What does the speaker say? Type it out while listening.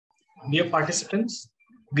Dear participants,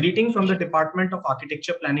 greeting from the Department of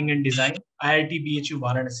Architecture, Planning and Design, IIT BHU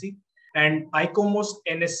Varanasi, and ICOMOS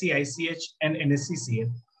NSC-ICH and NSC-CL.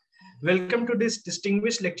 Welcome to this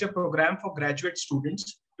distinguished lecture program for graduate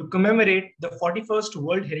students to commemorate the 41st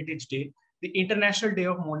World Heritage Day, the International Day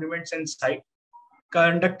of Monuments and Sites,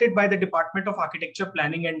 conducted by the Department of Architecture,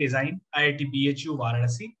 Planning and Design, IIT BHU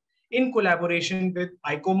Varanasi, in collaboration with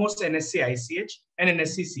ICOMOS NSC-ICH and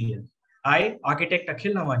NSC-CL. I, Architect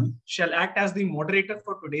Akhil Nawani, shall act as the moderator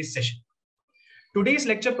for today's session. Today's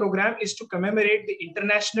lecture program is to commemorate the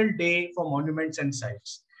International Day for Monuments and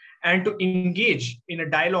Sites and to engage in a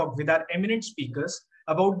dialogue with our eminent speakers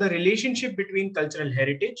about the relationship between cultural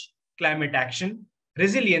heritage, climate action,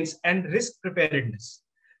 resilience, and risk preparedness.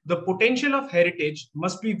 The potential of heritage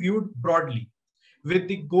must be viewed broadly, with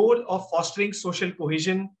the goal of fostering social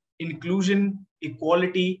cohesion, inclusion,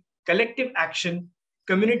 equality, collective action,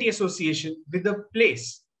 community association with the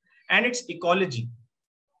place and its ecology,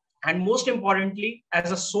 and most importantly,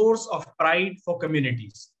 as a source of pride for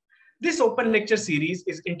communities. This open lecture series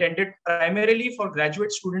is intended primarily for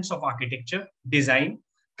graduate students of architecture, design,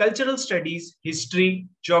 cultural studies, history,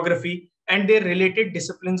 geography, and their related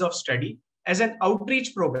disciplines of study as an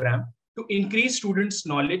outreach program to increase students'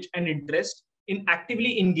 knowledge and interest in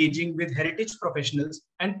actively engaging with heritage professionals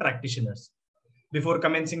and practitioners. Before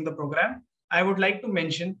commencing the program, I would like to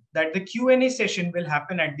mention that the Q&A session will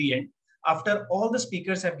happen at the end after all the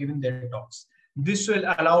speakers have given their talks. This will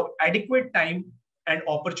allow adequate time and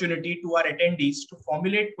opportunity to our attendees to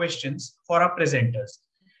formulate questions for our presenters.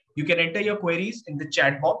 You can enter your queries in the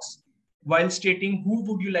chat box while stating who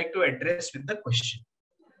would you like to address with the question.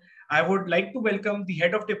 I would like to welcome the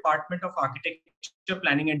Head of Department of Architecture,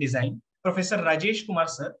 Planning and Design, Professor Rajesh Kumar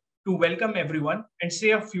sir, to welcome everyone and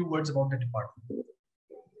say a few words about the department.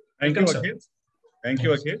 Thank you, Akhil. Thank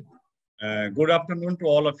you, Akhil. Good afternoon to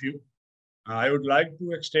all of you. I would like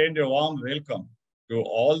to extend a warm welcome to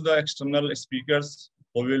all the external speakers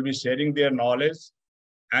who will be sharing their knowledge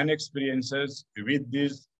and experiences with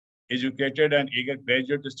these educated and eager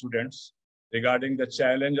graduate students regarding the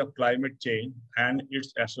challenge of climate change and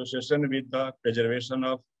its association with the preservation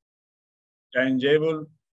of tangible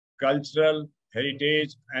cultural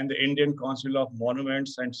heritage and the Indian Council of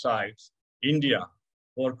Monuments and Sites, India,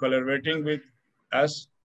 for collaborating with us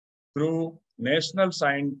through National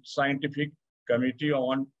Scientific Committee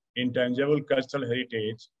on Intangible Cultural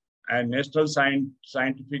Heritage and National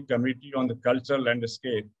Scientific Committee on the Cultural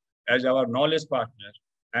Landscape as our knowledge partner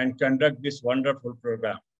and conduct this wonderful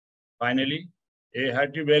program. Finally, a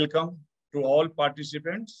hearty welcome to all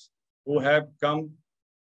participants who have come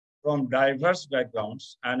from diverse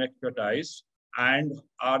backgrounds and expertise and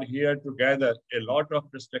are here to gather a lot of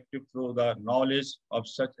perspective through the knowledge of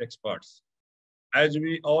such experts. As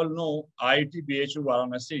we all know, IIT BHU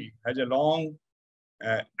Varanasi has a long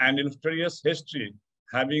and illustrious history,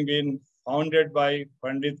 having been founded by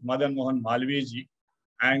Pandit Madan Mohan Malviya ji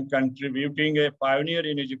and contributing a pioneer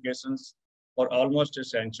in education for almost a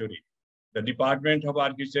century. The Department of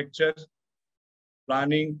Architecture,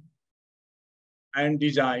 Planning and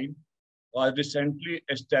Design was recently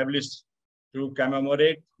established to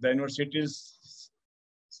commemorate the university's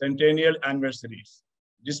centennial anniversaries.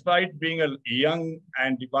 Despite being a young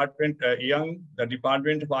the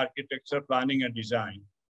Department of Architecture, Planning and Design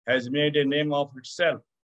has made a name of itself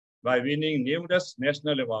by winning numerous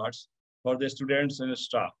national awards for the students and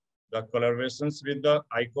staff. The collaborations with the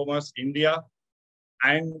ICOMOS India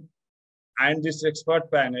and this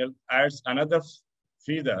expert panel adds another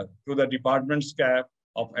feather to the department's cap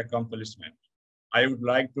of accomplishment. I would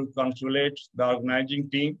like to congratulate the organizing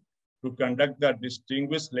team to conduct the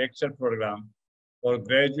distinguished lecture program for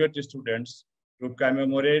graduate students to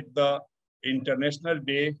commemorate the International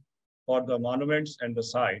Day for the Monuments and the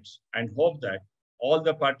Sites, and hope that all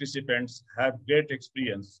the participants have great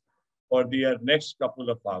experience for their next couple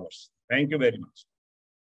of hours. Thank you very much.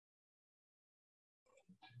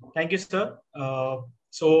 Thank you, sir.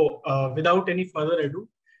 Without any further ado,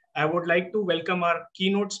 I would like to welcome our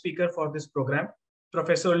keynote speaker for this program,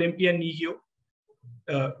 Professor Olimpio Niglio.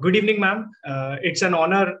 Good evening, ma'am. It's an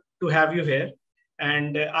honor to have you here.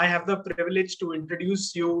 And I have the privilege to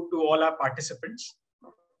introduce you to all our participants.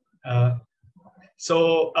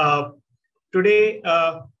 Today,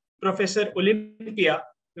 Professor Olimpio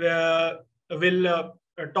will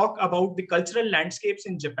talk about the cultural landscapes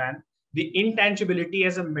in Japan, the intangibility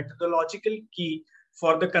as a methodological key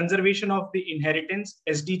for the conservation of the inheritance,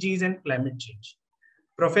 SDGs, and climate change.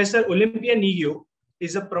 Professor Olimpio Niglio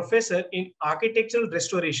is a professor in architectural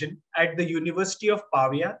restoration at the University of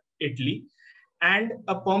Pavia, Italy, and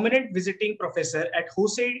a permanent visiting professor at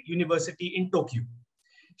Hosei University in Tokyo.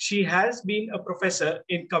 She has been a professor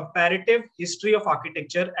in comparative history of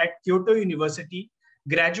architecture at Kyoto University,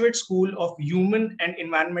 Graduate School of Human and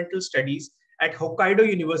Environmental Studies at Hokkaido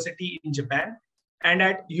University in Japan, and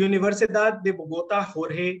at Universidad de Bogotá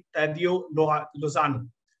Jorge Tadeo Lozano,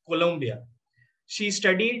 Colombia. She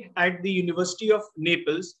studied at the University of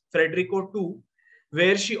Naples, Federico II,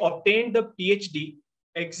 where she obtained the PhD,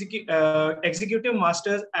 Executive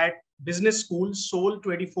Masters at Business School, Seoul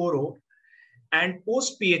 24O, and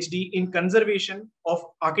post-PhD in Conservation of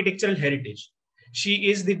Architectural Heritage. She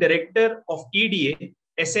is the Director of EDA,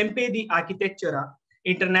 SMP de Arquitectura,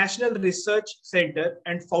 International Research Center,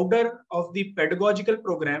 and founder of the pedagogical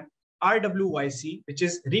program RWYC, which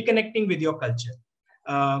is Reconnecting with Your Culture.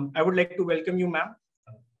 I would like to welcome you, ma'am.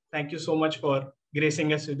 Thank you so much for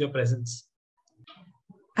gracing us with your presence.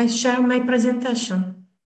 I share my presentation.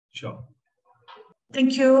 Sure.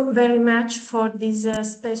 Thank you very much for this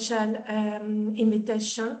special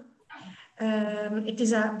invitation. It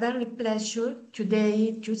is a very pleasure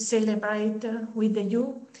today to celebrate with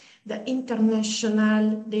you the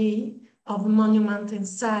International Day of Monument and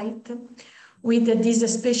Site with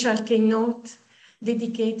this special keynote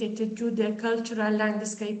dedicated to the cultural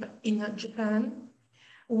landscape in Japan,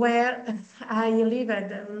 where I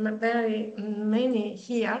lived very many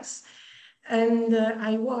years. And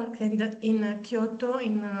I worked in Kyoto,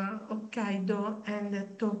 in Hokkaido,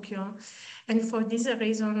 and Tokyo. And for this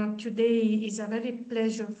reason, today is a very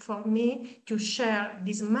pleasure for me to share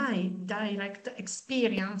this my direct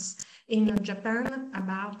experience in Japan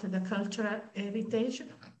about the cultural heritage,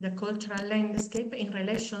 the cultural landscape in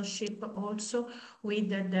relationship also with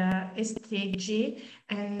the SDG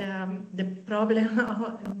and the problem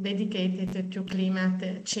dedicated to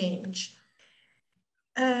climate change.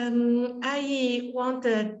 I want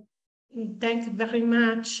to thank very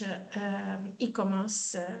much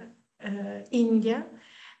ICOMOS India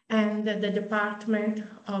and the Department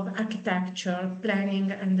of Architecture,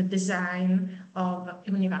 Planning and Design of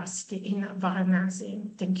University in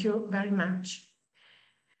Varanasi. Thank you very much.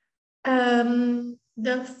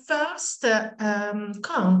 The first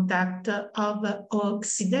contact of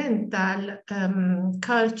Occidental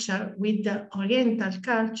culture with the Oriental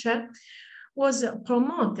culture was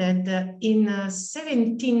promoted in the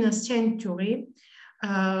 17th century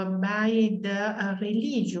by the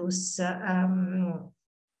religious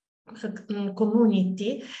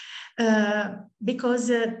community because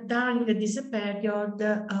during this period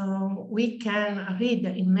we can read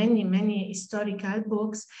in many historical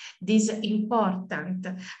books this important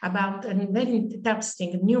about very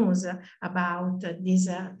interesting news about this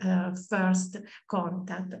first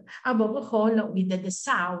contact, above all with the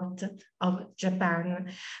south of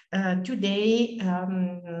Japan. Today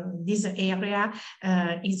this area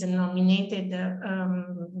is nominated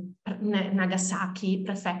Nagasaki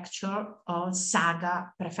Prefecture or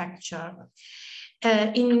Saga Prefecture.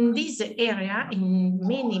 In this area, in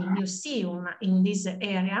many museums in this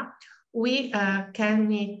area, we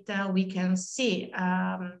can see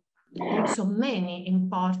also many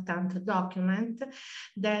important documents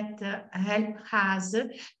that help us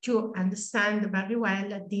to understand very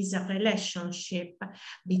well this relationship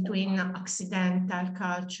between Occidental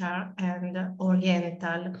culture and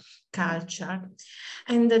Oriental culture.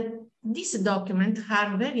 And these documents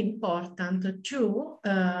are very important to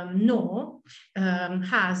know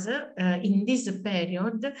as in this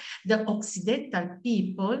period the Occidental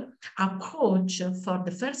people approach for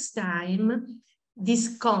the first time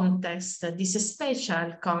this contest, this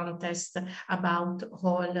special contest about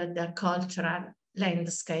all the cultural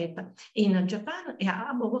landscape in Japan, and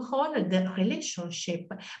above all the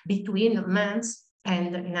relationship between man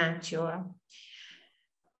and nature.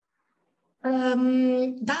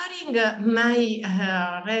 During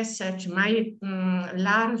my research, my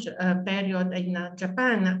large period in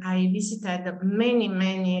Japan, I visited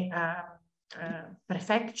many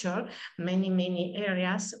prefecture, many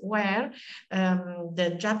areas where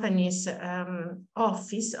the Japanese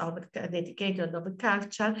office of dedicated of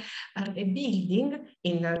culture are building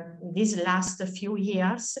in these last few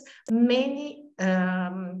years many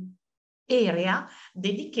area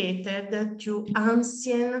dedicated to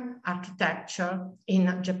ancient architecture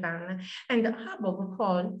in Japan. And above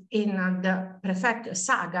all, in the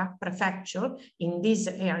Saga prefecture, in this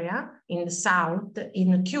area, in the south,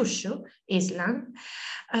 in Kyushu Island,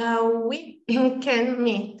 we can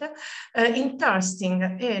meet interesting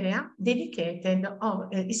area dedicated of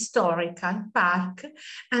a historical park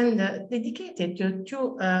and dedicated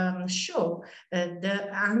to show the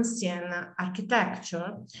ancient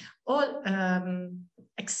architecture, all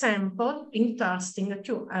example interesting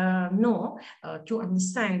to know, to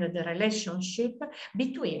understand the relationship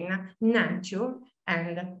between nature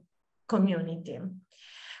and community.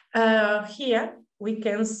 Here we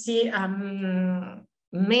can see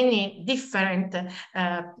many different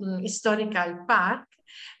historical parks,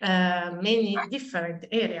 many different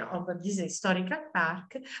areas of this historical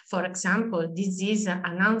park. For example, this is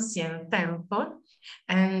an ancient temple,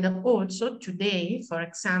 and also today, for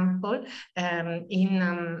example,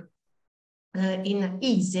 in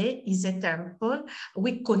ICE temple,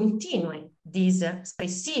 we continue this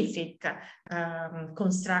specific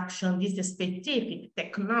construction, this specific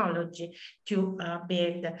technology to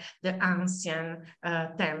build the ancient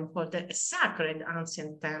temple, the sacred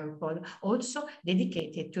ancient temple, also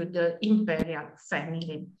dedicated to the imperial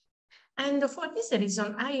family. And for this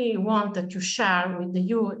reason, I wanted to share with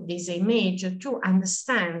you this image to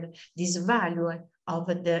understand this value of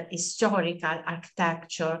the historical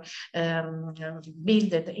architecture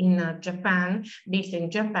built in Japan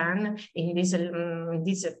in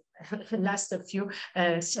this last few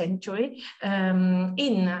centuries,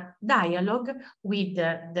 in dialogue with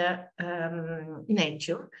the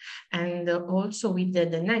nature and also with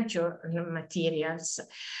the nature materials,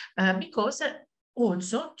 because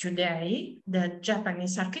also today the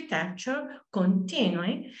Japanese architecture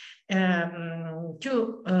continue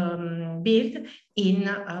to build in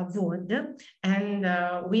wood and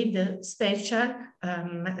with special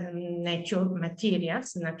natural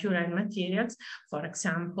materials, for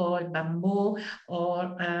example, bamboo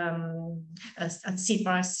or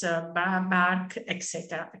cypress bark,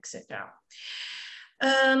 etc., etc.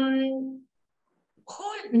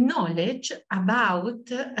 Whole knowledge about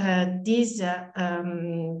this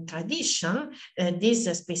tradition, this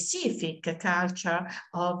specific culture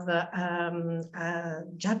of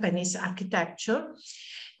Japanese architecture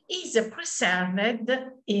is preserved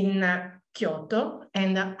in Kyoto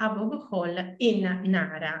and above all in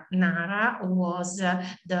Nara. Nara was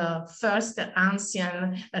the first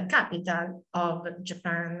ancient capital of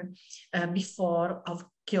Japan before of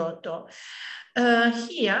Kyoto.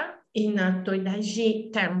 Here in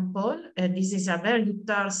Toidaiji Temple, this is a very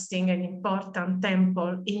interesting and important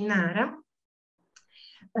temple in Nara.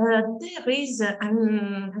 There is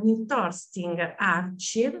an interesting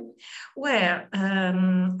archive where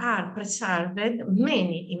are preserved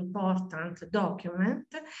many important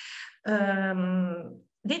documents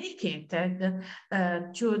dedicated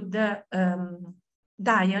to the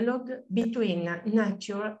dialogue between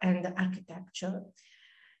nature and architecture.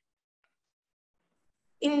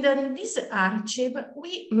 In this archive,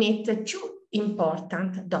 we meet two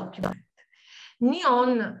important documents.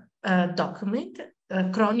 Neon document,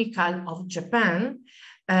 Chronicle of Japan.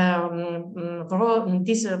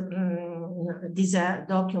 This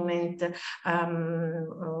document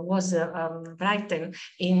was written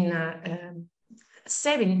in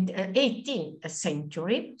 18th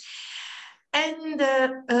century. And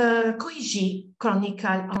Koiji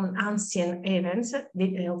Chronicle on Ancient Events,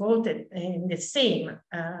 wrote in the same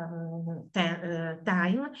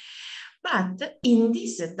time. But in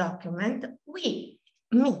this document, we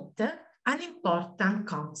meet an important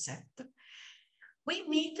concept. We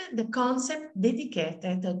meet the concept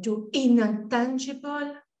dedicated to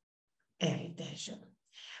intangible heritage,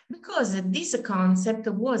 because this concept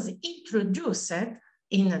was introduced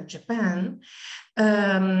in Japan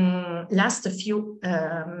last few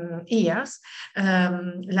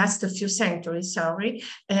centuries,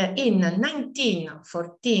 in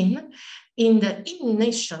 1914 in the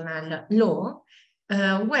international law,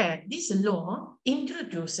 where this law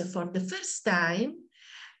introduced for the first time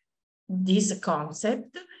this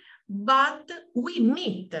concept, but we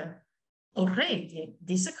meet already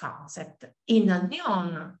this concept in a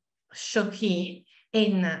Nihon Shoki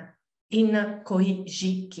in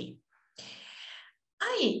Koiji.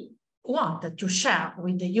 I wanted to share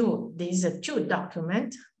with you these two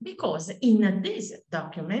documents because in this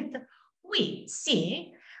document we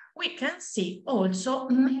can see also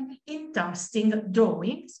many interesting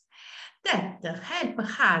drawings that help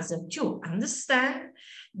us to understand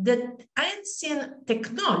the ancient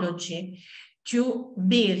technology to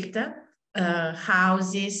build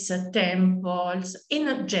houses, temples,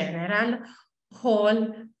 in general,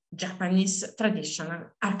 whole Japanese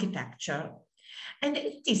traditional architecture. And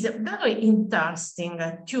it is very interesting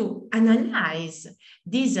to analyze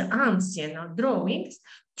these ancient drawings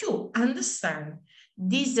to understand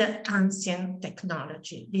this ancient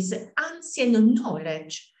technology, this ancient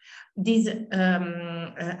knowledge. This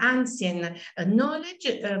ancient knowledge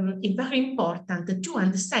is very important to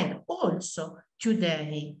understand also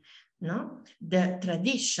today, no? The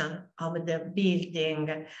tradition of the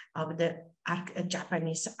building of the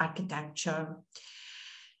Japanese architecture.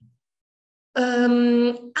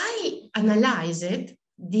 I analyzed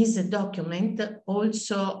this document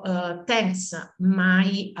also thanks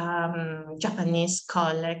my Japanese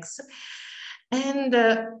colleagues, and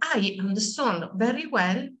I understood very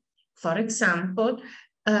well, for example,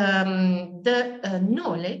 the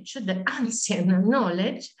knowledge, the ancient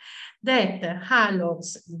knowledge that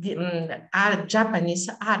allows our Japanese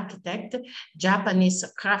architect, Japanese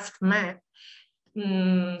craftsman,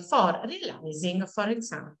 for realizing, for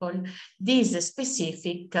example, this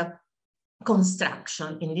specific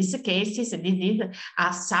construction. In these cases, this is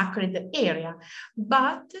a sacred area,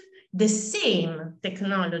 but the same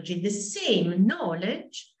technology, the same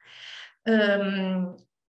knowledge are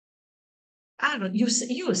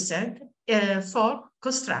used for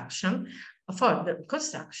construction, for the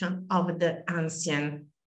construction of the ancient,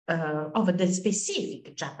 of the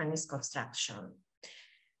specific Japanese construction.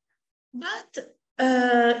 But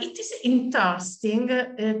it is interesting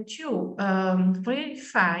to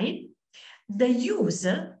verify the use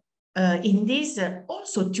in this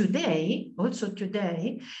also today for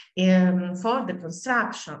the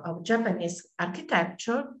construction of Japanese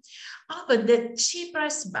architecture of the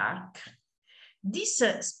cypress bark. This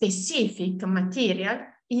specific material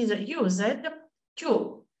is used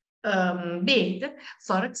to build,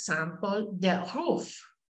 for example, the roof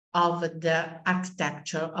of the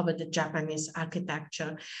architecture, of the Japanese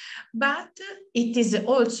architecture. But it is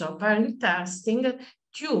also very interesting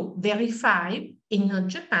to verify in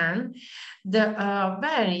Japan the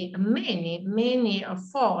very many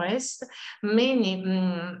forests, many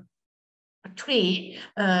trees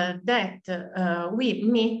that we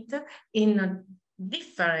meet in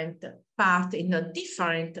different part, in a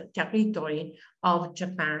different territory of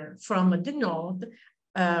Japan, from the north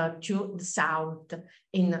to the south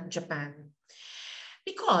in Japan.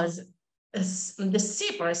 Because the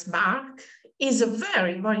cypress bark is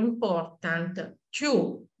very, very important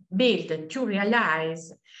to build, to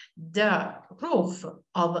realize the roof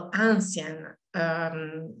of ancient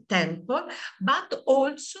temple, but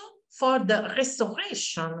also for the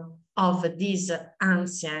restoration of these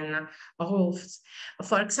ancient roofs.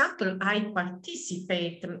 For example, I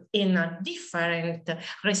participate in a different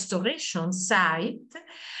restoration site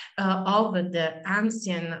of the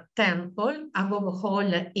ancient temple, above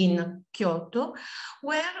all in Kyoto,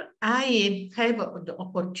 where I have the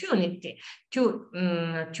opportunity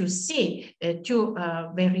to see, to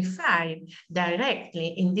verify directly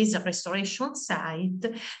in this restoration site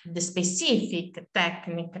the specific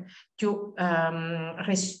technique to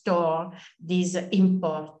restore this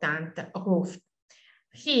important roof.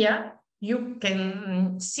 Here you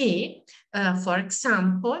can see, for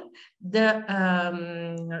example, the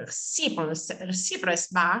cypress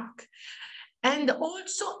bark, and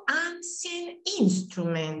also ancient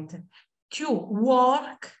instrument to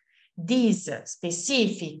work this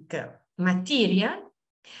specific material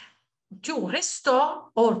to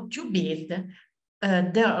restore or to build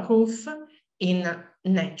the roof in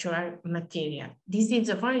natural material. This is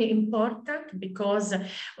very important because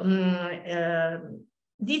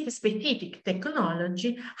this specific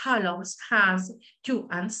technology allows us to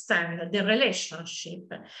understand the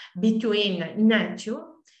relationship between nature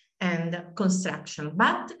and construction,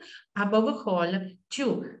 but above all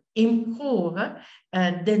to improve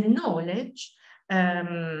the knowledge,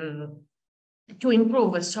 to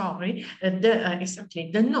improve, the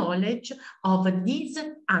knowledge of this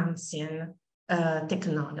ancient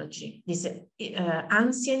technology, this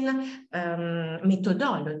ancient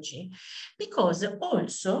methodology, because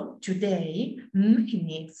also today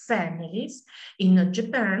many families in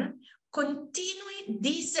Japan continue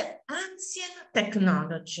this ancient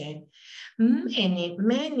technology.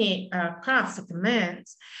 Many craftsmen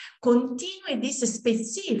continue this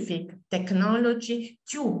specific technology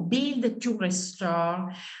to build, to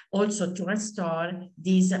restore, also to restore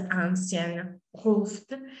this ancient roof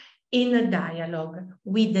in a dialogue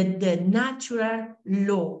with the natural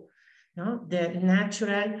law, no? The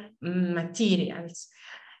natural materials.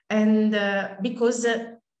 And because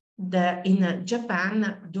in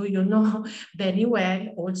Japan, do you know very well,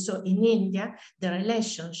 also in India, the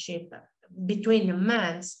relationship between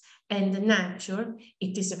man and nature,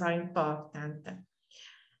 it is very important.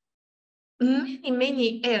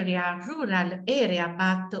 Many area, rural area,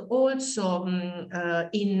 but also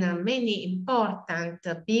in many important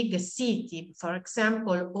big cities, for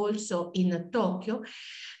example, also in Tokyo,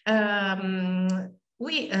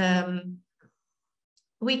 we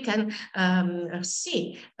we can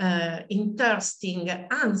see interesting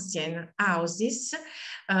ancient houses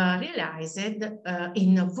realized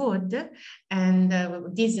in wood and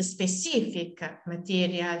these specific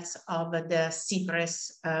materials of the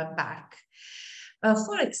cypress bark.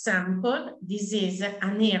 For example, this is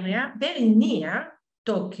an area very near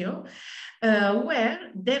Tokyo,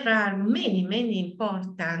 where there are many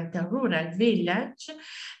important rural villages,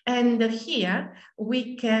 and here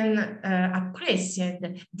we can appreciate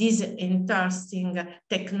this interesting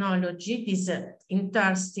technology, this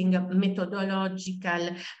interesting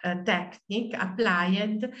methodological technique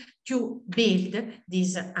applied to build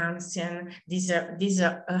these ancient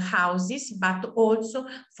houses, but also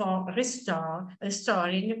for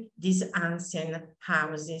restoring these ancient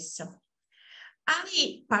houses.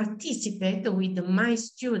 I participate with my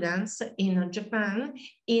students in Japan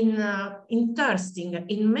in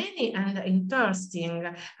many and interesting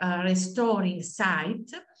restoring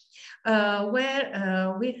sites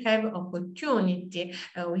where we had the opportunity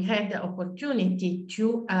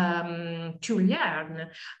to learn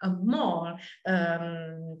more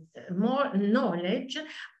knowledge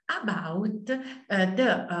about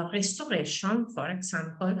the restoration, for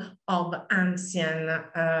example, of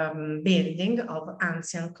ancient building, of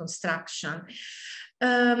ancient construction.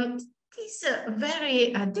 It's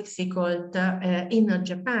very difficult in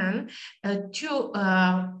Japan to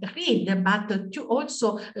read, but to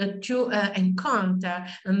also to encounter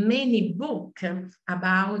many books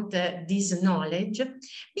about this knowledge,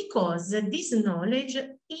 because this knowledge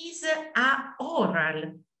is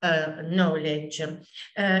oral knowledge,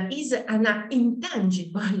 is an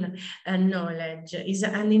intangible knowledge, is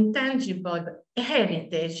an intangible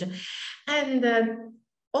heritage, and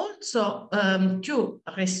also to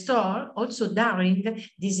restore, also during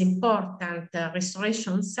this important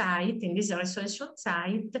restoration site, in this restoration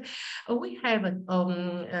site, we have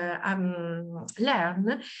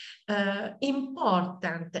learned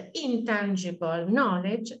important intangible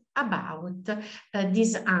knowledge about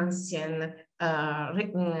this ancient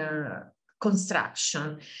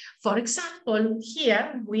construction. For example,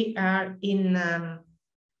 here we are in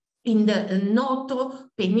the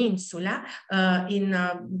Noto Peninsula,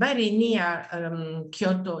 very near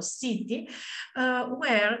Kyoto City,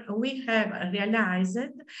 where we have realized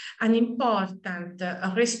an important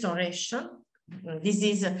restoration. This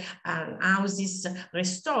is houses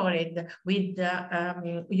restored with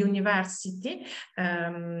the university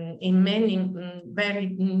in many very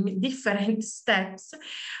different steps,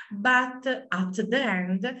 but at the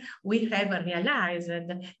end we have realized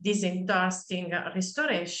this interesting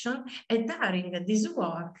restoration, and during this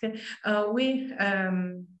work we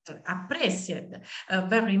appreciate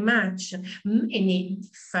very much many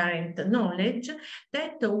different knowledge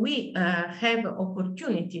that we have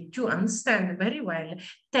opportunity to understand very well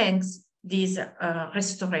thanks this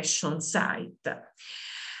restoration site.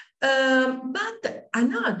 But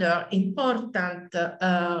another important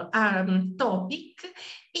topic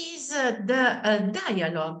is the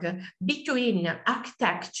dialogue between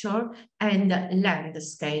architecture and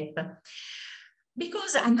landscape.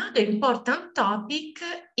 Because another important topic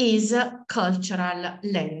is cultural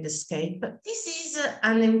landscape. This is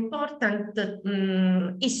an important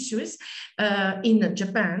issue in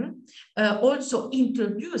Japan, also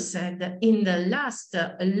introduced in the last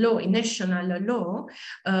law, national law,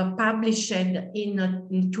 published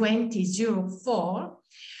in 2004.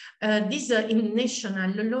 This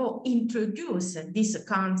national law introduced this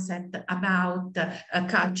concept about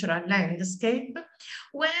cultural landscape,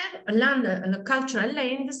 where cultural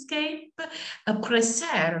landscape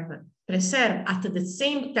preserve at the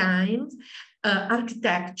same time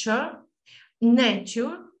architecture,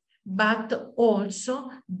 nature, but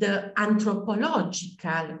also the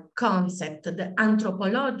anthropological concept, the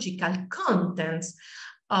anthropological contents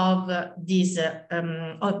of this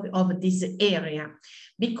area,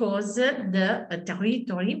 because the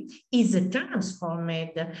territory is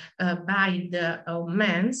transformed by the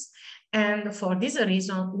humans. And for this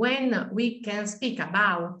reason, when we can speak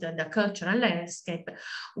about the cultural landscape,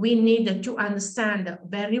 we need to understand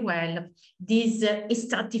very well this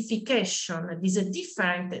stratification, this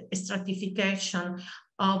different stratification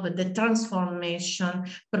of the transformation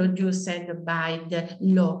produced by the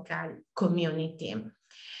local community.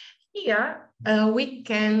 Here we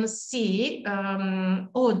can see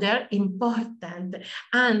other important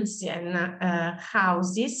ancient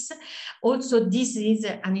houses. Also, this is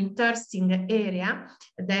an interesting area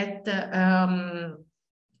that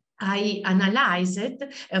I analyzed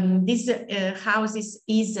this houses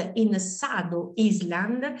is in Sado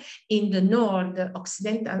Island in the north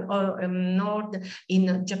occidental or north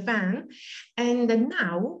in Japan, and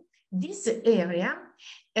now this area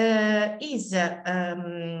is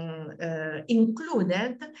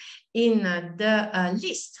included in the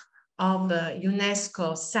list of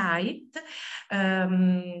UNESCO site.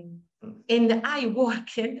 And I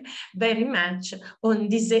worked very much on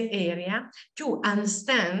this area to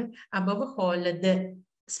understand, above all, the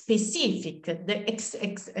specific, the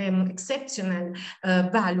exceptional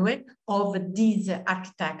value of this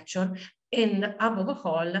architecture, and above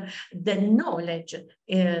all, the knowledge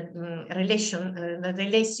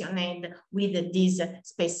related with this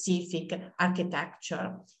specific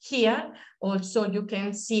architecture. Here, also, you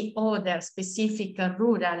can see other specific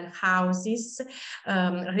rural houses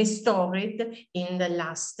restored in the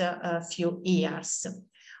last few years.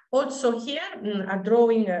 Also here, a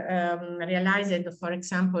drawing realized, for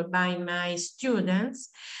example, by my students,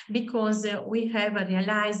 because we have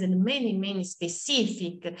realized many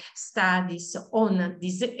specific studies on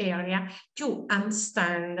this area to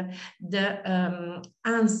understand the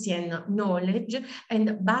ancient knowledge,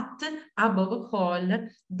 but above all,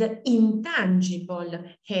 the intangible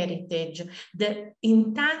heritage, the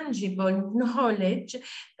intangible knowledge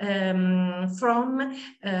from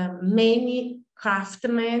many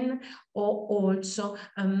craftsmen, or also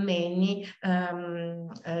many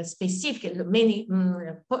specific, many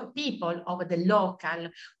people of the local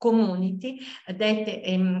community that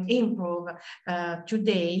improve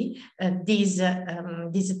today this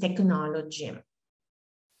technology.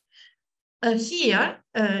 Here,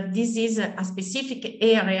 this is a specific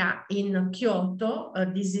area in Kyoto.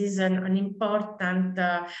 This is an important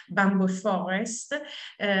bamboo forest,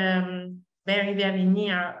 very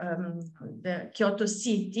near the Kyoto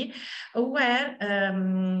city, where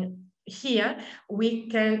here we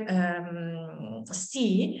can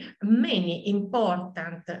see many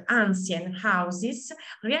important ancient houses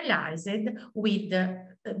realized with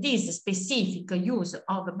this specific use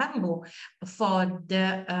of bamboo for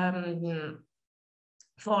the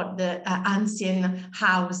ancient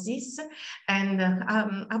houses, and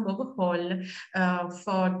above all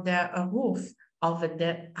for the roof of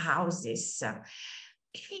the houses.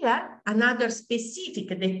 Here, another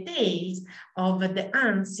specific details of the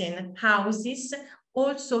ancient houses,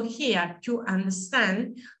 also here to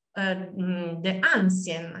understand the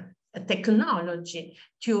ancient technology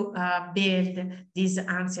to build these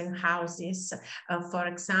ancient houses. For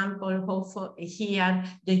example, here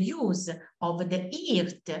the use of the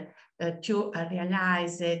earth to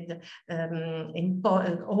realize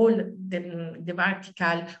all the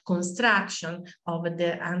vertical construction of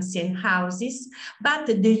the ancient houses, but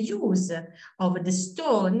the use of the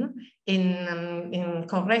stone in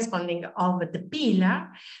corresponding of the pillar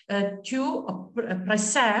to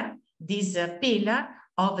preserve this pillar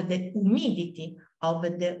of the humidity of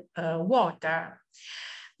the water.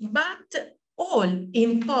 But all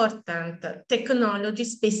important technology,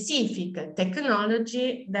 specific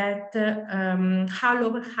technology that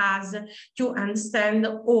allow us to understand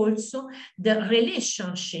also the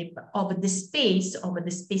relationship of the space, of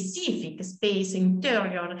the specific space,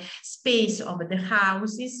 interior space of the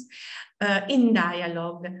houses in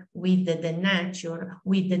dialogue with the nature,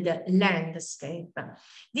 with the landscape.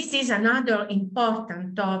 This is another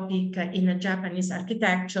important topic in Japanese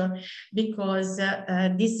architecture, because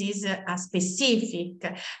this is a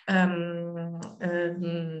specific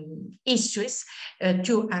issues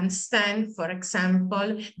to understand, for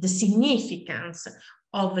example, the significance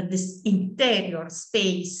of this interior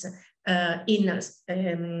space in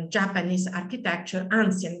Japanese architecture,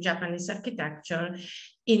 ancient Japanese architecture,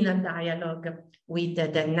 in a dialogue with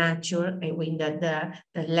the nature and with the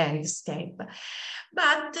landscape.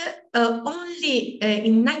 But only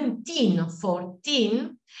in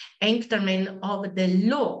 1914, enactment of the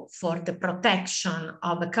law for the protection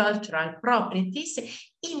of cultural properties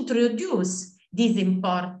introduced this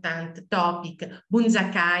important topic,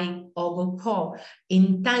 bunzakai ogopo,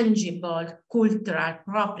 intangible cultural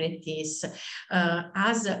properties,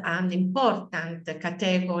 as an important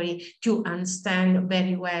category to understand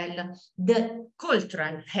very well the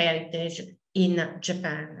cultural heritage in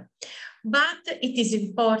Japan. But it is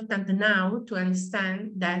important now to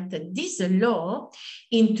understand that this law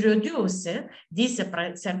introduced this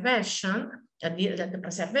preservation, the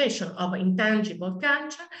preservation of intangible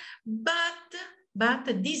culture, but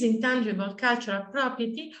these intangible cultural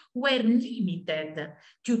property were limited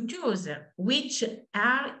to those which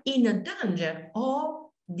are in danger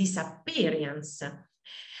of disappearance.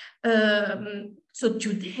 So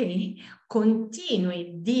today,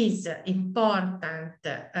 continuing this important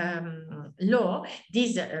law,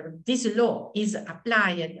 this law is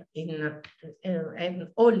applied in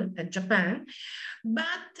all Japan,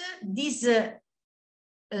 but this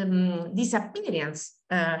appearance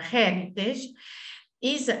heritage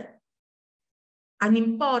is an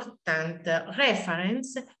important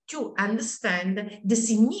reference to understand the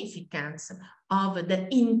significance of the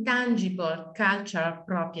intangible cultural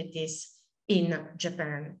properties in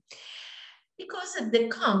Japan. Because the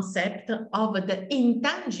concept of the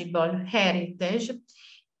intangible heritage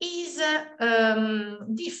is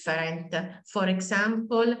different, for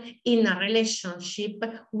example, in a relationship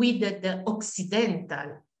with the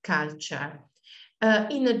Occidental culture.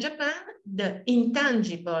 In Japan, the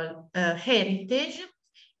intangible heritage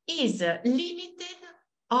is limited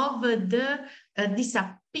of the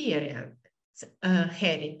disappearance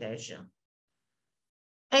heritage.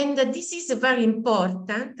 And this is very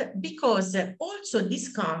important because also this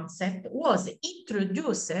concept was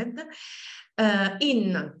introduced in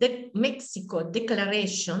the Mexico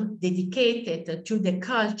Declaration dedicated to the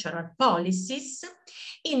cultural policies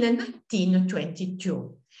in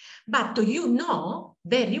 1922. But you know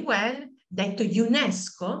very well that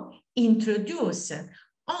UNESCO introduced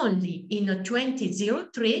only in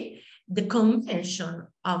 2003 the Convention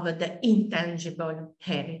of the Intangible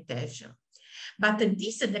Heritage. But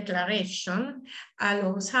this declaration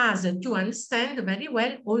allows us to understand very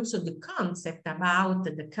well also the concept about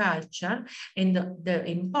the culture and the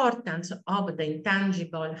importance of the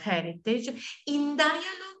intangible heritage in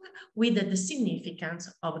dialogue with the significance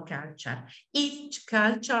of culture. Each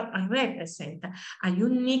culture represents a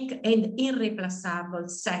unique and irreplaceable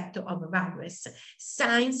set of values,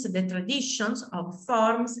 signs the traditions of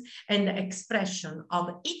forms and expression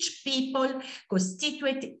of each people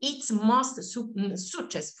constitute its most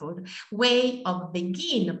successful way of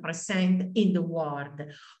being present in the world.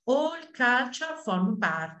 All culture form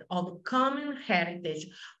part of common heritage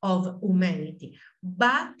of humanity,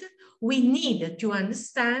 but we need to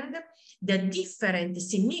understand the different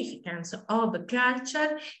significance of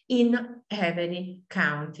culture in every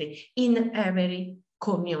country, in every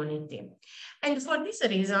community. And for this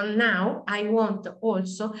reason, now I want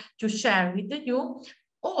also to share with you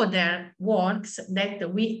other works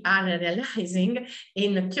that we are realizing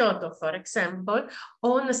in Kyoto, for example,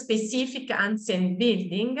 on a specific ancient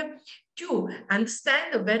building to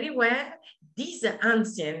understand very well these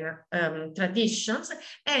ancient traditions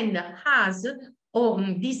and has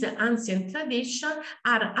these ancient traditions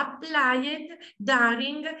are applied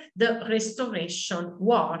during the restoration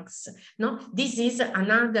works. No? This is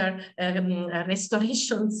another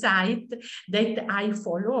restoration site that I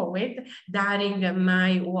followed during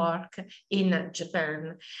my work in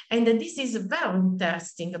Japan. And this is very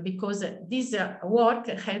interesting because this work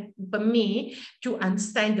helped me to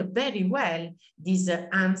understand very well this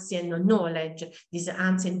ancient knowledge, this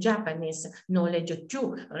ancient Japanese knowledge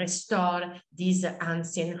to restore these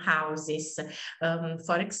ancient houses.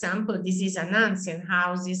 For example, this is an ancient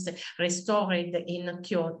house restored in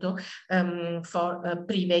Kyoto for a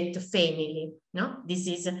private family. No? This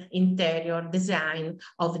is interior design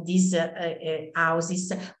of these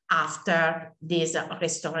houses after this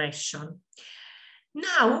restoration.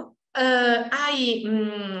 Now, I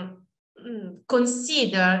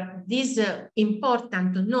consider this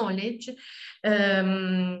important knowledge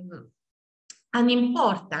an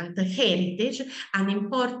important heritage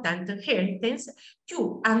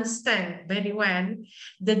to understand very well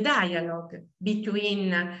the dialogue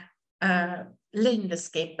between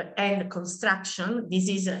landscape and construction. This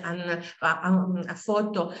is a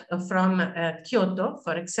photo from Kyoto,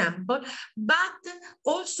 for example, but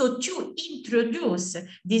also to introduce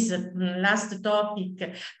this last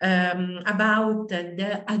topic about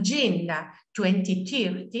the Agenda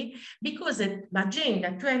 2030, because the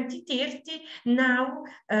Agenda 2030 now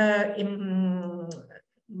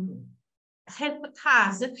helped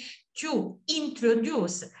us to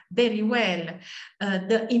introduce very well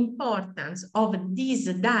the importance of this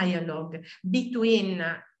dialogue between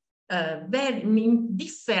very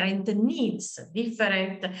different needs,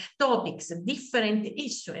 different topics, different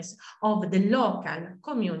issues of the local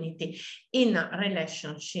community in a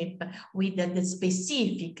relationship with the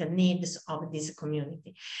specific needs of this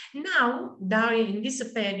community. Now, during this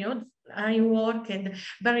period, I worked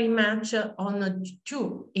very much on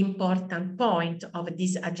two important points of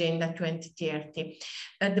this Agenda 2030.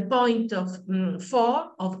 The point of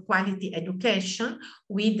 4 of quality education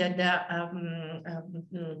with the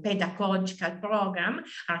pedagogical program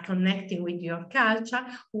are connecting with your culture,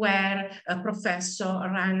 where Professor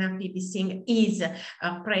Rana P.B. Singh is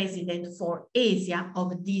president for Asia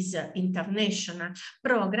of this international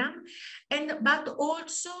program, but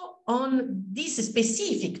also on this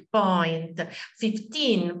specific point,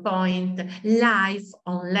 15 point, life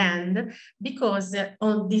on land, because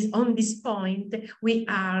on this point we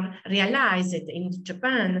are realized in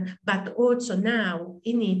Japan, but also now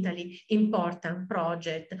in Italy, important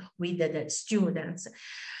project with the students.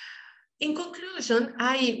 In conclusion,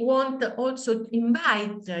 I want also to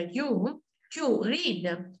invite you to read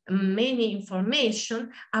many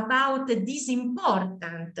information about this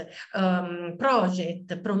important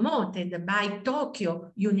project promoted by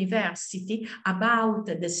Tokyo University about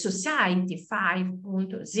the Society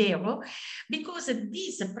 5.0, because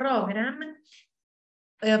this program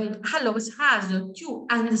allows us to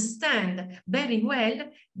understand very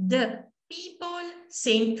well the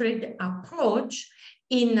people-centered approach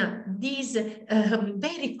in this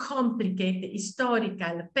very complicated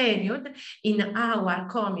historical period in our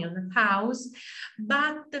common house,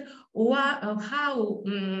 but how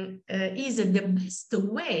is the best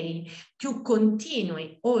way to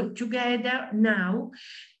continue all together now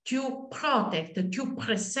to protect, to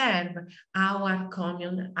preserve our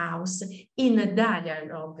common house in a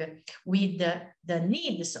dialogue with the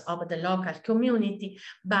needs of the local community,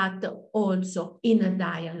 but also in a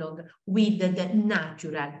dialogue with the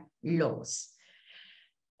natural laws.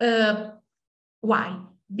 Why?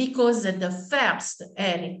 Because the first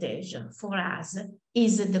heritage for us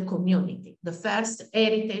is the community. The first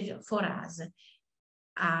heritage for us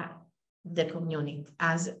are the community,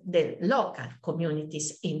 as the local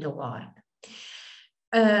communities in the world.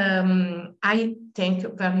 I thank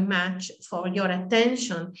you very much for your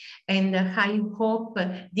attention, and I hope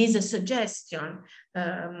this suggestion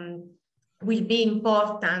will be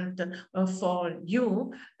important for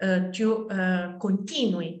you to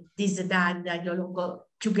continue this dialogue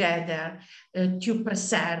together to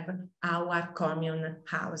preserve our common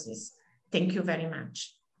houses. Thank you very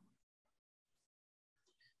much.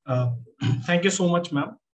 Thank you so much,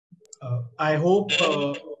 ma'am. I hope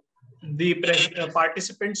the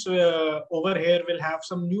participants over here will have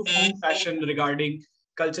some newfound passion regarding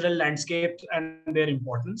cultural landscapes and their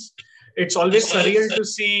importance. It's always surreal to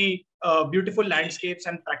see beautiful landscapes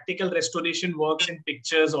and practical restoration works in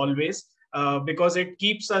pictures always, because it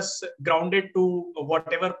keeps us grounded to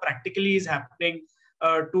whatever practically is happening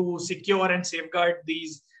to secure and safeguard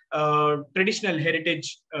these traditional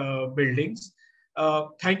heritage buildings.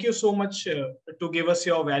 Thank you so much to give us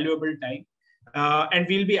your valuable time. And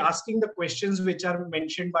we'll be asking the questions which are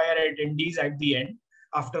mentioned by our attendees at the end,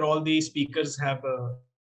 after all the speakers have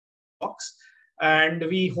talks. And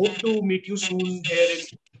we hope to meet you soon here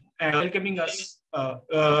in welcoming us.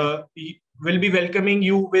 We'll be welcoming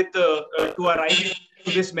you with to arrive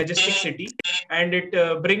to this majestic city. And it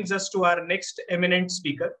brings us to our next eminent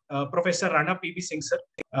speaker, Professor Rana P.B. Singh, sir.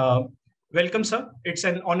 Welcome, sir. It's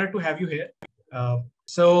an honor to have you here.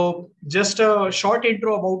 So just a short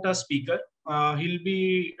intro about our speaker.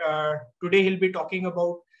 Today he'll be talking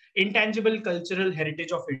about intangible cultural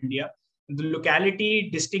heritage of India, the locality,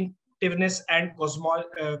 distinctiveness, and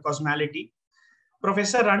cosmality.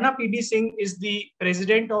 Professor Rana P.B. Singh is the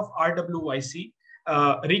president of RWIC,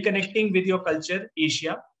 Reconnecting with Your Culture,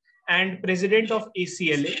 Asia, and president of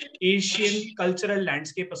ACLA, Asian Cultural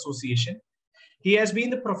Landscape Association. He has been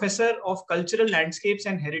the professor of Cultural Landscapes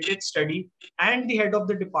and Heritage Study and the head of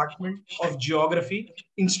the Department of Geography,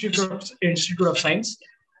 Institute of Science,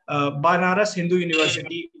 Banaras Hindu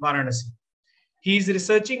University, Varanasi. He is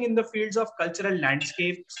researching in the fields of cultural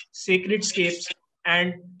landscapes, sacred scapes,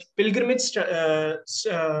 and pilgrimage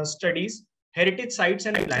studies, heritage sites,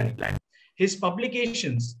 and planning. His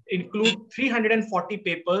publications include 340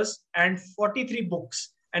 papers and 43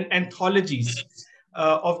 books and anthologies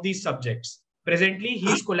of these subjects. Presently, he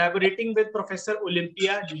is collaborating with Professor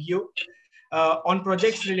Olimpio, Niglio, on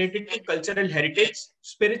projects related to cultural heritage,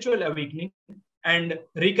 spiritual awakening, and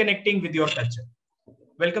reconnecting with your culture.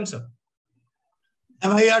 Welcome, sir.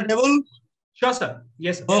 Am I audible? Sure, sir.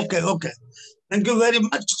 Yes, sir. Okay. Thank you very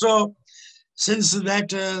much. So, since that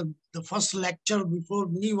the first lecture before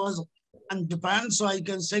me was on Japan, so I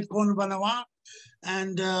can say konbanwa,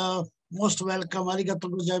 and most welcome,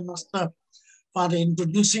 arigatou gozaimashita, for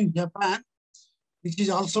introducing Japan, which is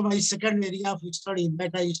also my second area of study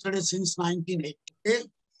that I studied since 1980.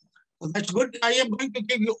 Well, that's good. I am going to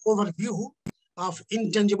give you overview of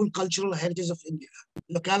intangible cultural heritage of India,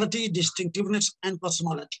 locality, distinctiveness, and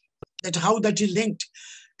personality. That's how that is linked.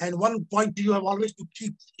 And one point you have always to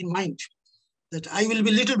keep in mind, that I will be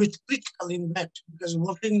a little bit critical in that, because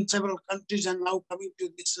working in several countries and now coming to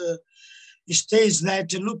this stage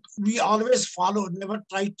that, look, we always follow, never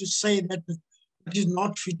try to say that it is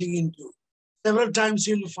not fitting into. Several times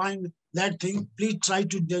you'll find that thing. Please try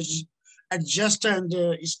to adjust and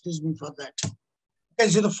excuse me for that. Okay,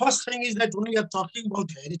 so the first thing is that when we are talking about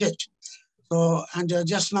heritage, so, and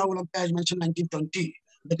just now, as mentioned, 1920,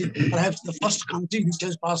 that is perhaps the first country which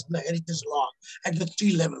has passed the heritage law at the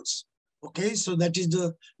 3 levels. Okay, so that is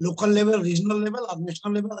the local level, regional level, or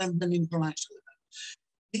national level, and then international level.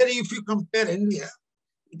 Here, if you compare India,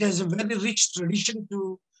 it has a very rich tradition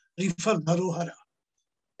to refer Dharohara.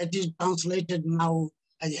 That is translated now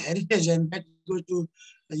as heritage, and that goes to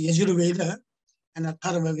Yajurveda and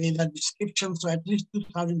Atharva Veda description, so at least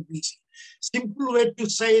 2000 BC. Simple way to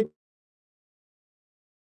say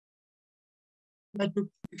that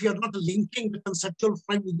if you are not linking the conceptual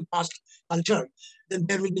frame with the past culture, then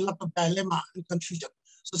there will be a lot of dilemma and confusion.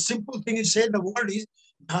 So simple thing is say the word is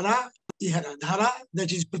Dhara, Ihara. Dhara,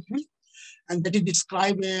 that is Prithvi, and that is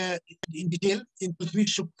described in detail in Prithvi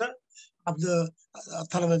Shukta of the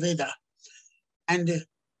Atharva Veda. And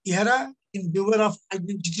Ihara in beware of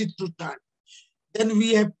identity through time. Then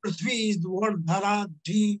we have Prithvi is the word Dhara,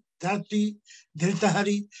 Dhi, Dharti,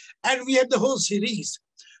 Dhritahari, and we have the whole series.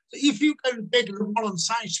 So if you can take the modern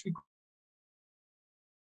science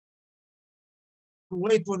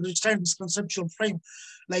way to understand this conceptual frame,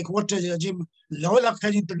 like what Jim Lovelock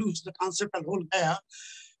has introduced, the concept of whole Gaia,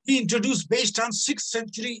 he introduced based on 6th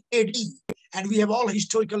century AD, and we have all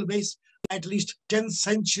historical base at least 10th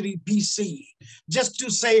century BC. Just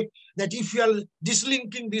to say that if you are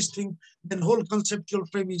dislinking this thing, then whole conceptual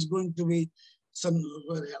frame is going to be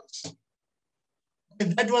somewhere else.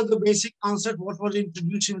 And that was the basic concept, what was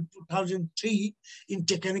introduced in 2003 in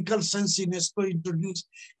technical sense. UNESCO introduced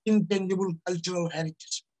intangible cultural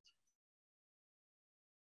heritage.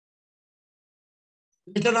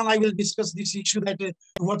 Later on, I will discuss this issue that to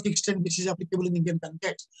what extent this is applicable in Indian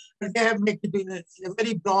context. But they have made it in a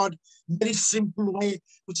very broad, very simple way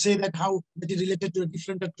to say that how that is related to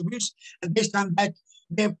different attributes. And based on that,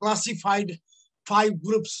 they have classified 5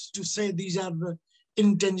 groups to say these are the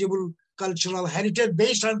intangible cultural heritage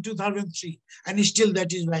based on 2003. And still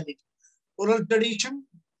that is valid. Oral tradition,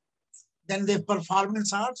 then the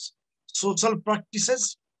performance arts, social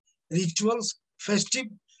practices, rituals, festive.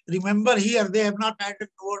 Remember here, they have not added the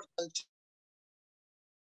word culture,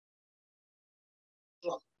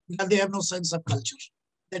 because they have no sense of culture.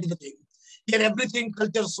 That is the thing. Here, everything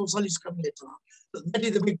culture, social is coming later on. So that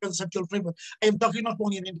is the big conceptual framework. I am talking not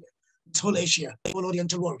only in India, it's whole Asia, whole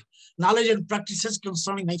Oriental world. Knowledge and practices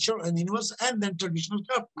concerning nature and universe, and then traditional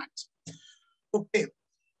craftsmanship. Okay,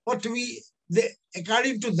 what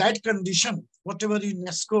according to that condition, whatever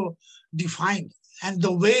UNESCO defined, and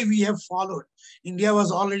the way we have followed, India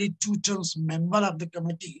was already 2 terms member of the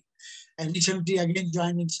committee, and recently again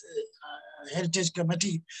joined its Heritage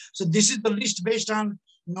Committee. So this is the list based on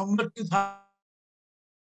November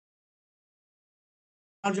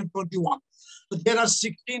 2021. So there are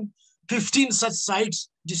 15 such sites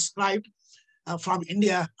described from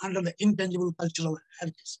India under the intangible cultural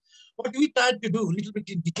heritage. What we tried to do, a little bit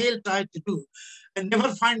in detail, tried to do, and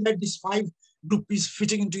never find that this 5 group is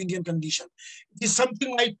fitting into Indian condition. It is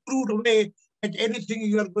something like crude way that anything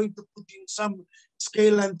you are going to put in some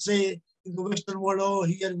scale and say in the Western world, oh,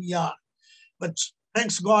 here we are. But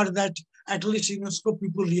thanks God that at least in UNESCO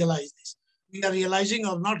people realize this. We are realizing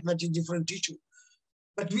or not, that is a different issue.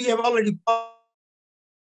 But we have already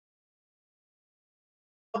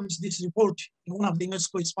published this report in one of the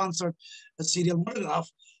UNESCO-sponsored serial monograph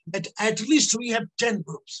that at least we have 10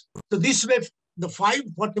 groups. So this way, the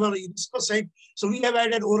 5, whatever UNESCO said, so we have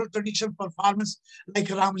added oral tradition performance like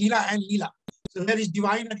Ram Leela and Leela. So there is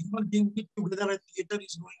divine and human being meet together and theater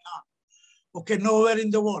is going on. Okay, nowhere in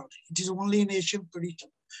the world. It is only in Asian tradition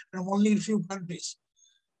and only in few countries.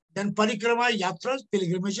 Then Parikrama, Yatras,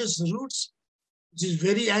 pilgrimages, routes, which is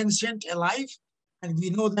very ancient, alive. And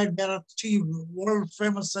we know that there are 3 world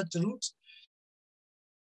famous such routes.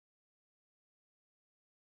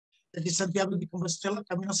 That is Santiago de Compostela,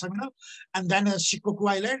 Camino Samino, and then Shikoku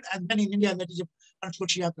Island, and then in India, that is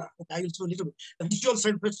Panchkoshi Yatra. Okay, I will show a little bit. The rituals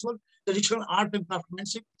and festival, traditional art and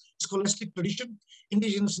craftsmanship, scholastic tradition,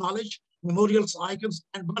 indigenous knowledge, memorials, icons,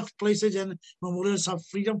 and birthplaces and memorials of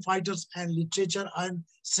freedom fighters and literature and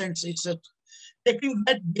saints, etc. Taking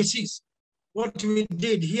that basis, what we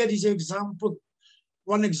did here is an example,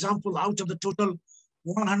 one example out of the total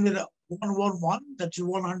 111, that is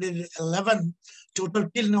 111 total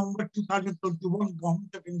till November 2021.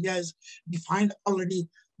 Government of India has defined already.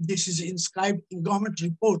 This is inscribed in government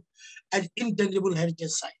report as intangible heritage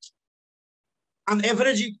site. On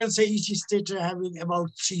average, you can say each state having about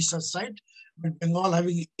 3 such sites, but Bengal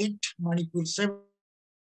having 8, Manipur 7,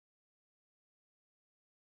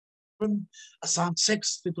 Assam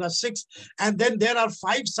 6, Tripura 6, and then there are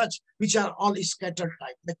 5 such which are all scattered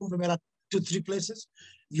type. Like Kumbh Mela, 2-3 places.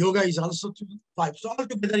 Yoga is also 5. So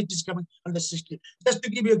altogether it is coming under 60. Just to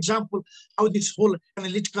give you an example how this whole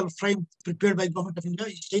analytical frame prepared by Government of India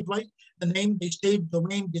is statewide, the name, the state,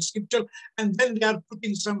 domain, descriptor, and then they are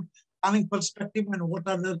putting some planning perspective and what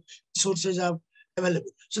are the resources are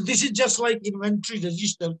available. So this is just like inventory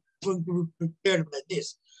register going to be prepared by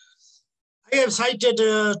this. I have cited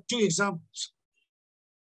 2 examples.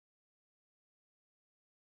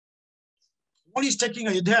 One is taking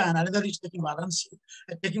Ayodhya and another is taking Varanasi,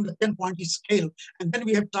 taking the 10-point scale, and then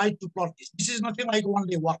we have tried to plot this. This is nothing like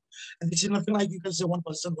one-day work, and this is nothing like you can say one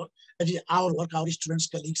person work. That is our work, our students,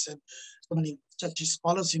 colleagues, and so many such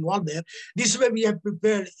scholars involved there. This way we have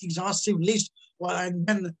prepared exhaustive list, and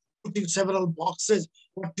then putting several boxes,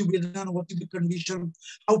 what to be done, what is the condition,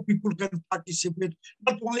 how people can participate,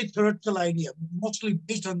 not only theoretical idea, but mostly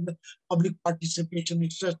based on the public participation,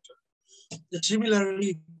 etc.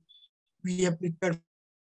 Similarly, we have prepared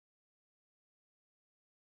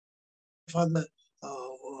for the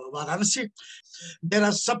Varanasi. There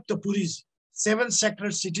are Saptapuris, 7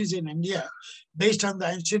 sacred cities in India, based on the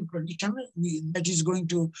ancient tradition that is going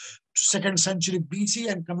to 2nd century BC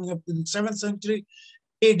and coming up to the 7th century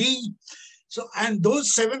AD. So, and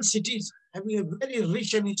those 7 cities having a very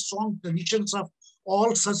rich and strong traditions of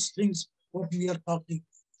all such things what we are talking.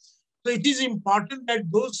 So it is important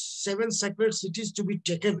that those 7 sacred cities to be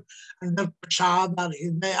taken under Prashad or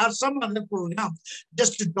Hidaya or some other program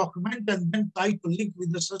just to document and then try to link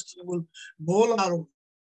with the sustainable goal or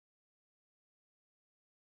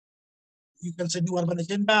you can say new urban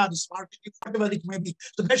agenda, the smart city, whatever it may be.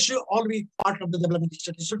 So that should all be part of the development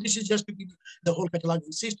strategy. So this is just to give the whole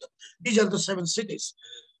cataloging system. These are the 7 cities.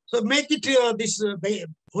 So make it this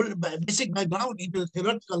whole basic background into the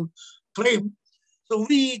theoretical frame. So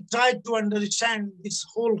we try to understand this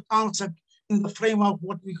whole concept in the frame of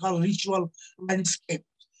what we call ritual landscape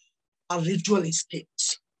or ritual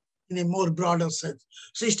estates in a more broader sense.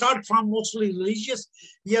 So we start from mostly religious.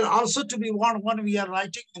 We are also to be one we are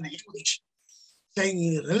writing in English,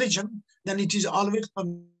 saying religion, then it is always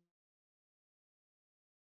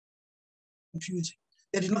confusing.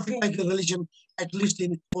 There is nothing like a religion, at least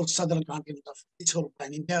in the whole southern continent of this whole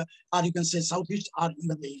planet, India, or you can say southeast or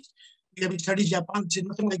even the east. We have studied Japan, it's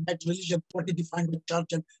nothing like that religion, what is defined by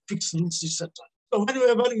church and fixed rules, etc. So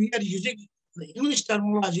whenever we are using the English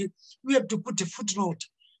terminology, we have to put a footnote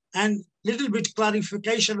and little bit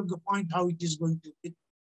clarification of the point how it is going to be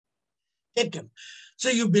taken. So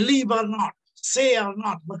you believe or not, say or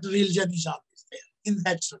not, but religion is always there in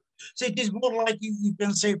that sense. So it is more like you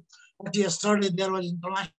can say what yesterday there was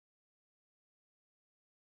international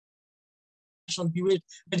debate,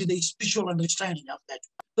 that is the spiritual understanding of that.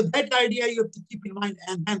 So that idea you have to keep in mind,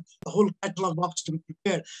 and then the whole catalog box to be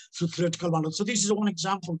prepared through theoretical models. So this is one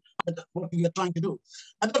example of what we are trying to do.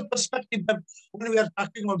 Another perspective that when we are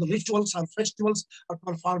talking about the rituals or festivals or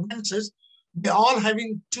performances, they all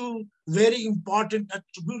having 2 very important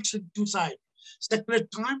attributes in 2 sides: sacred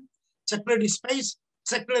time, sacred space,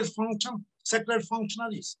 sacred function, sacred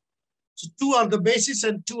functionaries. So 2 are the basis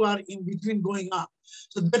and 2 are in between going on.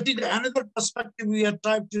 So that is another perspective we are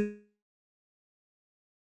trying to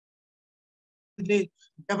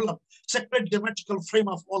develop sacred geometrical frame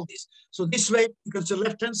of all this. So this way, you can say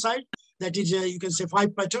left-hand side, that is, you can say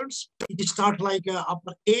 5 patterns. It starts like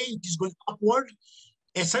upper A, it is going upward,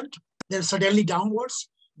 ascent, then suddenly downwards,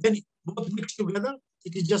 then both mixed together.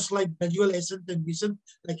 It is just like gradual ascent and descent,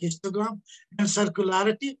 like histogram, and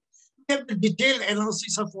circularity. We have the detailed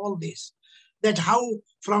analysis of all this, that how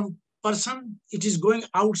from person it is going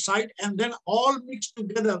outside and then all mixed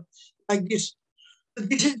together like this.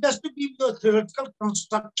 This is just to give you a theoretical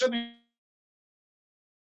construction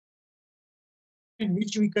in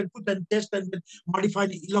which we can put and test and then modify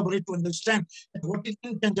and elaborate to understand what is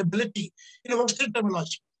intangibility in Western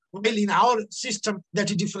terminology. While in our system, that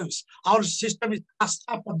is different. Our system is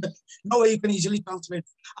asta paddhati. No way you can easily translate.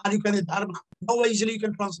 Or you can dharma. No way easily you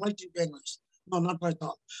can translate into English. No, not at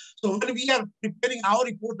all. So when we are preparing our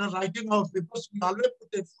report and writing our papers, we always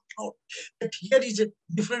put a footnote that here is a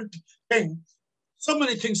different thing. So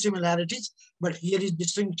many things similarities, but here is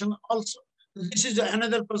distinction also. This is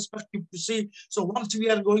another perspective to see. So once we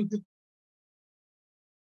are going to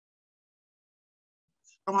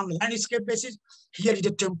from on landscape basis. Here is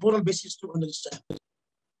a temporal basis to understand.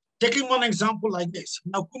 Taking one example like this.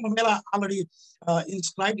 Now, Kumbh Mela already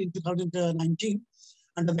inscribed in 2019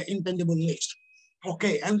 under the intangible list.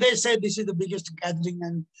 Okay, and they say this is the biggest gathering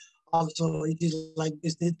and also it is like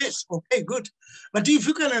this. Okay, good. But if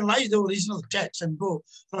you can analyze the original text and go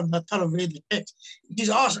from the third way the text, it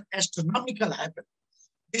is also astronomical happen.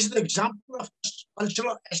 This is the example of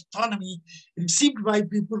cultural astronomy received by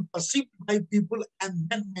people, perceived by people, and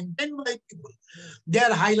then maintained by people. They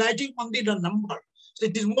are highlighting only the number. So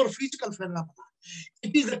it is more physical phenomena.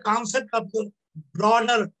 It is the concept of the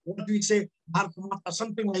broader, what we say, or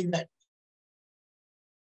something like that.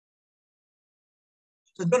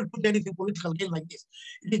 So don't put anything political gain like this.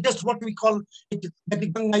 It is just what we call it, the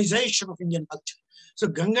Gangaization of Indian culture. So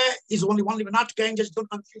Ganga is only one, not Ganges, don't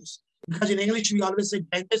confuse. Because in English, we always say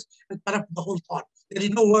Ganges and corrupt the whole thought. There is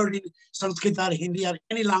no word in Sanskrit or Hindi or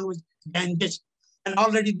any language, Ganges. And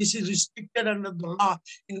already this is restricted under the law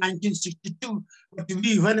in 1962. But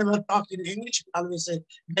we, whenever talk in English, we always say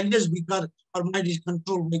Ganges because our mind is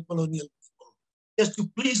controlled by colonial people. Just to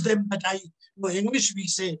please them, but I know English, we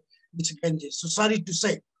say it's Ganges. So sorry to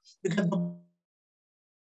say, because the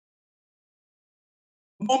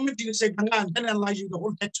moment you say Ganga and then analyze the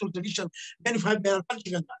whole textual tradition, then if I bear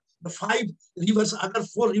Ganga, the 5 rivers, other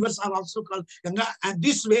 4 rivers are also called Ganga. And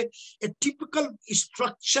this way, a typical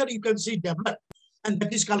structure you can see developed. And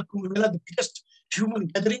that is called Kumbh Mela, the biggest human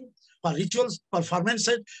gathering for rituals,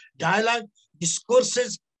 performances, dialogue,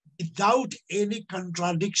 discourses, without any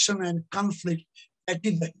contradiction and conflict. That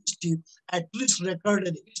is the history, at least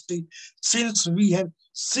recorded history, since we have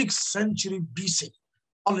 6th century BC,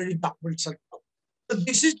 already documented. So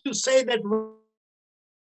this is to say that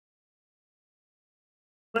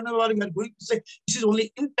whenever we are going to say this is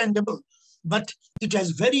only intangible, but it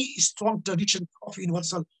has very strong tradition of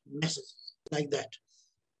universal messages like that.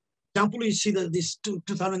 Example, you see that this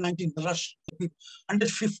 2019 rush,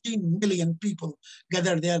 115 million people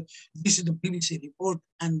gathered there. This is the BBC report,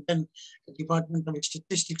 and then the Department of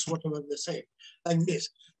Statistics, whatever they say, like this.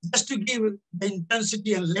 Just to give the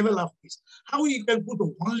intensity and level of this, how you can put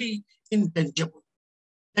only intangible?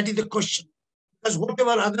 That is the question. Because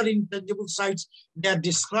whatever other intangible sites they are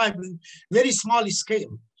describing, very small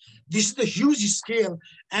scale. This is the huge scale,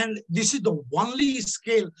 and this is the only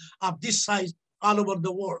scale of this size all over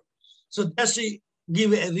the world. So just to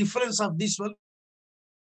give a reference of this one,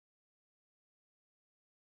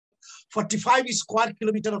 45 square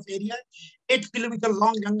kilometer of area, 8 kilometer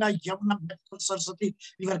long Ganga Yamuna Saraswati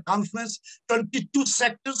river confluence, 22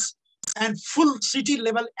 sectors, and full city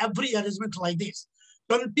level every arrangement like this.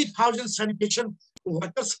 20,000 sanitation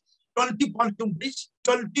workers, 20 pontoon bridge,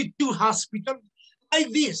 22 hospital,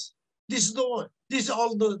 like this. This is the word. These are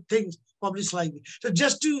all the things published like this. So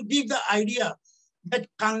just to give the idea that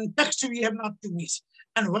context we have not to miss.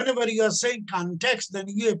 And whenever you are saying context, then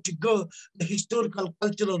you have to go the historical,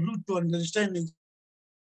 cultural route to understand and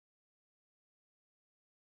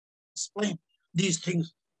explain these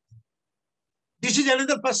things. This is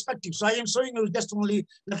another perspective. So I am showing you just only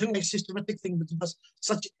nothing like systematic thing, but just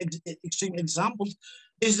such extreme examples.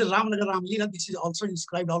 This is the Ramnagar Ramlila. This is also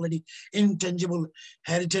inscribed already intangible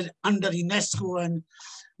heritage under UNESCO.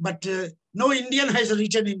 But no Indian has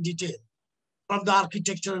written in detail from the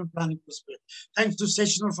architecture and planning perspective. Thanks to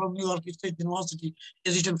Sessional from New York State University, he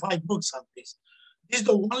has written 5 books on this. This is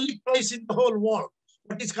the only place in the whole world,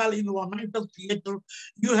 what is called environmental theater.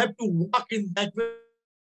 You have to walk in that way.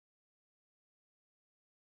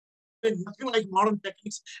 Nothing like modern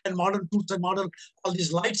techniques and modern tools and modern all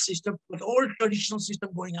this light system, but old traditional system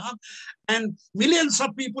going on, and millions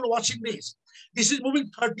of people watching this. This is moving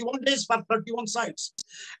 31 days for 31 sites,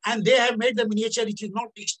 and they have made the miniature. It is not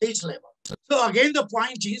stage level. So again, the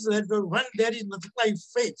point is that when there is nothing like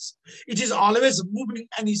face, it is always moving,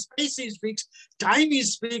 and space is fixed, time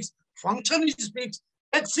is fixed, function is fixed,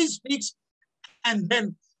 text is fixed, and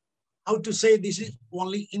then how to say this is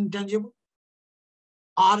only intangible,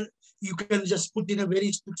 or you can just put in a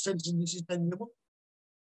very strict sense in this is tangible.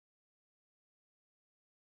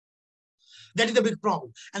 That is the big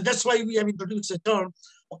problem. And that's why we have introduced a term,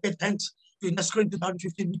 okay, thanks to UNESCO in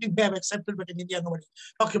 2015 meeting, they have accepted, but in India, nobody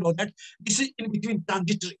talk about that. This is in between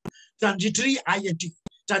transitory, INT,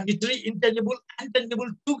 transitory, intangible, and tangible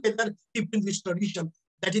together, keeping this tradition.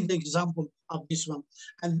 That is the example of this one.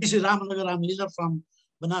 And this is Ramnagar Ramlila from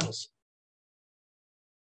Varanasi.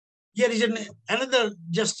 Here is another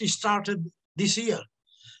just started this year.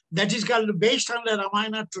 That is called, based on the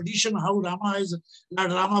Ramayana tradition, how Rama is,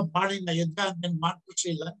 Lord Rama born in Ayodhya and then marched to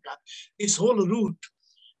Sri Lanka. This whole route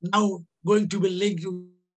now going to be linked to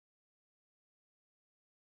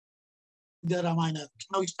the Ramayana.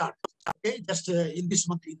 Now it started. Okay, just in this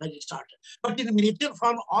month it started. But in miniature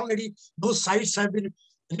form, already those sites have been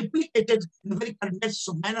replicated in a very condensed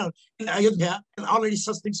manner in Ayodhya, and already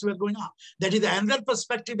such things were going on. That is another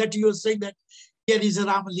perspective that you are saying that here is a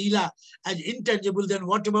Ram Leela as intangible. Then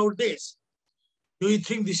what about this? Do you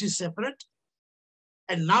think this is separate?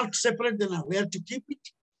 And not separate, then where to keep it?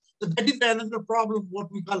 So that is another problem,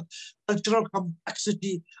 what we call cultural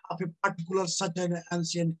complexity of a particular such an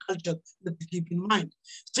ancient culture that we keep in mind.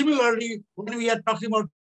 Similarly, when we are talking about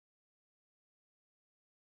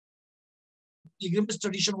pilgrimage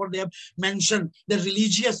tradition, what they have mentioned, the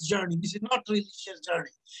religious journey. This is not religious journey.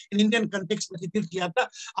 In Indian context, the Tirth Yatra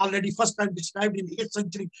already first time described in 8th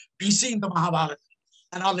century BC in the Mahabharata.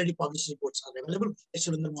 And already published reports are available.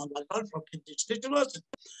 From Cambridge State University.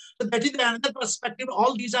 So that is another perspective.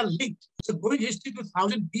 All these are linked. So going history to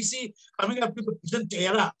 1000 BC, coming up to the present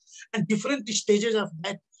era, and different stages of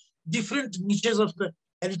that, different niches of the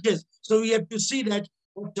heritage. So we have to see that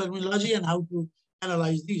what terminology and how to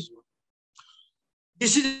analyze these.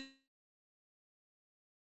 This is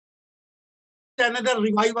another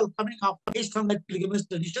revival coming up based on that pilgrimage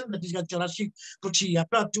tradition that is Charashi Kochi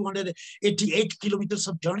Yatra, 288 kilometers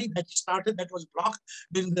of journey that started, that was blocked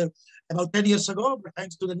during about 10 years ago, but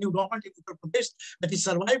thanks to the new government in Uttar Pradesh that is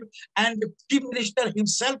survived. And the Chief Minister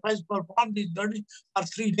himself has performed this journey for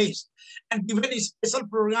 3 days and given a special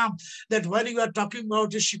program that when you are talking about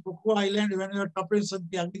the Shikoku Island, when you are talking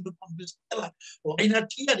about why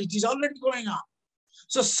not here? It is already going on.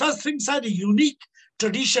 So such things are the unique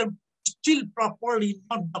tradition, still properly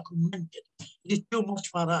not documented. It is too much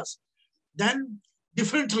for us. Then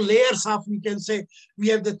different layers of, we can say, we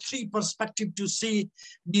have the 3 perspectives to see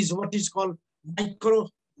these, what is called micro,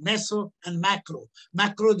 meso, and macro.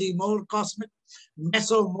 Macro, the more cosmic,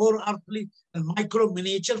 meso, more earthly, and micro,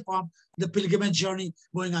 miniature form, the pilgrimage journey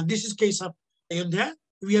going on. This is case of Ayodhya.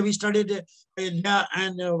 We have studied Ayodhya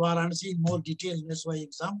and Varanasi in more detail. That's why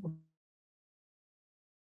example.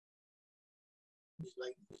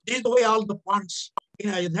 This is the way all the ponds in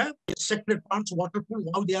Ayodhya, sacred ponds, water pool,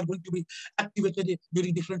 how they are going to be activated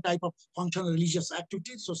during different type of functional religious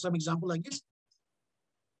activities. So some example like this.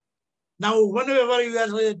 Now, whenever you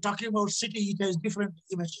are talking about city, it has different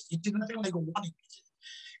images. It is nothing like one image.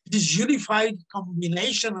 It is unified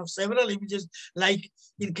combination of several images, like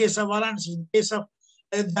in case of Varanasi, in case of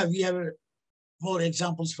Ayodhya, we have more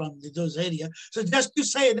examples from those areas. So just to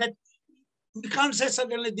say that we can't say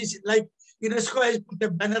suddenly this is like UNESCO has put a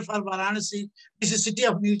banner for Varanasi. This is city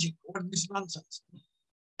of music. What is this nonsense?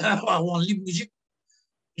 Only music.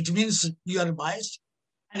 It means you are biased.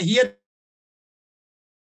 And here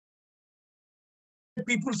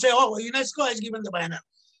people say, oh, UNESCO has given the banner.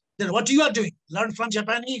 Then what you are doing? Learn from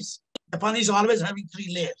Japanese. Japanese always having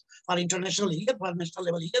 3 layers. For international here, for national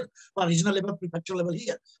level here, for regional level, prefectural level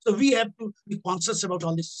here. So we have to be conscious about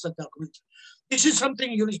all this documents. This is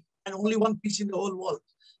something unique and only one piece in the whole world,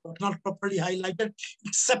 but not properly highlighted,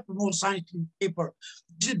 except more scientific paper.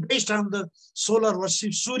 This is based on the solar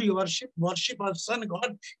worship, Surya worship of sun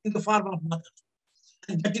god in the form of mother.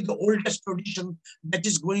 And that is the oldest tradition that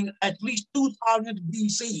is going at least 2000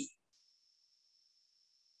 BC.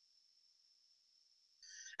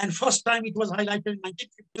 And first time it was highlighted in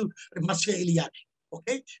 1952 in Masya Eliade.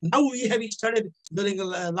 Okay, now we have started during the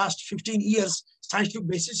last 15 years, scientific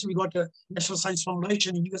basis. We got a National Science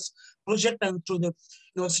Foundation in US project, and through the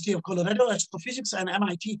University of Colorado, Astrophysics, and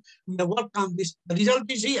MIT, we have worked on this. The result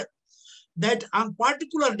is here, that on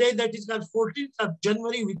particular day, that is called 14th of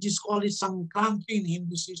January, which is called Sankranti in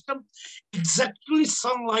Hindu system, exactly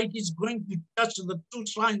sunlight is going to touch the 2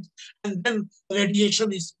 shrines, and then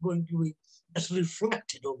radiation is going to be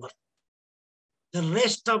reflected over the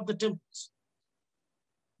rest of the temples.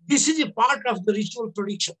 This is a part of the ritual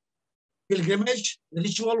tradition, pilgrimage,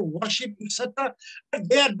 ritual, worship, etc. But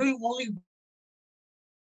they are doing only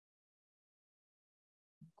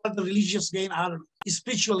for the religious gain or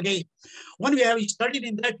spiritual gain. When we have studied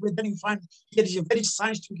in that way, then you find there is a very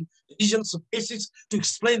scientific religious basis to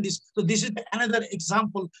explain this. So this is another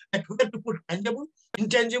example that we have to put tangible,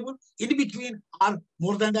 intangible, in between, or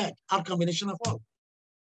more than that, or combination of all.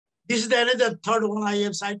 This is another third one I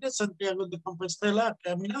have cited, Santiago de Compostela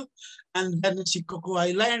terminal, and then Shikoku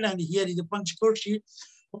Island, and here is the Panchkoshi.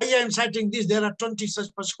 Why I am citing this? There are 20 such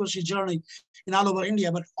Panchkoshi journeys in all over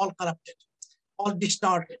India, but all corrupted, all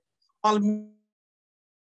distorted, all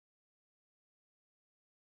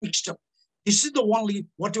mixed up. This is the only,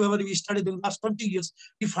 whatever we studied in the last 20 years,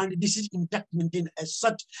 we find this is intact, maintained as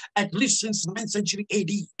such, at least since 9th century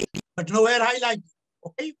AD, but nowhere highlighted.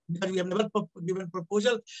 Okay, because we have never given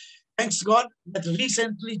proposal. Thanks God that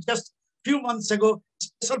recently, just few months ago,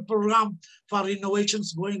 special program for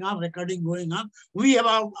innovations going on, recording going on. We have,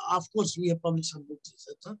 of course, we have published some books,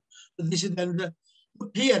 etc. So this is the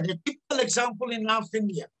here, the typical example in North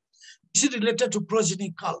India. This is related to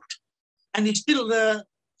progeny cult. And it's still the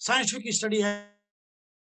scientific study have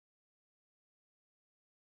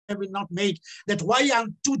been not made that why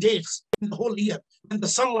on 2 days in the whole year, when the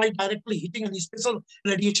sunlight directly hitting and special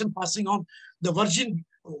radiation passing on, the virgin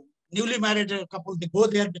newly married couple, they go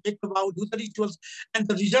there, they take a vow, do the rituals, and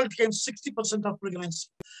the result came 60% of pregnancy.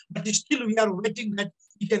 But still we are waiting that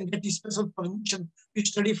we can get the special permission to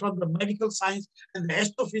study from the medical science and the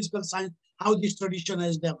astrophysical science how this tradition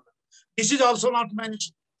has developed. This is also not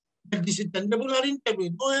mentioned. That this is tangible or intangible,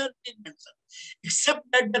 nowhere it mentioned. Except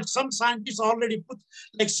that some scientists already put,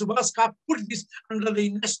 like Subhash Kap, put this under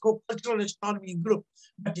the UNESCO Cultural Astronomy group.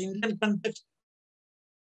 But in Indian context,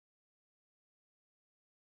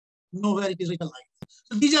 nowhere it is written like that.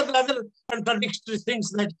 So these are the other contradictory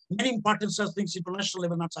things that many important such things international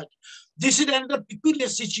level not such. This is another peculiar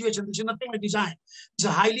situation. This is nothing like design. It's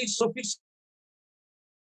a highly sophisticated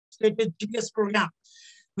GPS program,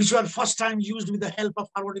 which were first time used with the help of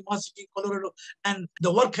Harvard University, Colorado, and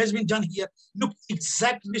the work has been done here. Look,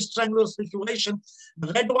 exactly this triangular situation.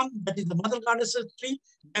 The red one, that is the mother goddess tree,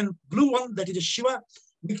 and blue one, that is the Shiva.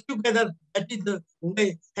 Mixed together, that is the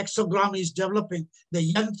way hexagram is developing,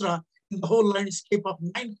 the yantra in the whole landscape of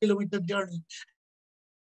 9-kilometer journey.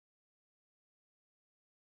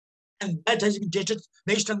 And that has been dated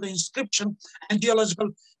based on the inscription and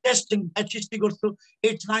geological testing that history goes to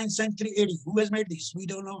 8th, 9th century AD. Who has made this? We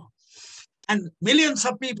don't know. And millions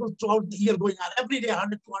of people throughout the year going on. Every day,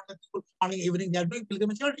 100, 200 people, morning, evening, they are doing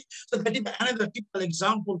pilgrimage journey. So that is another typical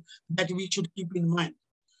example that we should keep in mind.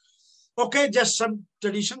 Okay, just some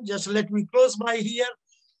tradition. Just let me close by here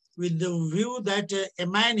with the view that a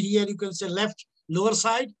man here, you can say left lower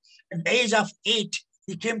side, at the age of 8,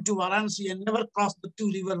 he came to Varanasi and never crossed the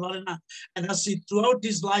 2 rivers, Varanasi and Nasi. Throughout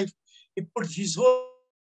his life, he put his whole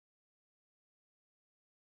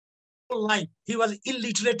life. He was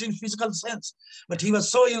illiterate in physical sense, but he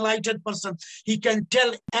was so enlightened person. He can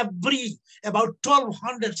tell about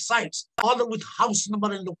 1,200 sites, all with house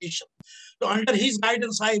number and location. So under his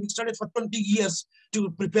guidance, I studied for 20 years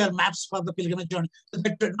to prepare maps for the pilgrimage journey. So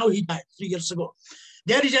that, now he died 3 years ago.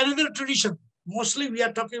 There is another tradition. Mostly we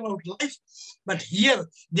are talking about life, but here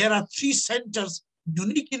there are 3 centers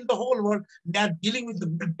unique in the whole world. They are dealing with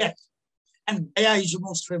the death. And Gaya is the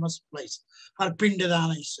most famous place for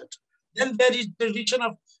Pindadana, etc. Then there is the tradition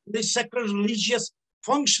of the sacred religious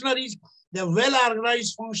functionaries, the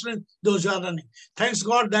well-organized functionaries, those who are running. Thanks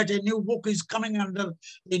God that a new book is coming under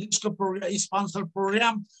the UNESCO program, sponsored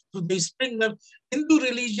program. So they bring the Hindu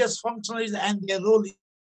religious functionaries and their role in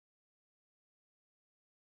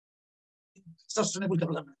sustainable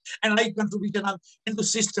development. And I contributed into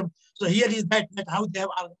system. So here is that how they have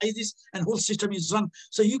organized this and whole system is run.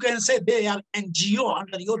 So you can say they are NGO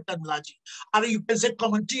under your terminology, or you can say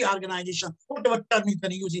community organization, whatever term you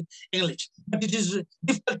can use in English. But it is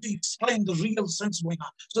difficult to explain the real sense going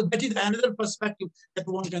on. So that is another perspective that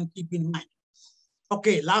one can keep in mind.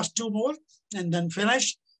 Okay, last 2 more and then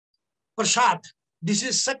finish. Prasad. This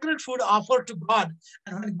is sacred food offered to God.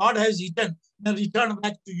 And when God has eaten, then return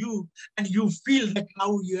back to you, and you feel that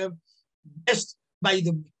now you have blessed by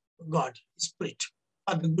the God, Spirit,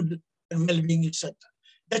 for the good and well-being, etc.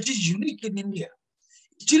 That is unique in India.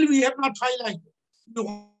 Still, we have not highlighted.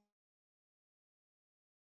 You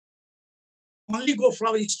only go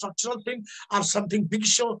for a structural thing or something big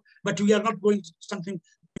show, but we are not going to something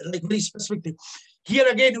like very specific thing. Here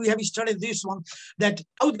again, we have studied this one, that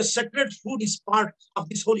how the sacred food is part of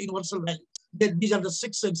this whole universal value. These are the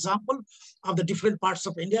 6 examples of the different parts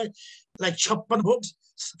of India, like Chappan Bhogs,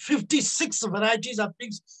 56 varieties of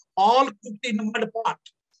things, all cooked in a mud pot,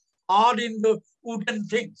 all in the wooden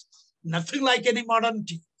things, nothing like any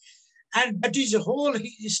modernity. And that is a whole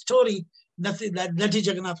story, nothing that is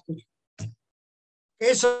Jagannath Puri.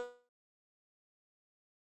 Okay, so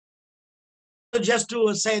just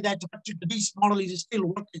to say that this model is still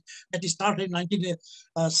working, that is started in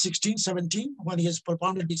 1916, 17, when he has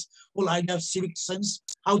propounded this whole idea of civic sense,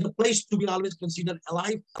 how the place to be always considered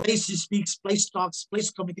alive, place speaks, place talks,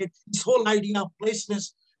 place communicates, this whole idea of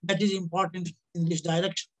placeness that is important in this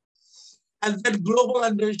direction. And that global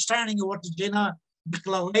understanding of what is Jena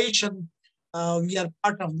Declaration, we are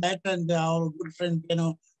part of that, and our good friend,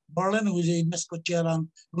 Berlin, who is a UNESCO chair on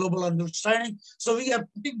global understanding. So we are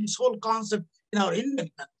putting this whole concept in our Indian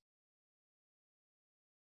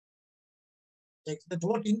context, that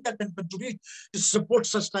what India can contribute to support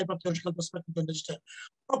such type of theoretical perspective to understand.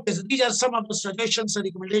 Okay, so these are some of the suggestions and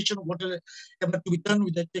recommendations, whatever to be done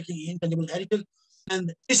with the taking intangible heritage.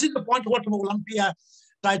 And this is the point what Olympia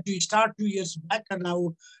tried to start 2 years back, and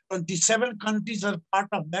now 27 countries are part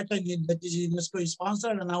of that, and that is UNESCO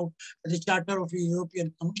sponsored, and now the Charter of the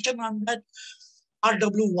European Commission on that.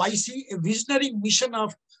 RWYC, a visionary mission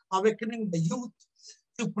of awakening the youth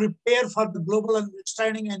to prepare for the global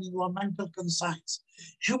understanding and environmental concerns.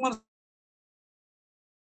 Human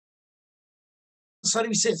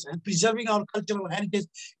services and preserving our cultural heritage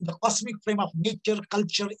in the cosmic frame of nature,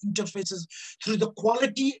 culture, interfaces through the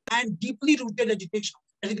quality and deeply rooted education.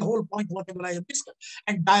 That is the whole point, whatever I have discussed,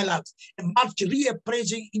 and dialogues, and march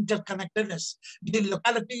reappraising interconnectedness between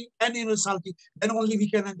locality and universality. Then only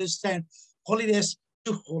we can understand holiness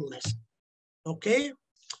to wholeness. Okay?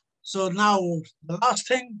 So now the last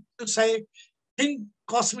thing to say, think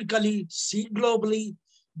cosmically, see globally,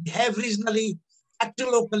 behave regionally, act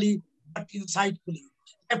locally, but insightfully.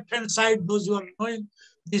 Left-hand side, those who are knowing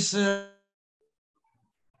this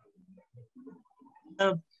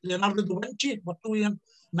Leonardo da Vinci, Vitruvian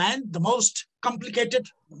man, the most complicated,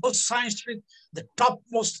 the most scientific, the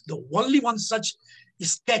topmost, the only one such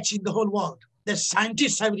sketch in the whole world. The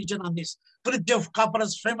scientists have written on this. Fritjof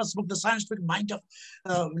Capra's famous book, The Scientific Mind of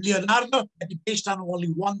Leonardo, that is based on only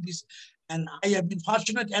one piece. And I have been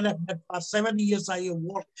fortunate enough that for 7 years I have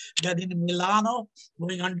worked there in Milano,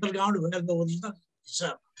 going underground where the original is.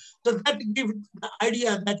 So that gives the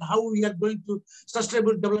idea that how we are going to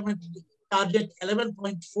sustainable development target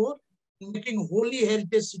 11.4, making holy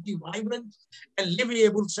heritage city vibrant and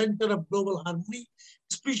livable center of global harmony,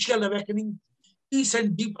 spiritual awakening, peace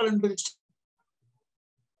and deeper understanding,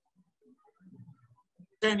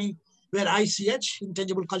 where ICH,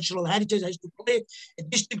 Intangible Cultural Heritage, has to play a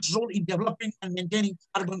distinct role in developing and maintaining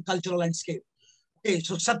urban cultural landscape. Okay,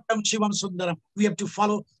 so Satyam Shivam Sundaram, we have to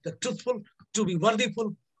follow the truthful, to be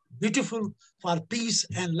worthyful, beautiful, for peace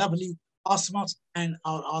and lovely cosmos and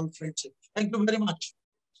our all friendship. Thank you very much.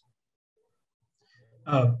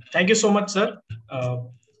 Thank you so much, sir.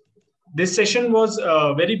 This session was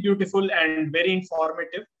very beautiful and very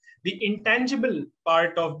informative. The intangible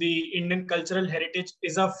part of the Indian cultural heritage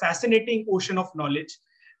is a fascinating ocean of knowledge,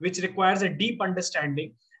 which requires a deep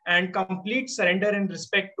understanding and complete surrender and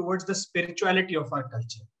respect towards the spirituality of our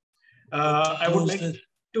culture. I would like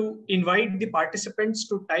to invite the participants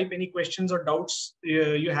to type any questions or doubts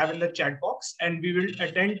you have in the chat box, and we will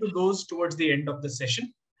attend to those towards the end of the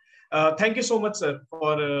session. Thank you so much, sir,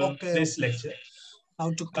 for this lecture.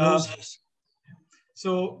 How to close this?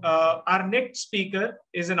 So our next speaker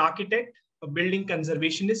is an architect, a building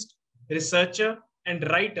conservationist, researcher, and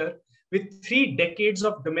writer with 3 decades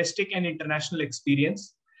of domestic and international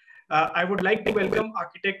experience. I would like to welcome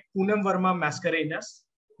architect Poonam Verma Mascarenhas.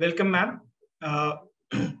 Welcome, ma'am.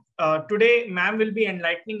 Today, ma'am will be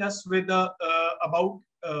enlightening us with about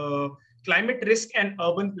climate risk and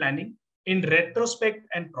urban planning in retrospect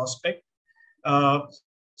and prospect.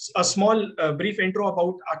 A small brief intro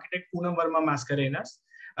about architect Poonam Verma Mascarenhas.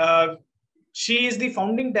 She is the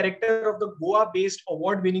founding director of the Goa-based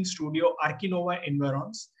award-winning studio Arkinova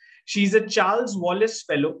Environs. She is a Charles Wallace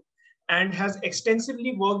Fellow and has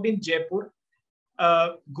extensively worked in Jaipur,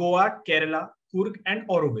 Goa, Kerala, Coorg, and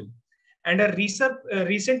Auroville. And her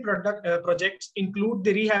recent projects include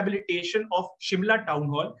the rehabilitation of Shimla Town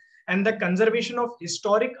Hall and the conservation of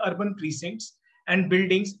historic urban precincts and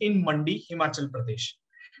buildings in Mandi, Himachal Pradesh.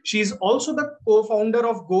 She is also the co-founder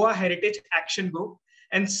of Goa Heritage Action Group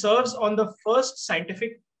and serves on the first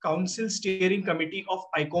Scientific Council Steering Committee of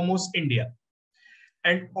ICOMOS India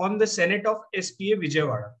and on the Senate of SPA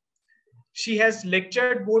Vijayawada. She has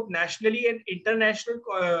lectured both nationally and international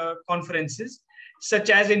conferences, such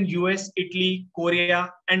as in US, Italy,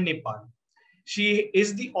 Korea, and Nepal. She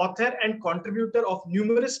is the author and contributor of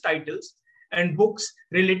numerous titles and books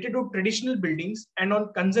related to traditional buildings and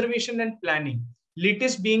on conservation and planning,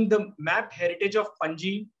 latest being the Mapped Heritage of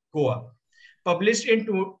Panji, Goa, published in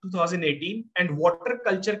 2018, and Water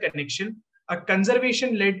Culture Connection, a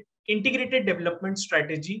conservation-led integrated development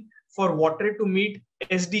strategy for water to meet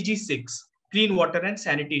SDG 6, Clean Water and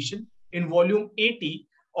Sanitation, in volume 80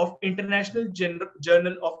 of International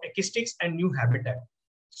Journal of Acoustics and New Habitat.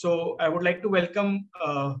 So I would like to welcome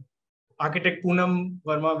architect Poonam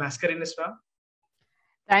Verma Mascarenhas.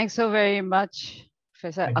 Thanks so very much,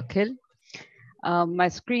 Professor Akhil. My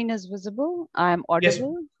screen is visible. I'm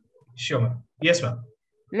audible. Yes, sure, ma'am. Yes, ma'am.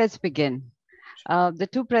 Let's begin. The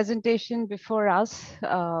 2 presentations before us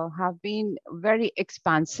have been very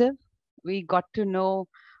expansive. We got to know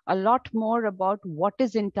a lot more about what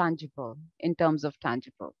is intangible in terms of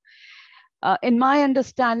tangible. In my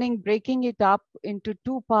understanding, breaking it up into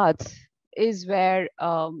 2 parts is where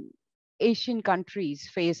Asian countries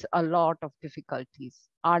face a lot of difficulties.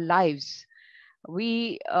 Our lives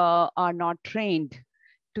We are not trained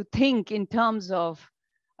to think in terms of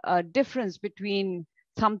a difference between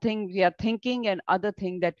something we are thinking and other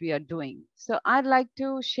thing that we are doing. So I'd like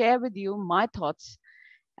to share with you my thoughts,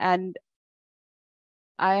 and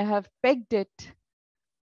I have pegged it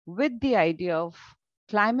with the idea of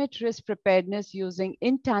climate risk preparedness using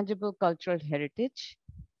intangible cultural heritage,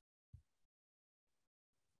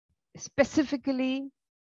 specifically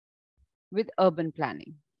with urban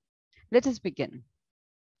planning. Let us begin.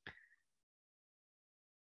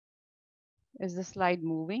 Is the slide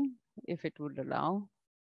moving? If it would allow.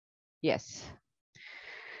 Yes.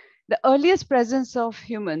 The earliest presence of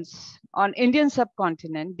humans on Indian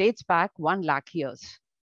subcontinent dates back 1 lakh years,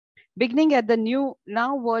 beginning at the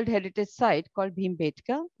now World Heritage Site called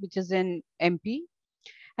Bhimbetka, which is in MP.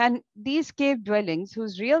 And these cave dwellings,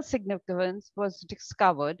 whose real significance was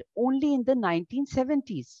discovered only in the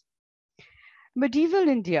 1970s. Medieval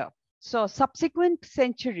India saw subsequent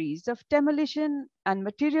centuries of demolition and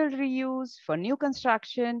material reuse for new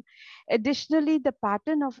construction. Additionally, the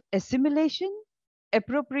pattern of assimilation,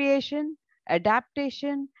 appropriation,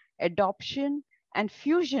 adaptation, adoption, and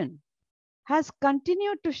fusion has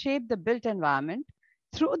continued to shape the built environment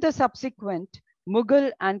through the subsequent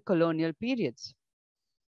Mughal and colonial periods.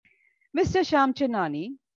 Mr.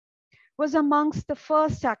 Shamchandani was amongst the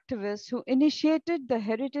first activists who initiated the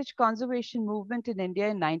heritage conservation movement in India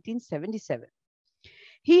in 1977.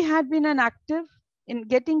 He had been an active in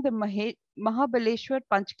getting the Mahabaleshwar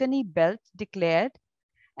Panchgani belt declared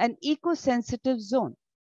an eco-sensitive zone.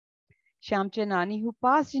 Shamchandani, who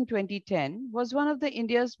passed in 2010, was one of the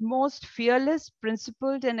India's most fearless,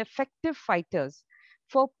 principled, and effective fighters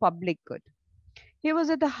for public good. He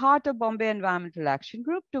was at the heart of Bombay Environmental Action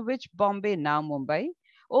Group, to which Bombay, now Mumbai,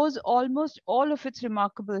 owes almost all of its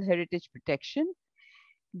remarkable heritage protection,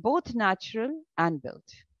 both natural and built.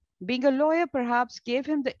 Being a lawyer perhaps gave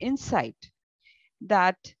him the insight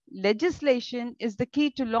that legislation is the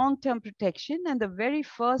key to long-term protection, and the very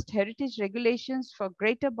first heritage regulations for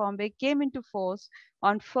Greater Bombay came into force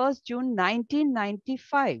on 1st June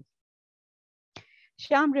 1995.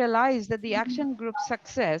 Sham realized that the action group's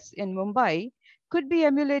success in Mumbai could be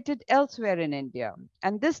emulated elsewhere in India,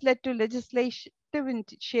 and this led to legislative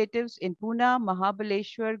initiatives in Pune,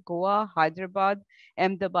 Mahabaleshwar, Goa, Hyderabad,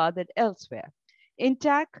 Ahmedabad, and elsewhere.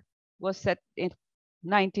 INTAC was set in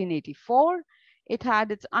 1984. It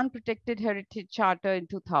had its unprotected heritage charter in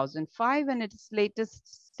 2005, and its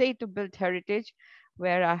latest state of built heritage,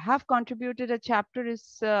 where I have contributed a chapter,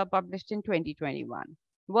 is published in 2021.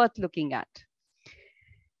 Worth looking at.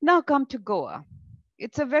 Now come to Goa.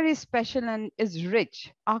 It's a very special and is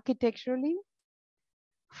rich architecturally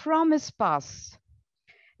from its past.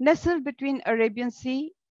 Nestled between Arabian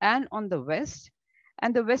Sea and on the west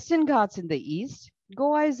and the Western Ghats in the east,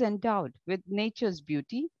 Goa is endowed with nature's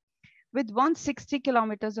beauty, with 160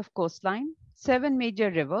 kilometers of coastline, 7 major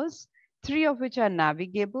rivers, 3 of which are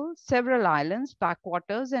navigable, several islands,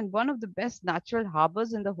 backwaters, and one of the best natural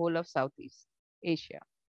harbors in the whole of Southeast Asia.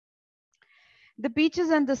 The beaches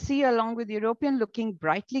and the sea, along with European-looking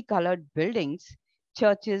brightly colored buildings,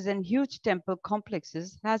 churches, and huge temple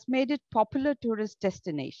complexes, has made it popular tourist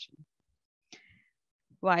destination.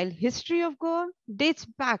 While history of Goa dates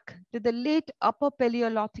back to the late Upper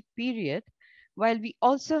Paleolithic period, while we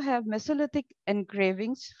also have Mesolithic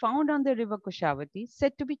engravings found on the river Kushavati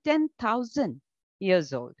said to be 10,000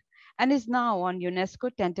 years old and is now on UNESCO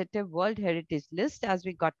tentative World Heritage List, as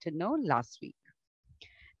we got to know last week.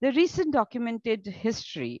 The recent documented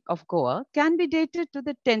history of Goa can be dated to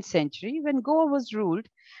the 10th century, when Goa was ruled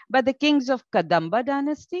by the kings of Kadamba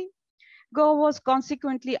dynasty. Goa was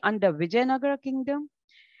consequently under Vijayanagara kingdom,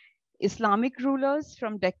 Islamic rulers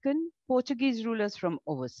from Deccan, Portuguese rulers from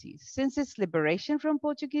overseas. Since its liberation from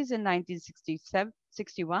Portuguese in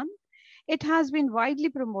 1961, it has been widely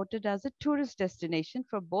promoted as a tourist destination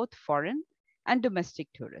for both foreign and domestic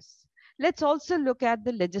tourists. Let's also look at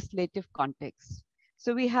the legislative context.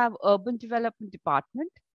 So we have Urban Development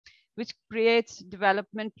Department, which creates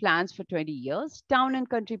development plans for 20 years, Town and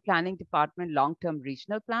Country Planning Department, long-term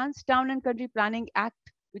regional plans, Town and Country Planning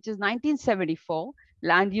Act, which is 1974,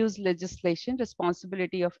 land use legislation,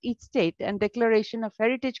 responsibility of each state, and declaration of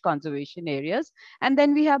heritage conservation areas. And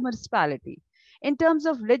then we have municipality. In terms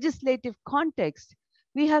of legislative context,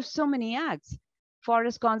 we have so many acts: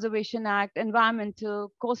 Forest Conservation Act,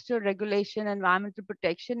 Environmental, Coastal Regulation, Environmental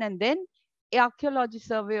Protection, and then Archaeology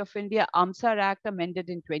Survey of India, AMSAR Act, amended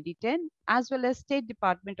in 2010, as well as State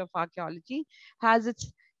Department of Archaeology has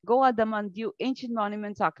its Goa Daman Diu Ancient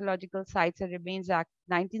Monuments, Archaeological Sites and Remains Act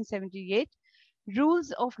 1978,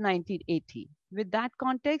 Rules of 1980. With that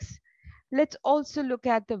context, let's also look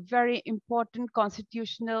at the very important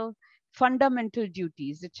constitutional fundamental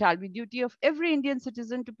duties. It shall be duty of every Indian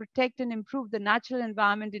citizen to protect and improve the natural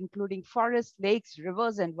environment, including forests, lakes,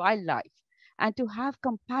 rivers, and wildlife, and to have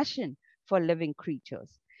compassion for living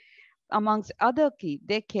creatures. Amongst other key,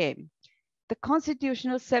 they came the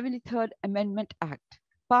Constitutional 73rd Amendment Act,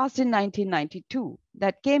 passed in 1992,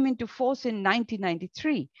 that came into force in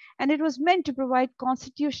 1993, and it was meant to provide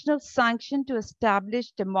constitutional sanction to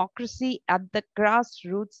establish democracy at the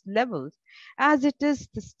grassroots levels, as it is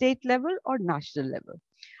the state level or national level.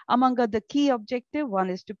 Among other key objectives, one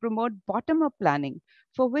is to promote bottom-up planning,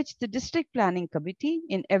 for which the district planning committee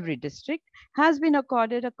in every district has been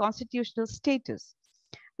accorded a constitutional status,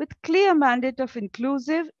 with clear mandate of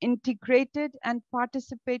inclusive, integrated, and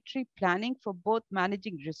participatory planning for both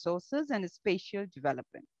managing resources and spatial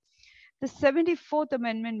development. The 74th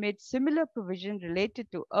Amendment made similar provision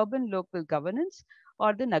related to urban local governance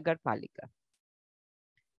or the Nagar Palika.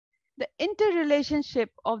 The interrelationship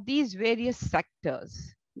of these various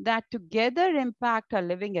sectors that together impact our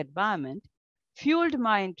living environment fueled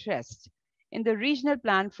my interest in the regional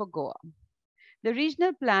plan for Goa. The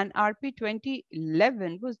regional plan RP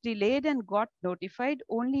 2011 was delayed and got notified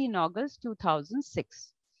only in August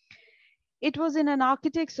 2006. It was in an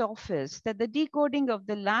architect's office that the decoding of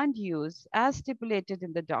the land use as stipulated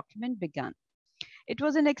in the document began. It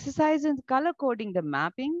was an exercise in color coding the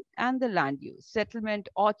mapping and the land use, settlement,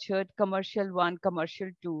 orchard, commercial 1, commercial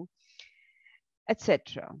 2,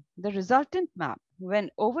 etc. The resultant map, when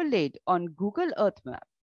overlaid on Google Earth map,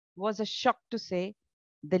 was a shock to say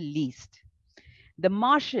the least. The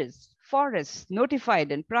marshes, forests,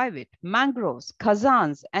 notified and private, mangroves,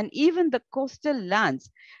 khazans, and even the coastal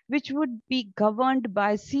lands, which would be governed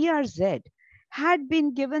by CRZ, had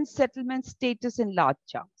been given settlement status in large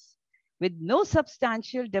chunks. With no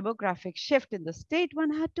substantial demographic shift in the state,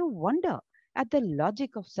 one had to wonder at the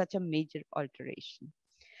logic of such a major alteration.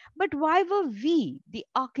 But why were we, the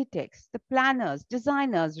architects, the planners,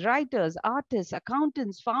 designers, writers, artists,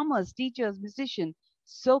 accountants, farmers, teachers, musicians,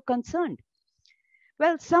 so concerned?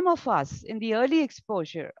 Well, some of us in the early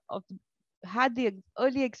exposure of had the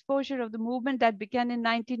early exposure of the movement that began in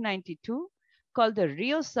 1992 called the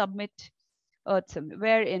Rio Summit Earth Summit,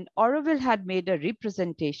 wherein Auroville had made a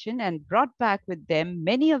representation and brought back with them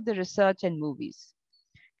many of the research and movies.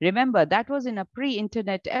 Remember, that was in a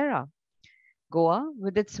pre-internet era. Goa,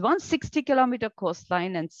 with its 160-kilometer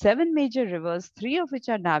coastline and 7 major rivers, 3 of which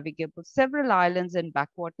are navigable, several islands and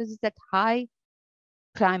backwaters, is at high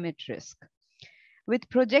climate risk. With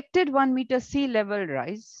projected 1 meter sea level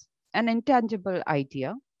rise, an intangible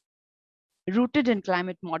idea rooted in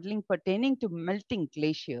climate modeling pertaining to melting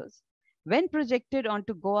glaciers, when projected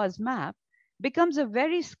onto Goa's map, becomes a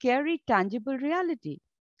very scary tangible reality.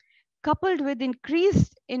 Coupled with increase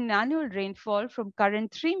in annual rainfall from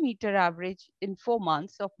current 3-meter average in 4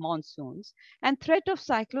 months of monsoons and threat of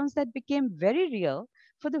cyclones that became very real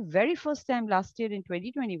for the very first time last year in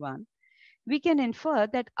 2021, we can infer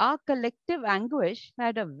that our collective anguish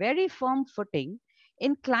had a very firm footing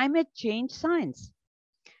in climate change science.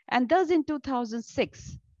 And thus in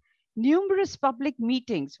 2006, numerous public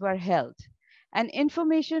meetings were held and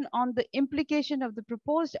information on the implication of the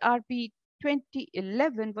proposed RP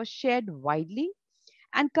 2011 was shared widely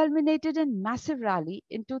and culminated in massive rally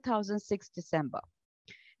in 2006 December.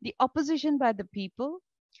 The opposition by the people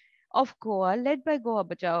of Goa, led by Goa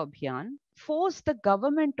Bachao Abhiyan, forced the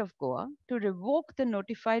government of Goa to revoke the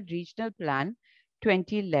notified regional plan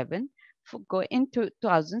 2011 in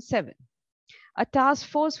 2007. A task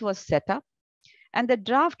force was set up and the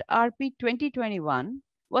draft RP 2021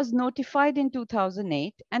 was notified in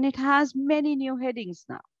 2008 and it has many new headings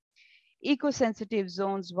now. Eco-sensitive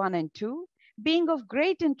zones 1 and 2 being of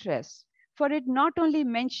great interest, for it not only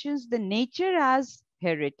mentions the nature as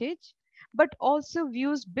heritage, but also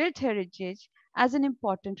views built heritage as an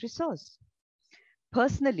important resource.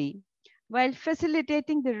 Personally, while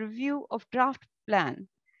facilitating the review of draft plan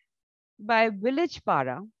by Village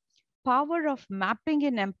Para, power of mapping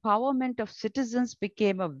and empowerment of citizens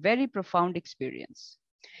became a very profound experience.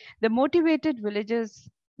 The motivated villagers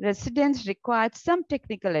residents required some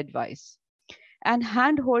technical advice and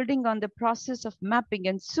hand-holding on the process of mapping,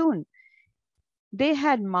 and soon they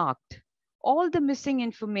had marked all the missing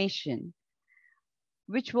information,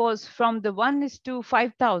 which was from the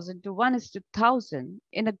 1:5,000 to 1:1,000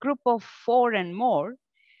 in a group of 4 and more,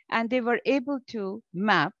 and they were able to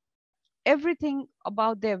map everything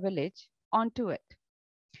about their village onto it.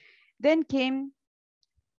 Then came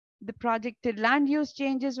the projected land use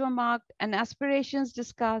changes were marked and aspirations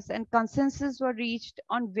discussed and consensus were reached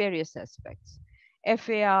on various aspects.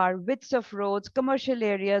 FAR, widths of roads, commercial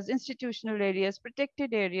areas, institutional areas,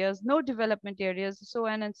 protected areas, no development areas, so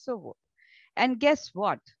on and so forth. And guess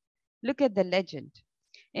what? Look at the legend.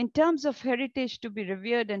 In terms of heritage to be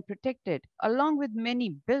revered and protected, along with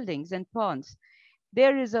many buildings and ponds,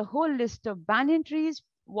 there is a whole list of banyan trees,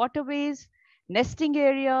 waterways, nesting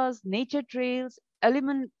areas, nature trails,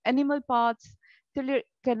 animal paths,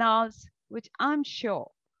 canals, which I'm sure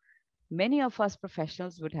many of us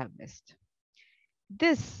professionals would have missed.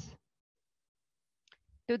 This,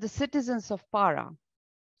 to the citizens of Para,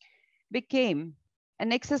 became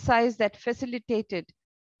an exercise that facilitated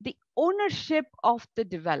the ownership of the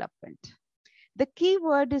development. The key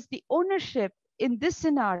word is the ownership. In this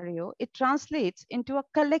scenario, it translates into a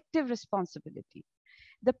collective responsibility.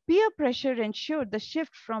 The peer pressure ensured the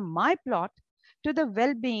shift from my plot to the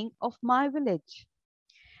well-being of my village.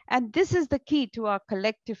 And this is the key to our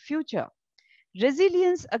collective future.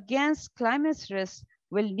 Resilience against climate risks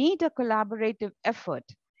will need a collaborative effort.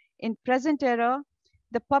 In present era,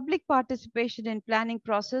 the public participation in planning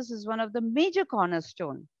process is one of the major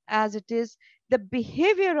cornerstones, as it is the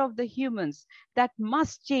behavior of the humans that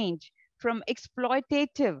must change from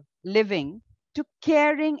exploitative living to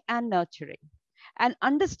caring and nurturing. An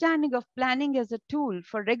understanding of planning as a tool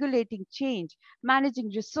for regulating change,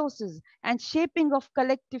 managing resources, and shaping of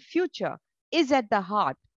collective future is at the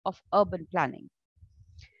heart of urban planning.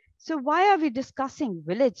 So why are we discussing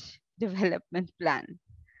village development plan?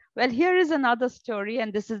 Well, here is another story,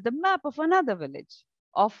 and this is the map of another village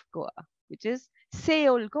of Goa, which is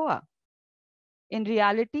Seoul, Goa. In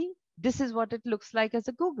reality, this is what it looks like as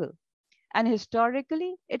a Google. And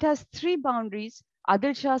historically, it has three boundaries: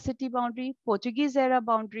 Adil Shah city boundary, Portuguese era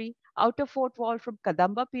boundary, outer fort wall from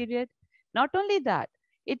Kadamba period. Not only that,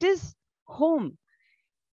 it is home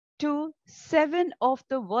to 7 of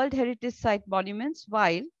the World Heritage Site monuments,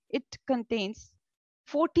 while it contains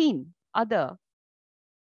 14 other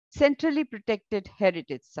centrally protected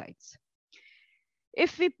heritage sites.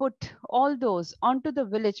 If we put all those onto the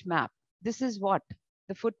village map, this is what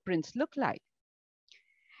the footprints look like.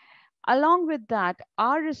 Along with that,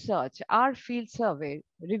 our research, our field survey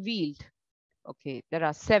revealed, okay, there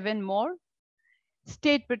are 7 more,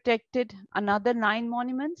 state protected, another 9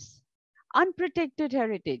 monuments, unprotected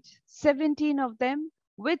heritage, 17 of them,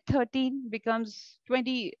 with 13 becomes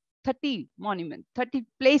 30 monuments, 30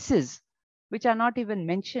 places, which are not even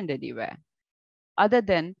mentioned anywhere other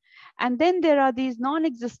than, and then there are these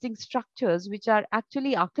non-existing structures, which are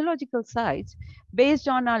actually archaeological sites based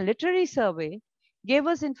on our literary survey, gave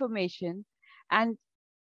us information, and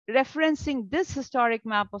referencing this historic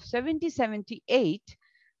map of 1778,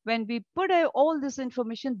 when we put all this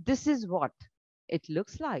information, this is what it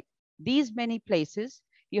looks like. These many places,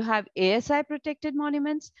 you have ASI protected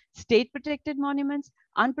monuments, state protected monuments,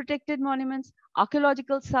 unprotected monuments,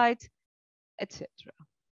 archaeological sites, etc.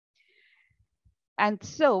 And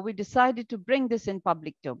so we decided to bring this in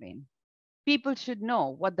public domain. People should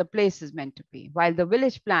know what the place is meant to be, while the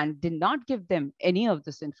village plan did not give them any of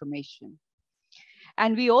this information.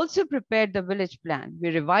 And we also prepared the village plan. We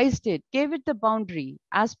revised it, gave it the boundary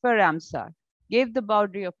as per Ramsar, gave the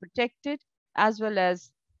boundary of protected as well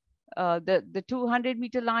as the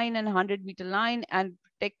 200-meter line and 100-meter line, and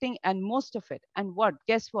protecting, and most of it. And what?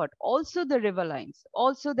 Guess what? Also the river lines,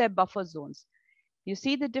 also their buffer zones. You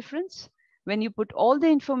see the difference? When you put all the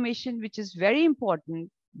information, which is very important,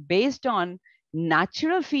 based on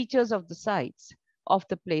natural features of the sites, of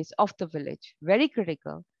the place, of the village, very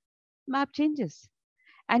critical, map changes.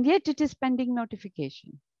 And yet it is pending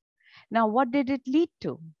notification. Now, what did it lead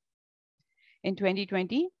to? In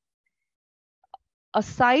 2020, a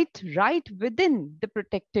site right within the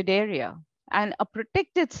protected area and a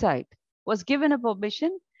protected site was given a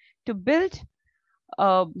permission to build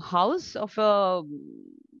a house of a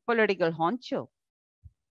political honcho.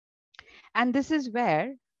 And this is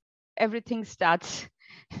where everything starts,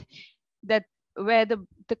 where the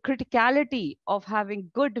criticality of having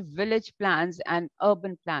good village plans and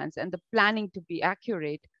urban plans and the planning to be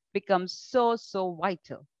accurate becomes so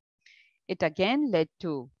vital. It again led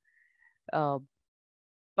to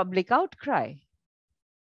public outcry.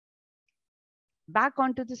 Back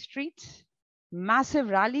onto the streets, massive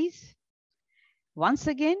rallies. Once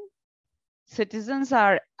again, citizens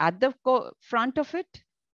are at the front of it,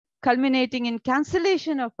 culminating in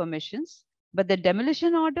cancellation of permissions, but the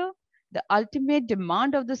demolition order, the ultimate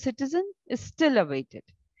demand of the citizen, is still awaited.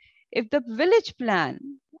 If the village plan,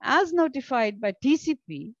 as notified by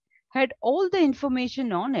TCP, had all the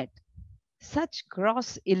information on it, such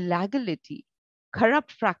gross illegality,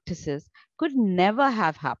 corrupt practices could never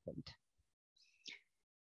have happened.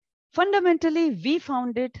 Fundamentally, we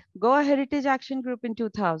founded Goa Heritage Action Group in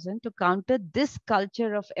 2000 to counter this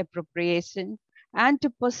culture of appropriation and to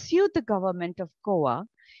pursue the government of Goa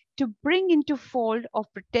to bring into fold of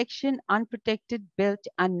protection unprotected, built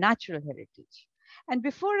and natural heritage. And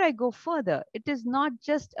before I go further, it is not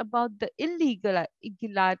just about the illegal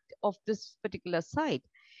of this particular site.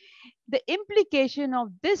 The implication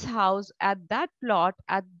of this house at that plot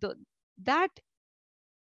at that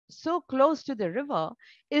so close to the river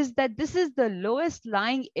is that this is the lowest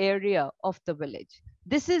lying area of the village.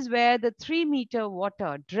 This is where the 3-meter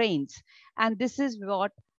water drains, and this is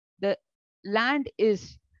what the land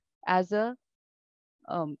is as a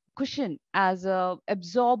cushion, as a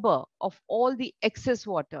absorber of all the excess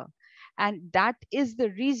water. And that is the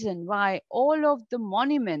reason why all of the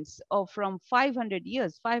monuments of from 500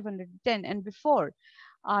 years, 510 and before,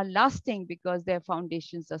 are lasting because their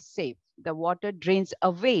foundations are safe. The water drains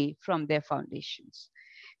away from their foundations.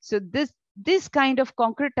 So this kind of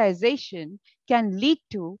concretization can lead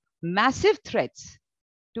to massive threats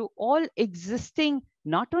to all existing,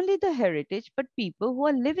 not only the heritage, but people who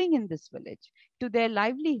are living in this village, to their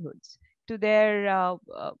livelihoods, to their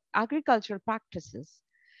agricultural practices.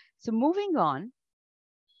 So moving on,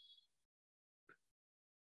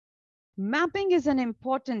 mapping is an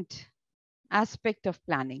important aspect of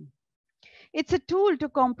planning. It's a tool to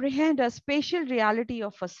comprehend a spatial reality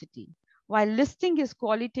of a city. While listing is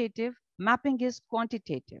qualitative, mapping is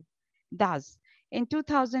quantitative. Thus, in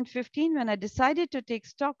 2015, when I decided to take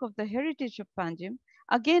stock of the heritage of Panjim,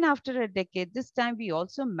 again after a decade, this time we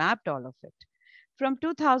also mapped all of it. From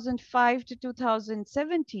 2005 to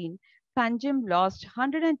 2017, Panjim lost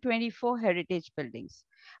 124 heritage buildings.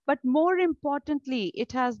 But more importantly,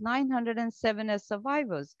 it has 907 as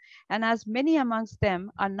survivors, and as many amongst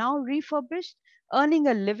them are now refurbished, earning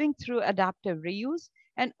a living through adaptive reuse,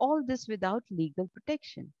 and all this without legal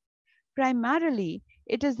protection. Primarily,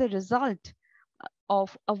 it is the result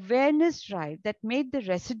of awareness drive that made the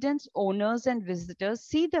residents, owners, and visitors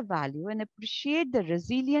see the value and appreciate the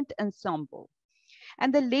resilient ensemble.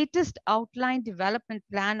 And the latest outline development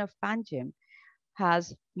plan of Panjim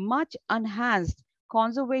has much enhanced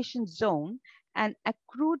conservation zone and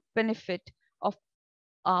accrued benefit of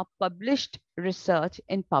our published research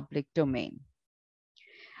in public domain.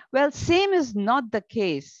 Well, same is not the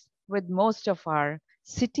case with most of our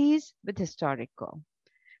cities with historical.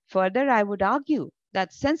 Further, I would argue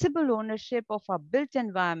that sensible ownership of our built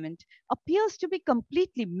environment appears to be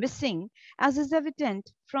completely missing, as is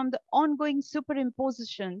evident from the ongoing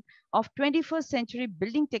superimposition of 21st century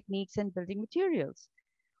building techniques and building materials.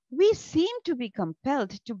 We seem to be compelled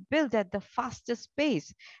to build at the fastest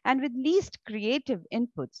pace and with least creative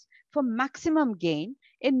inputs for maximum gain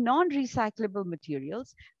in non-recyclable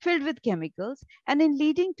materials filled with chemicals, and in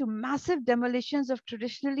leading to massive demolitions of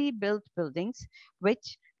traditionally built buildings,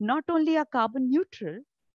 which not only are carbon neutral,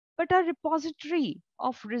 but are repository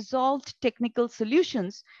of resolved technical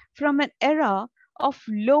solutions from an era of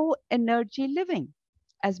low energy living,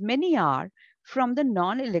 as many are from the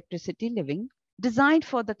non-electricity living designed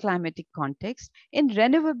for the climatic context in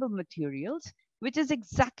renewable materials, which is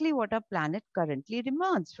exactly what our planet currently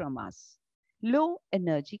demands from us: low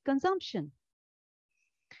energy consumption.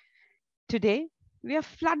 Today, we are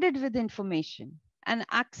flooded with information and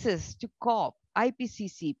access to COP,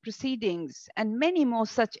 IPCC, proceedings, and many more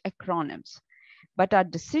such acronyms. But our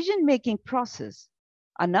decision-making process,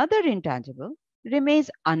 another intangible, remains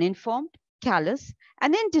uninformed, callous,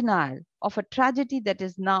 and in denial of a tragedy that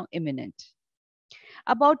is now imminent.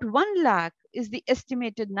 About 1 lakh is the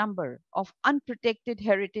estimated number of unprotected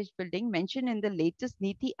heritage buildings mentioned in the latest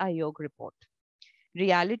Niti Aayog report.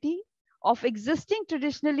 Reality of existing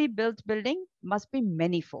traditionally built building must be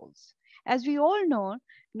many-folds. As we all know,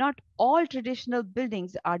 not all traditional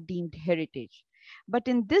buildings are deemed heritage, but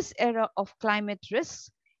in this era of climate risks,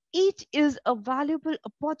 each is a valuable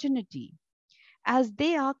opportunity as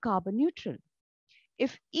they are carbon neutral.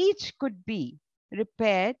 If each could be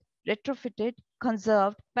repaired, retrofitted,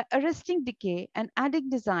 conserved by arresting decay and adding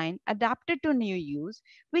design adapted to new use,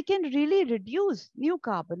 we can really reduce new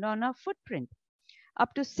carbon on our footprint.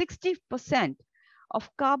 Up to 60% of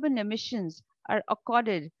carbon emissions are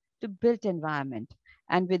accorded to built environment.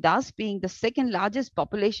 And with us being the second largest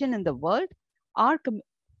population in the world, our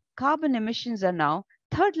carbon emissions are now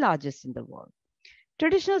third largest in the world.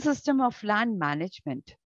 Traditional system of land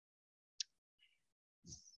management.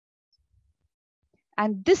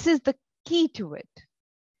 And this is the key to it.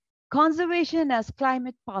 Conservation as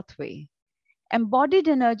climate pathway. Embodied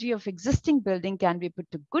energy of existing building can be put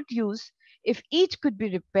to good use if each could be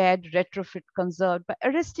repaired, retrofit, conserved by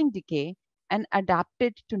arresting decay and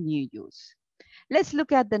adapted to new use. Let's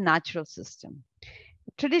look at the natural system.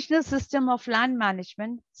 Traditional system of land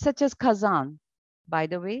management, such as Khazan, by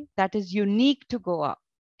the way, that is unique to Goa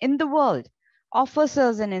in the world, offers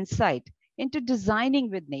us an insight into designing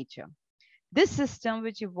with nature. This system,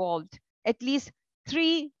 which evolved at least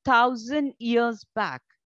 3,000 years back,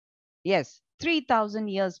 yes, 3,000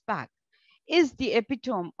 years back, is the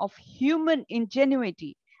epitome of human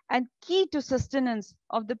ingenuity and key to sustenance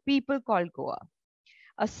of the people called Goa.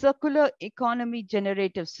 A circular economy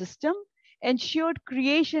generative system ensured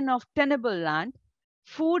creation of tenable land,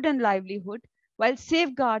 food and livelihood, while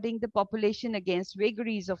safeguarding the population against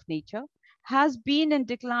vagaries of nature, has been in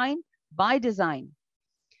decline by design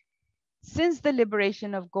since the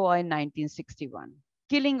liberation of Goa in 1961.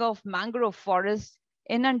 Killing of mangrove forests,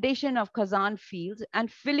 inundation of Khazan fields,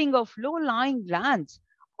 and filling of low-lying lands,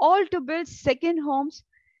 all to build second homes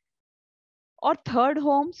or third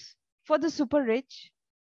homes for the super rich,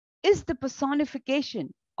 is the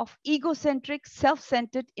personification of egocentric,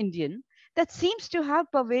 self-centered Indian that seems to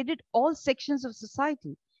have pervaded all sections of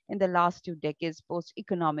society in the last 2 decades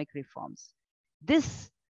post-economic reforms.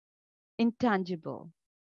 This intangible,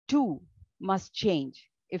 too, must change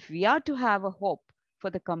if we are to have a hope for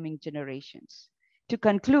the coming generations. To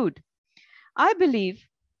conclude, I believe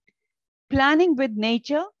planning with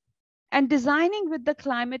nature and designing with the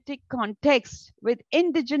climatic context with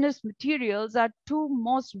indigenous materials are two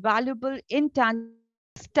most valuable intangible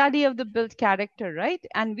study of the built character, right?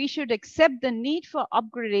 And we should accept the need for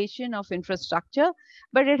upgradation of infrastructure,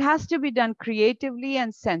 but it has to be done creatively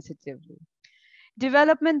and sensitively.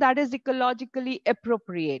 Development that is ecologically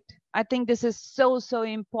appropriate. I think this is so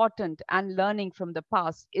important, and learning from the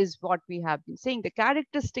past is what we have been saying. The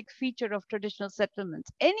characteristic feature of traditional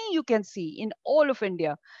settlements, any you can see in all of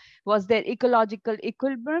India, was their ecological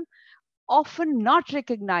equilibrium, often not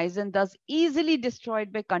recognized and thus easily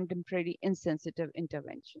destroyed by contemporary insensitive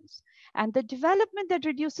interventions. And the development that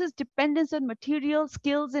reduces dependence on material,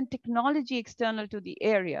 skills, and technology external to the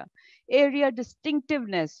area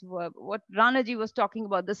distinctiveness, what Ranaji was talking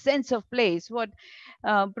about, the sense of place, what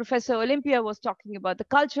Professor Olimpio was talking about, the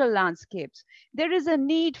cultural landscapes. There is a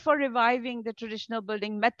need for reviving the traditional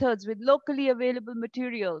building methods with locally available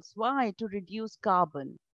materials. Why? To reduce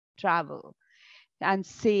carbon travel and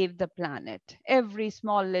save the planet. Every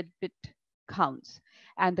small little bit counts.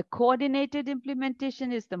 And the coordinated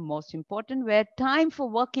implementation is the most important, where time for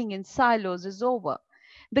working in silos is over.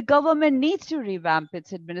 The government needs to revamp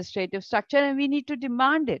its administrative structure, and we need to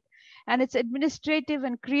demand it. And its administrative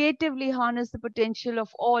and creatively harness the potential of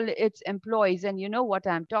all its employees. And you know what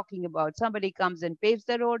I'm talking about. Somebody comes and paves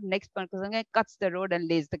the road, next person cuts the road and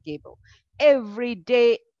lays the cable. Every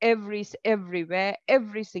day, everywhere,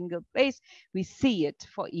 every single place, we see it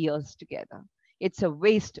for years together. It's a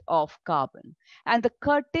waste of carbon. And the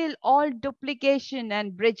curtail all duplication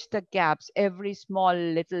and bridge the gaps. Every small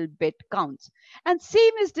little bit counts. And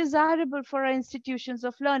same is desirable for our institutions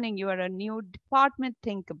of learning. You are a new department,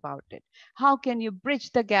 think about it. How can you bridge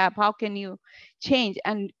the gap? How can you change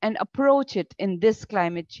and approach it in this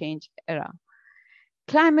climate change era?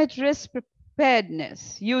 Climate risk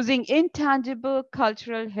preparedness, using intangible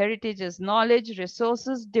cultural heritages, knowledge,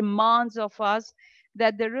 resources, demands of us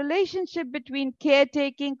that the relationship between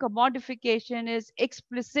caretaking, commodification is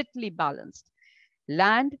explicitly balanced.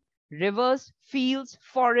 Land, rivers, fields,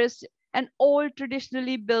 forests, and all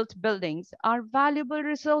traditionally built buildings are valuable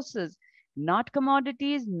resources, not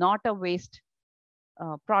commodities, not a waste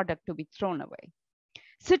product to be thrown away.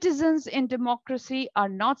 Citizens in democracy are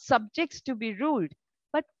not subjects to be ruled,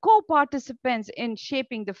 but co-participants in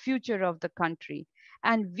shaping the future of the country.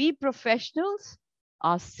 And we professionals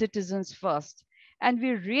are citizens first. And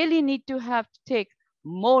we really need to have to take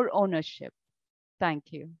more ownership.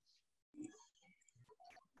 Thank you.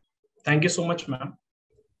 Thank you so much, ma'am.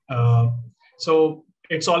 So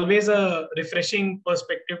it's always a refreshing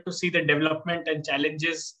perspective to see the development and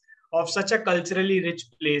challenges of such a culturally rich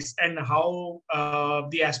place, and how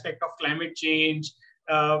the aspect of climate change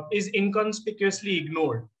is inconspicuously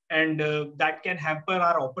ignored, and that can hamper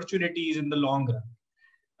our opportunities in the long run.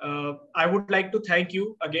 I would like to thank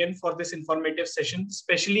you again for this informative session,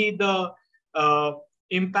 especially the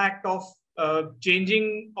impact of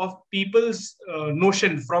changing of people's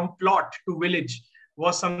notion from plot to village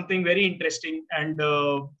was something very interesting, and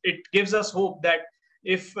it gives us hope that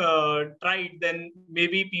if tried, then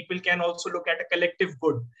maybe people can also look at a collective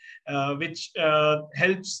good, which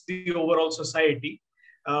helps the overall society.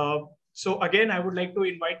 So again, I would like to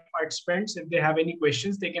invite participants, if they have any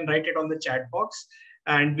questions, they can write it on the chat box,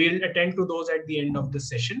 and we'll attend to those at the end of the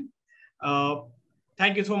session.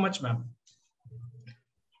 Thank you so much, ma'am.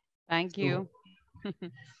 Thank you.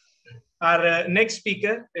 Our next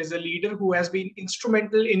speaker is a leader who has been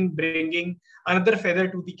instrumental in bringing another feather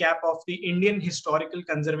to the cap of the Indian historical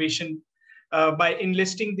conservation by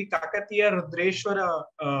enlisting the Kakatiya Rudreshwara,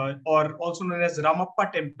 or also known as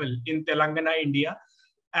Ramappa Temple in Telangana, India,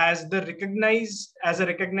 as a recognized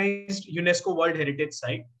UNESCO World Heritage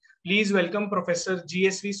Site. Please welcome Professor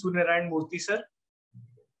GSV Suryanarayan Murthy, sir.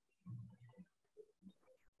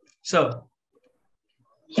 Sir.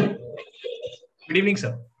 Good evening,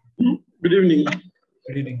 sir. Good evening.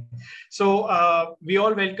 Good evening. So we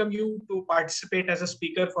all welcome you to participate as a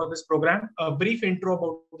speaker for this program. A brief intro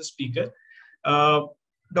about the speaker.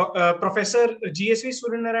 Professor GSV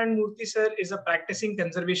Suryanarayan Murthy, sir, is a practicing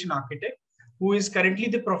conservation architect who is currently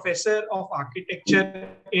the Professor of Architecture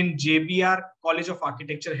in JBR College of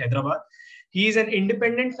Architecture, Hyderabad. He is an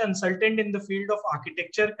independent consultant in the field of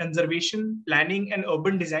architecture, conservation, planning, and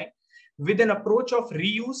urban design with an approach of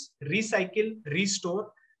reuse, recycle,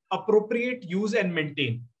 restore, appropriate use, and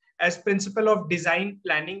maintain as principle of design,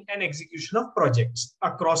 planning, and execution of projects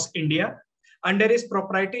across India under his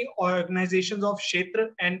proprietary organizations of Kshetra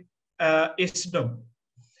and ISDM.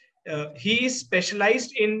 He is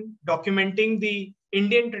specialized in documenting the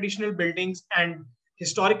Indian traditional buildings and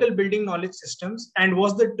historical building knowledge systems, and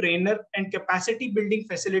was the trainer and capacity building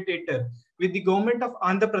facilitator with the government of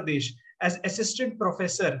Andhra Pradesh as assistant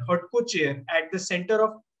professor, HUDCO chair at the Center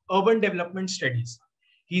of Urban Development Studies.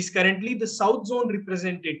 He is currently the South Zone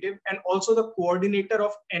representative and also the coordinator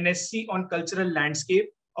of NSC on Cultural Landscape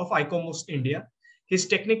of ICOMOS India. His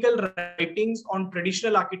technical writings on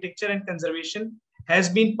traditional architecture and conservation has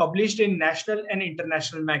been published in national and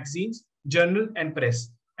international magazines, journal, and press.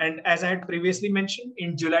 And as I had previously mentioned,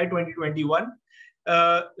 in July 2021,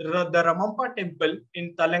 the Ramappa Temple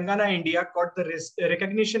in Telangana, India got the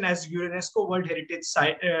recognition as UNESCO World Heritage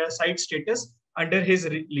Site status under his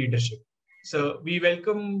leadership. So we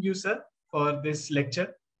welcome you, sir, for this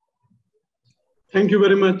lecture. Thank you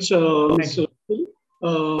very much, Mr.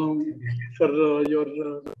 for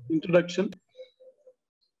your introduction.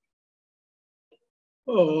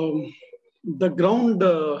 The ground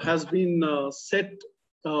has been set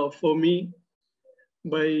for me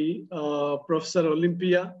by Professor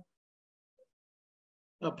Olimpio,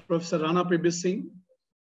 Professor Rana P.B. Singh,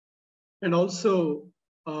 and also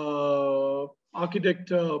architect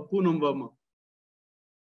Poonam Verma.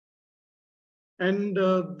 And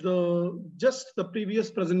just the previous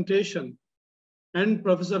presentation and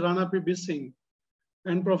Professor Rana P.B. Singh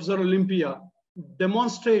and Professor Olimpio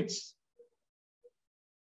demonstrates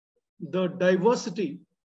the diversity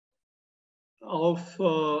of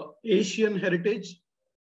Asian heritage,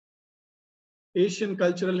 Asian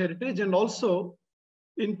cultural heritage, and also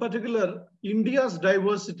in particular India's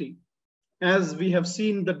diversity, as we have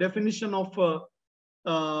seen the definition of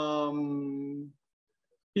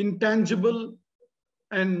intangible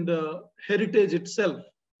and heritage itself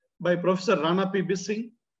by Professor Rana P.B.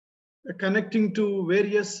 Singh, connecting to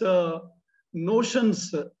various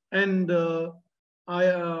notions and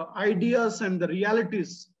ideas and the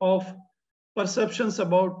realities of perceptions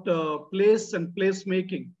about place and place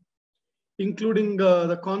making, including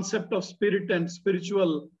the concept of spirit and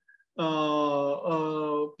spiritual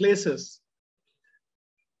places.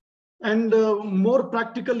 And more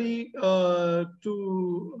practically,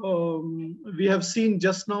 we have seen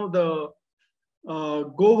just now the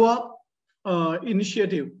Goa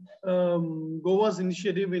initiative, Goa's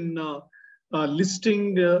initiative in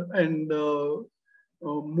listing and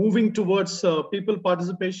moving towards people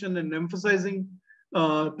participation and emphasizing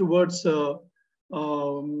towards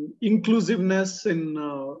inclusiveness in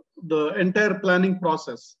the entire planning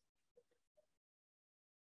process.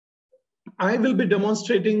 I will be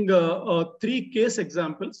demonstrating 3 case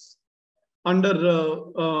examples under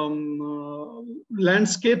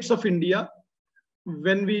landscapes of India.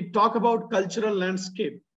 When we talk about cultural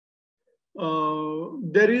landscape,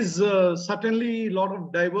 there is certainly a lot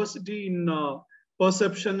of diversity in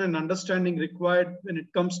perception and understanding required when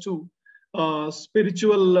it comes to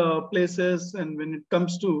spiritual places, and when it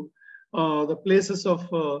comes to the places of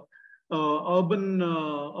urban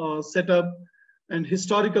setup and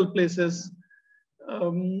historical places.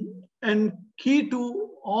 And key to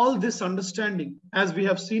all this understanding, as we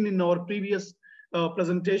have seen in our previous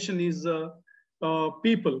presentation, is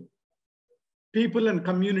people and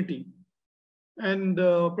community. And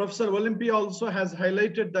Professor Olimpio also has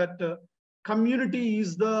highlighted that community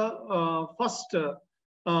is the first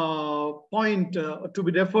point to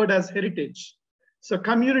be referred as heritage. So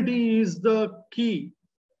community is the key,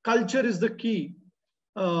 culture is the key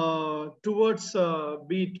towards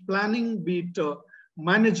be it planning, be it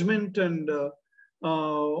management, and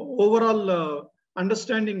overall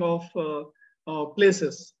understanding of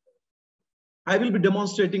places. I will be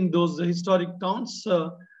demonstrating those historic towns,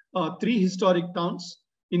 3 historic towns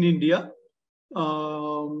in India,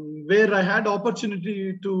 where I had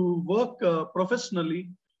opportunity to work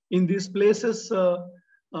professionally in these places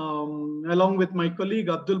along with my colleague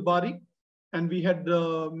Abdul Bari, and we had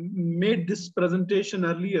made this presentation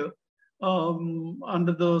earlier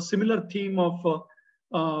under the similar theme of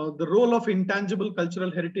the role of intangible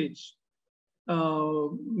cultural heritage.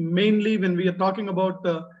 Mainly when we are talking about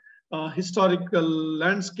historical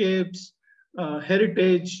landscapes,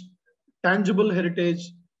 heritage, tangible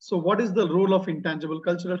heritage. So what is the role of intangible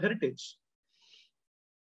cultural heritage?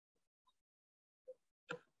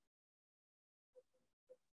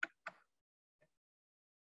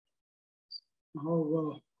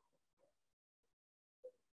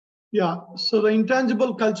 Yeah, so the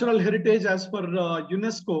intangible cultural heritage as per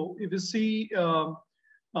UNESCO, if you see,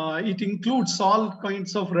 it includes all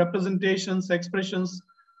kinds of representations, expressions,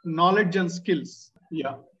 knowledge and skills.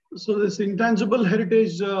 Yeah, so this intangible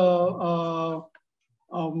heritage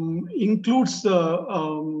includes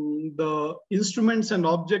the instruments and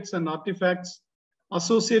objects and artifacts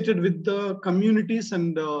associated with the communities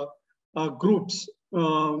and groups.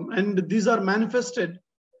 And these are manifested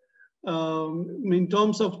in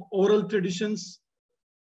terms of oral traditions,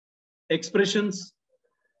 expressions,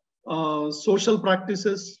 social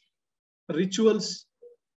practices, rituals,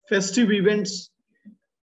 festive events,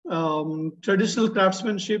 traditional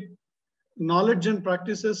craftsmanship, knowledge and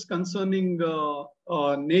practices concerning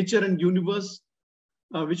nature and universe,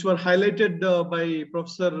 which were highlighted by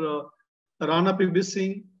Professor Rana P.B.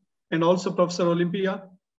 Singh and also Professor Olimpio.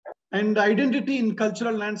 And identity in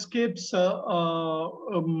cultural landscapes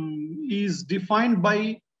is defined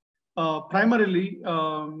by primarily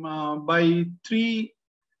by 3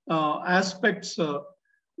 aspects: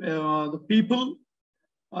 the people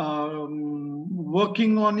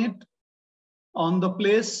working on it, on the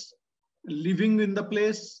place, living in the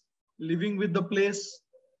place, living with the place,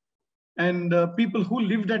 and people who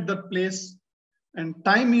lived at that place. And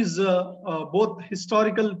time is both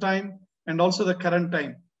historical time and also the current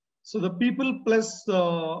time. So the people plus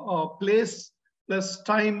place plus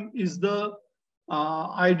time is the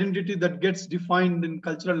identity that gets defined in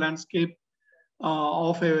cultural landscape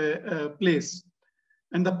of a place.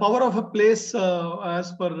 And the power of a place,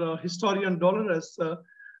 as per historian Dolores,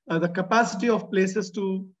 the capacity of places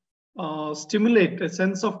to stimulate a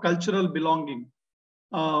sense of cultural belonging,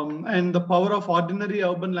 and the power of ordinary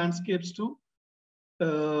urban landscapes to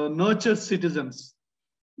nurture citizens.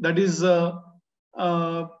 That is,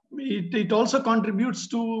 it also contributes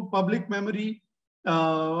to public memory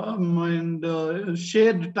and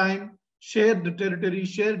shared time, shared territory,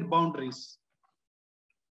 shared boundaries.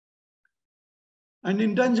 And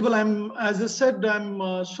intangible, as I said,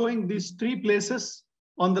 I'm showing these 3 places.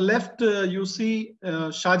 On the left, you see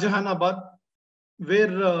Shahjahanabad,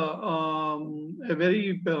 where a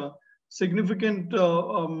very significant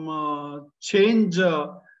change,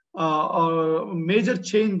 major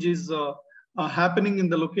change is happening in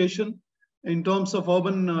the location in terms of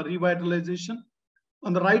urban revitalization.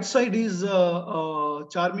 On the right side is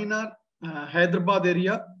Charminar, Hyderabad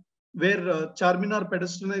area, where Charminar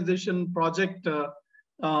pedestrianization project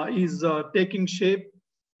is taking shape.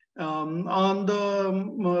 On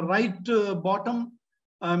the right bottom,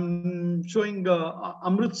 I'm showing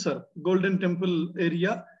Amritsar, Golden Temple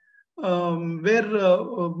area, where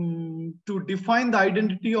to define the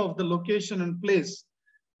identity of the location and place,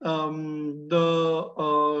 the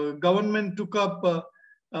government took up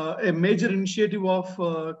a major initiative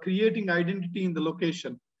of creating identity in the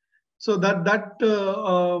location. So that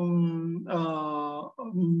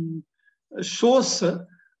shows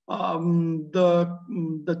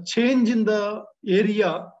the change in the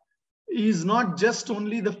area is not just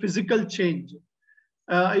only the physical change.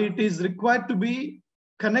 It is required to be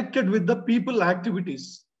connected with the people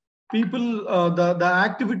activities. People, the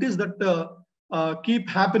activities that keep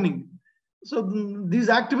happening. So these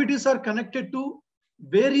activities are connected to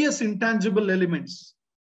various intangible elements.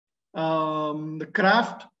 The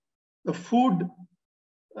craft, the food,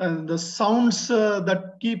 and the sounds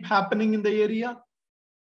that keep happening in the area.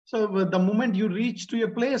 So the moment you reach to a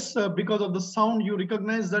place, because of the sound, you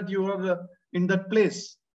recognize that you are in that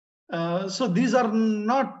place. So these are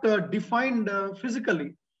not defined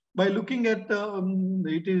physically by looking at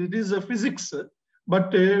it is a physics,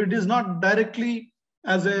 but it is not directly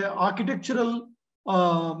as a architectural,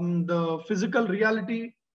 the physical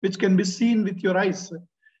reality which can be seen with your eyes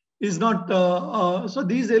is not. So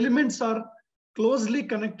these elements are closely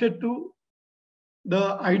connected to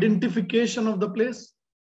the identification of the place,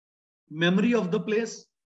 memory of the place,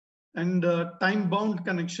 and time-bound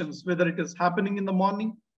connections, whether it is happening in the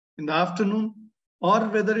morning, in the afternoon, or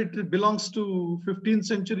whether it belongs to 15th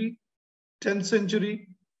century, 10th century,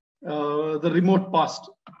 the remote past.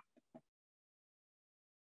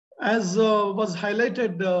 As was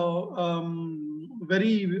highlighted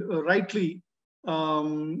very rightly,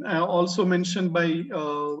 also mentioned by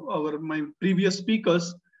my previous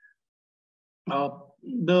speakers,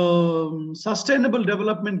 the Sustainable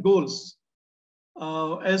Development Goals,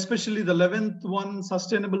 especially the 11th one,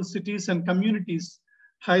 Sustainable Cities and Communities,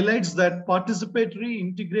 highlights that participatory,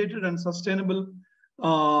 integrated, and sustainable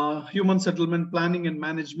human settlement planning and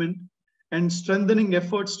management, and strengthening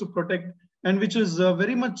efforts to protect, and which is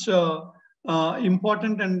very much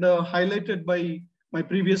important and highlighted by my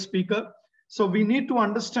previous speaker. So we need to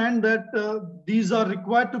understand that these are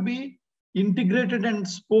required to be integrated and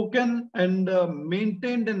spoken and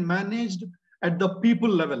maintained and managed at the people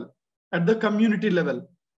level, at the community level.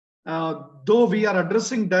 Though we are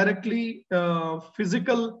addressing directly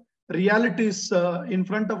physical realities in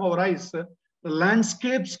front of our eyes,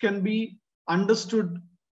 landscapes can be understood,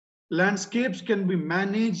 landscapes can be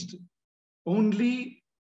managed only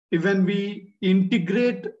when we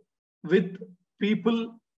integrate with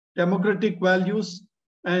people, democratic values,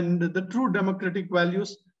 and the true democratic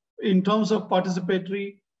values in terms of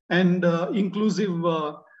participatory and inclusive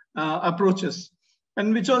approaches.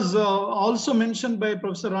 And which was also mentioned by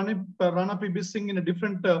Professor Rana P.B. Singh in a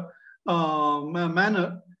different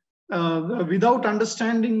manner, without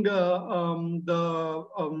understanding the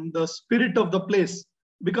spirit of the place,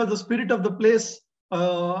 because the spirit of the place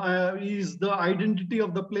is the identity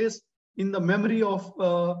of the place in the memory of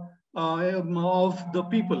the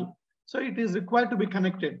people. So it is required to be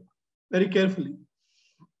connected very carefully.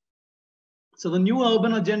 So the new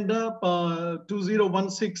urban agenda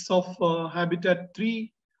 2016 of Habitat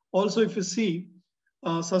 3, also if you see,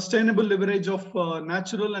 sustainable leverage of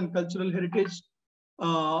natural and cultural heritage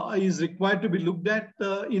is required to be looked at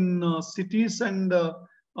in cities and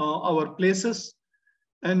our places,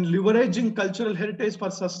 and leveraging cultural heritage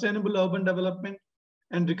for sustainable urban development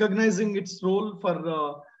and recognizing its role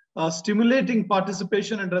for stimulating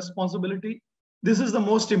participation and responsibility. This is the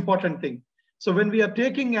most important thing. So when we are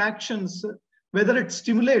taking actions, whether it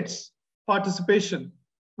stimulates participation,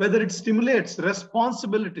 whether it stimulates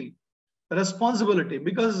responsibility,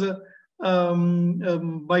 because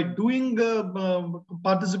by doing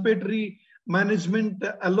participatory management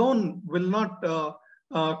alone will not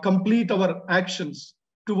complete our actions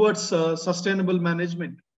towards sustainable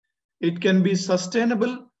management. It can be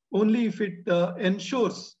sustainable only if it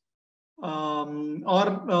ensures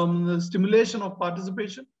stimulation of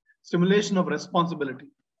participation, stimulation of responsibility.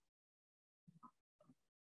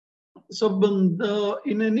 So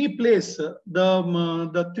in any place,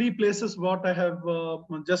 the three places what I have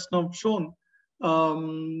just now shown,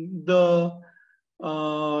 the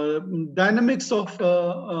dynamics of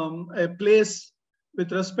a place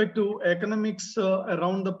with respect to economics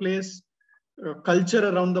around the place, culture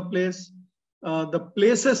around the place, the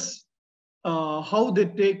places, how they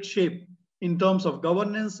take shape in terms of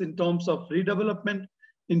governance, in terms of redevelopment,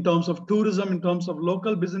 in terms of tourism, in terms of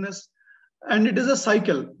local business, and it is a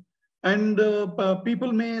cycle. And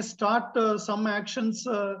people may start some actions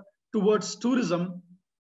towards tourism.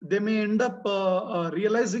 They may end up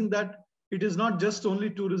realizing that it is not just only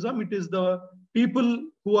tourism, it is the people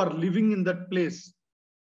who are living in that place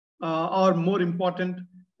are more important.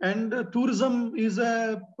 And tourism is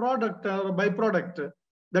a product or a byproduct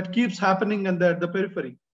that keeps happening at the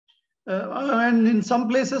periphery. And in some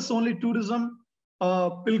places, only tourism,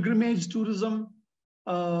 pilgrimage tourism,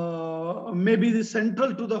 may be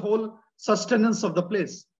central to the whole sustenance of the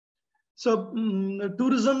place. So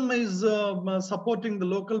tourism is supporting the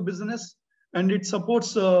local business, and it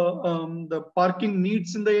supports the parking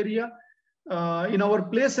needs in the area. In our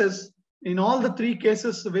places, in all the three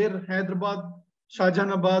cases where Hyderabad,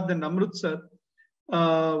 Shahjahanabad and Amritsar,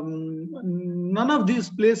 none of these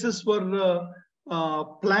places were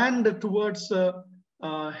planned towards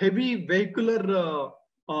heavy vehicular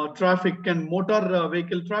traffic and motor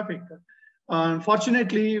vehicle traffic.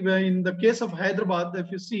 Unfortunately, in the case of Hyderabad,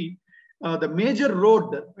 if you see, the major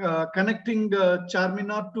road connecting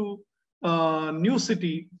Charminar to New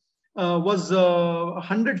City was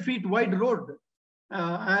 100 feet wide road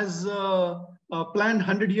as planned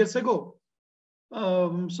 100 years ago.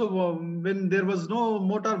 When there was no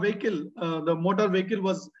motor vehicle, the motor vehicle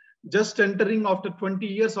was just entering after 20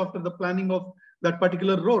 years after the planning of that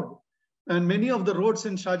particular road. And many of the roads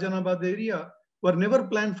in Shahjahanabad area were never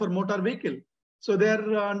planned for motor vehicle. So they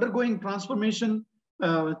are undergoing transformation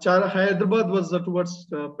Hyderabad was towards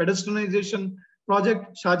pedestrianization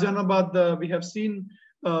project. Shahjahanabad, we have seen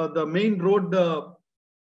the main road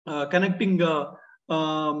connecting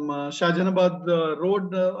Shahjahanabad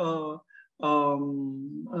road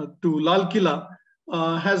to Lal Killa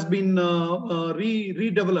has been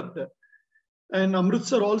redeveloped. And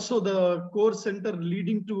Amritsar also, the core center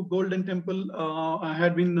leading to Golden Temple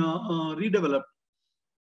had been redeveloped,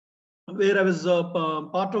 where I was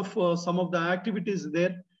part of some of the activities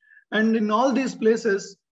there. And in all these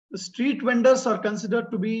places, the street vendors are considered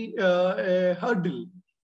to be a hurdle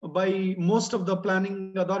by most of the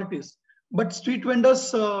planning authorities. But street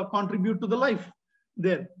vendors contribute to the life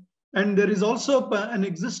there. And there is also an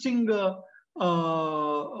existing built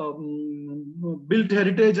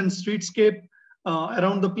heritage and streetscape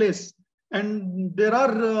around the place. And there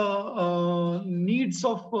are needs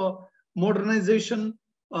of modernization,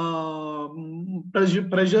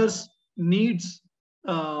 pressures, needs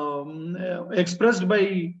expressed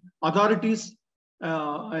by authorities,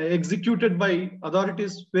 executed by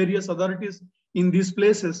authorities, various authorities in these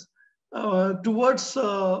places towards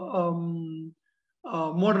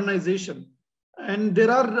modernization. And there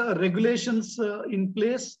are regulations in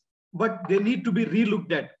place, but they need to be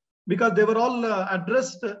relooked at, because they were all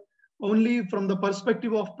addressed only from the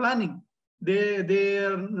perspective of planning. They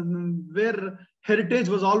where heritage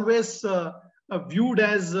was always viewed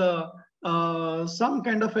as some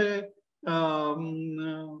kind of a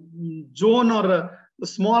zone or a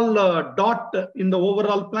small dot in the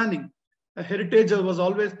overall planning. Heritage was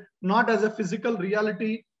always not as a physical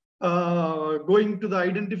reality, going to the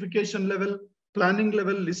identification level, planning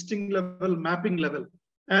level, listing level, mapping level,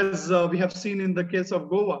 as we have seen in the case of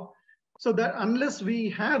Goa. So that unless we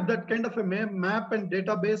have that kind of a map and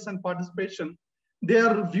database and participation, they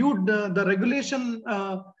are viewed, the regulations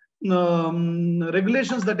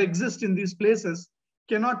that exist in these places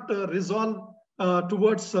cannot resolve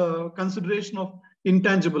towards consideration of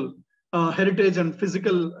intangible heritage and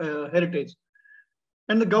physical heritage.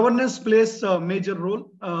 And the governance plays a major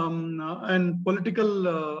role, and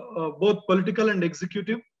political, both political and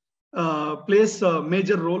executive plays a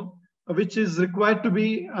major role, which is required to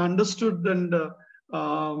be understood and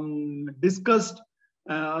discussed.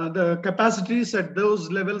 The capacities at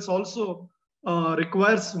those levels also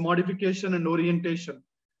requires modification and orientation.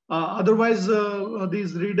 Otherwise,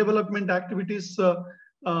 these redevelopment activities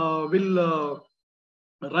will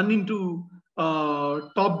run into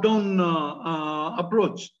top-down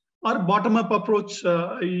approach or bottom-up approach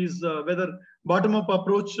is whether bottom-up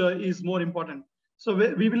approach is more important. So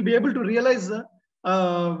we will be able to realize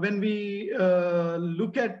when we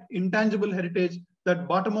look at intangible heritage, that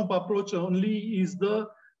bottom-up approach only is the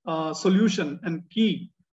solution and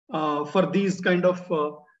key for these kind of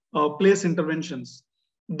place interventions.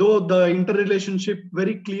 Though the interrelationship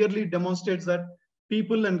very clearly demonstrates that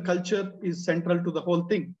people and culture is central to the whole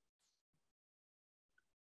thing.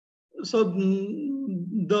 So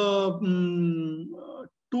the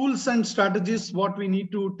tools and strategies, what we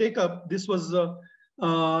need to take up, this was,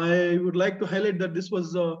 I would like to highlight that this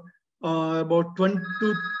was about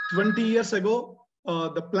 20 years ago,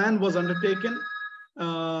 the plan was undertaken.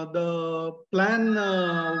 The plan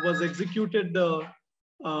was executed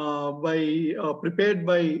prepared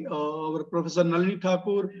by our Professor Nalini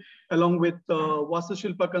Thakur, along with Vastu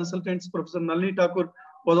Shilpa consultants. Professor Nalini Thakur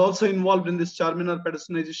was also involved in this Charminar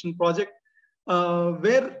pedestrianization project,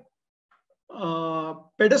 where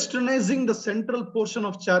pedestrianizing the central portion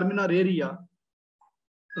of Charminar area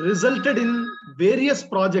resulted in various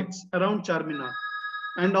projects around Charminar.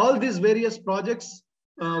 And all these various projects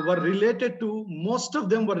were related to, most of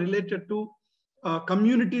them were related to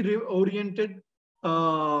community-oriented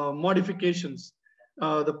modifications.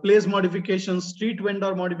 The place modification, street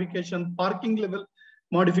vendor modification, parking level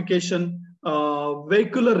modification,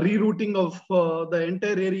 vehicular rerouting of the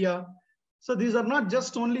entire area. So these are not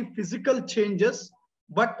just only physical changes,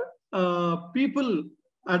 but people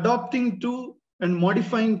adopting to and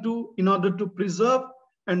modifying to in order to preserve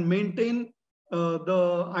and maintain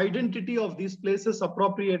the identity of these places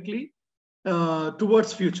appropriately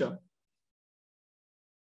towards future.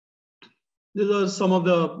 These are some of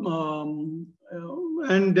the,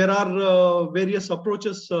 and there are various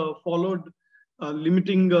approaches followed,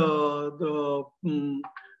 limiting the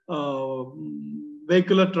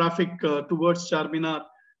vehicular traffic towards Charminar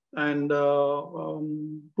and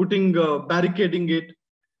putting, barricading it,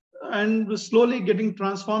 and slowly getting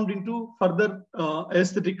transformed into further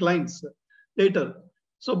aesthetic lines later.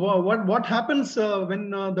 So what happens when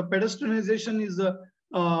the pedestrianization is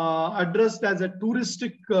addressed as a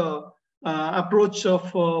touristic approach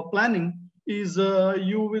of planning is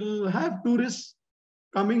you will have tourists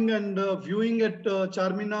coming and viewing at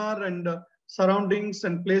Charminar and surroundings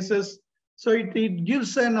and places. So it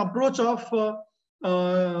gives an approach of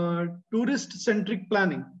tourist-centric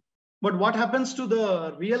planning. But what happens to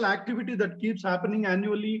the real activity that keeps happening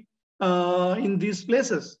annually in these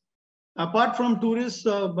places? Apart from tourists,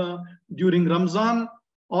 during Ramzan,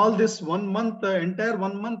 all this 1 month, entire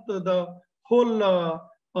 1 month, the whole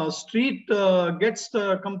street gets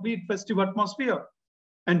the complete festive atmosphere.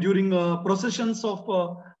 And during processions of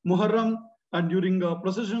Muharram and during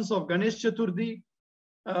processions of Ganesh Chaturthi,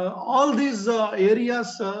 all these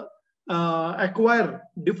areas acquire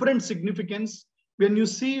different significance when you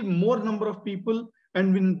see more number of people,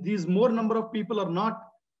 and when these more number of people are not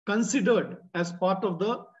considered as part of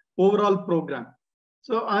the overall program.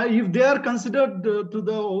 So if they are considered to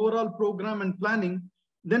the overall program and planning,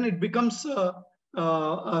 then it becomes a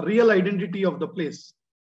real identity of the place.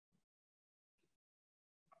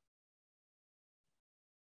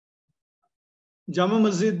 Jama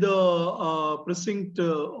Masjid precinct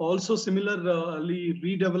also similarly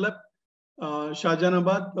redeveloped.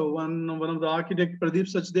 Shahjahanabad, one of the architect Pradeep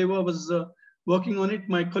Sachdeva was working on it.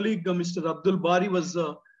 My colleague Mr. Abdul Bari was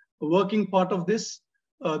working part of this.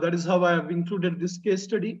 That is how I have included this case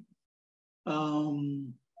study.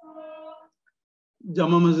 Jama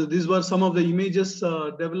Masjid, these were some of the images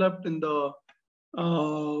developed in the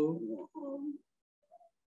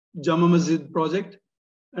Jama Masjid project.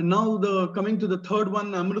 And now coming to the third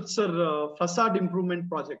one, Amritsar facade improvement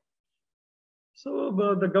project. So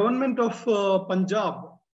the government of Punjab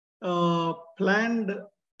planned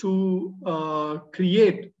to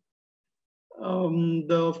create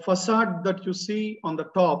the facade that you see on the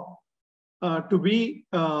top to be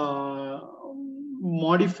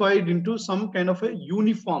modified into some kind of a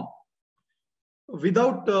uniform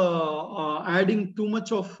without adding too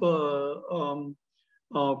much of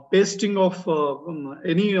pasting of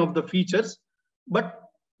any of the features, but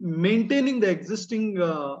maintaining the existing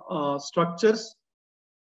structures,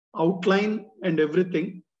 outline and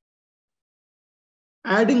everything,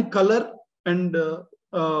 adding color and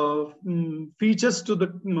features to the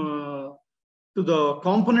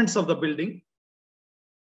components of the building.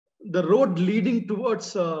 The road leading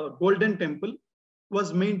towards Golden Temple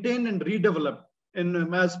was maintained and redeveloped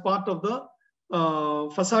as part of the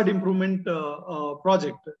facade improvement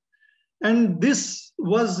project. And this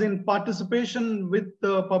was in participation with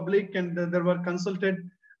the public, and they were consulted.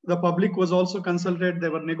 The public was also consulted. They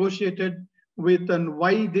were negotiated with and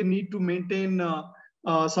why they need to maintain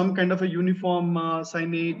some kind of a uniform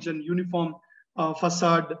signage and uniform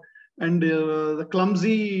facade, and the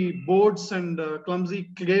clumsy boards and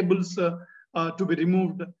clumsy cables to be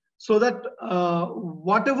removed, so that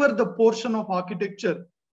whatever the portion of architecture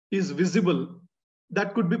is visible,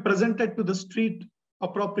 that could be presented to the street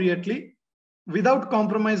appropriately without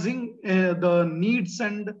compromising the needs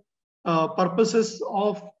and purposes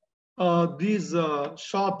of these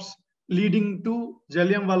shops leading to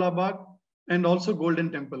Jallianwala Bagh and also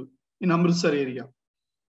Golden Temple in Amritsar area.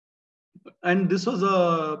 And this was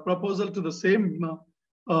a proposal to the same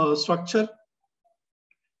structure.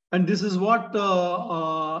 And this is what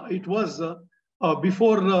it was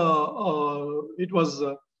before it was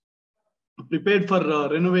prepared for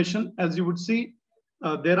renovation. As you would see,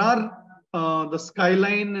 there are the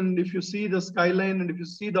skyline, and if you see the skyline and if you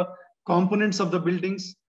see the components of the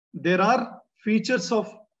buildings, there are features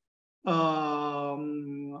of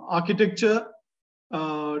architecture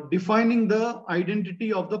defining the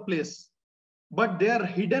identity of the place, but they are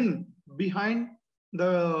hidden behind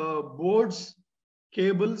the boards,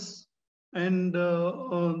 cables, and the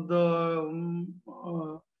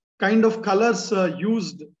kind of colors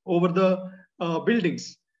used over the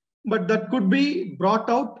buildings. But that could be brought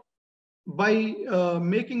out by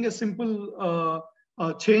making a simple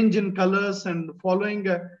change in colors and following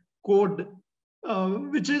a code,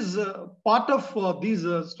 which is part of these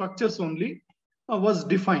structures only, was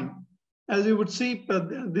defined. As you would see,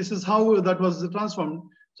 this is how that was transformed.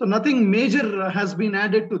 So nothing major has been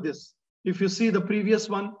added to this, if you see the previous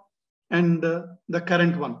one and the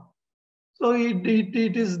current one. So it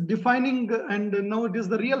is defining, and now it is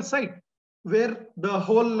the real site where the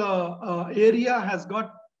whole area has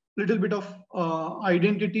got little bit of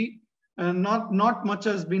identity, and not much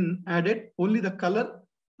has been added. Only the color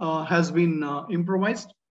has been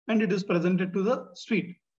improvised, and it is presented to the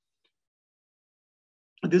street.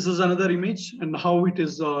 This is another image and how it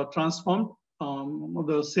is transformed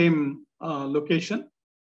the same location.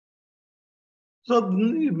 So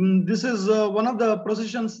this is one of the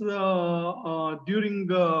processions during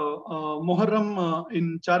Muharram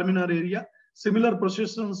in Charminar area. Similar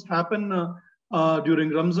processions happen during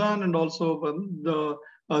Ramzan, and also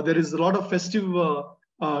there is a lot of festive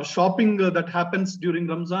shopping that happens during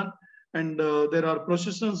Ramzan, and there are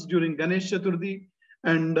processions during Ganesh Chaturthi,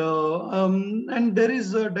 and there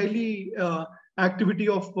is a daily activity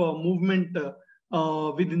of movement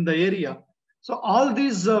within the area. So all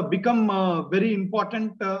these become very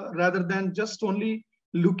important rather than just only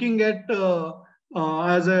looking at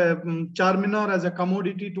as a Charminar as a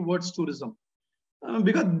commodity towards tourism.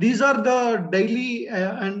 Because these are the daily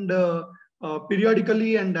and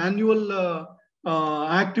periodically and annual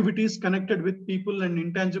activities connected with people and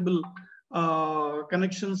intangible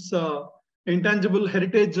connections, intangible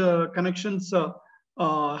heritage connections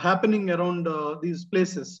happening around these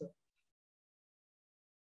places.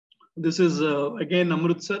 This is again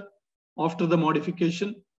Amritsar after the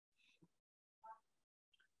modification.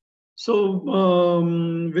 So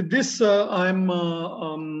with this, I'm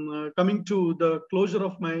coming to the closure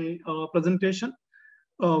of my presentation.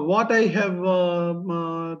 What I have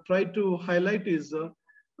tried to highlight is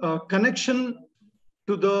connection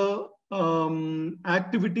to the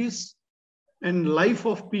activities and life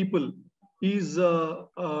of people is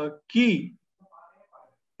key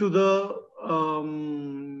to the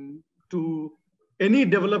to any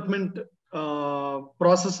development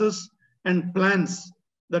processes and plans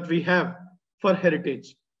that we have for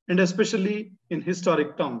heritage, and especially in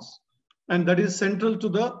historic towns. And that is central to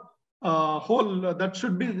the whole, that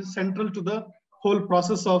should be central to the whole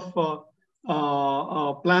process of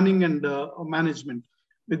planning and management.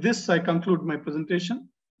 With this, I conclude my presentation,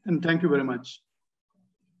 and thank you very much.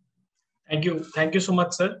 Thank you. Thank you so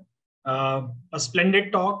much, sir. A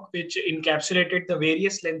splendid talk which encapsulated the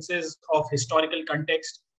various lenses of historical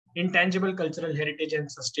context, intangible cultural heritage, and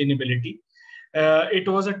sustainability. It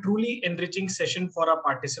was a truly enriching session for our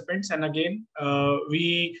participants. And again,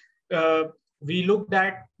 we looked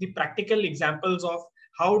at the practical examples of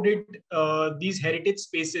how did these heritage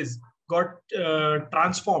spaces got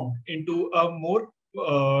transformed into a more,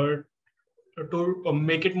 to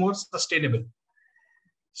make it more sustainable.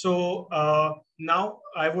 So now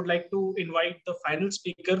I would like to invite the final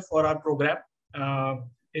speaker for our program.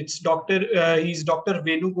 He's Dr.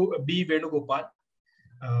 B. Venugopal.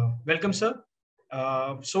 Welcome, sir.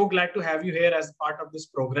 So glad to have you here as part of this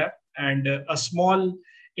program. And a small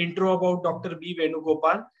intro about Dr. B.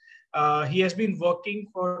 Venugopal. He has been working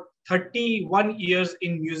for 31 years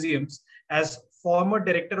in museums as former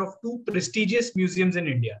director of two prestigious museums in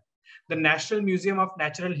India, the National Museum of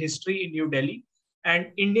Natural History in New Delhi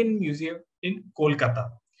and Indian Museum in Kolkata.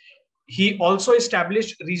 He also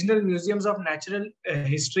established regional museums of natural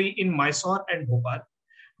history in Mysore and Bhopal.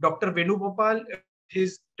 Dr. Venugopal,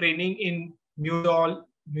 his training in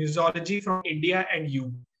museology from India and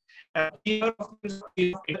U.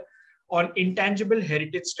 On intangible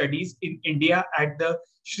heritage studies in India at the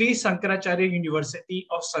Sri Sankaracharya University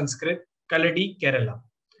of Sanskrit, Kaladi, Kerala.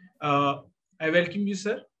 I welcome you,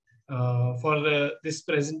 sir, for this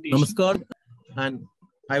presentation. Namaskar, and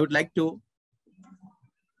I would like to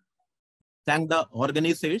thank the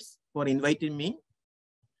organizers for inviting me,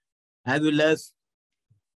 as well as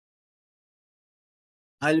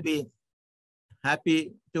I'll be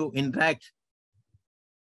happy to interact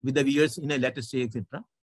with the viewers in a later stage, etc.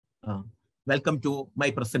 Welcome to my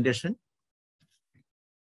presentation.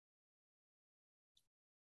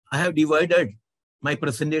 I have divided my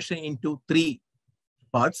presentation into three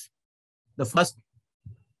parts. The first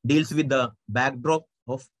deals with the backdrop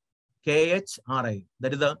of KHRI,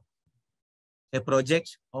 that is a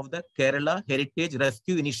project of the Kerala Heritage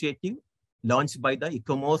Rescue Initiative launched by the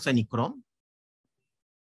ICOMOS and ICROM.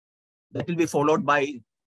 That will be followed by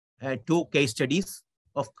two case studies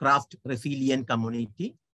of craft resilient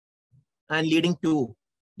community, and leading to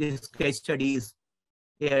this case studies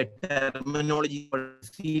a terminology for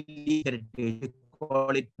resilient heritage, we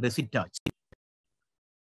call it ResiTouch.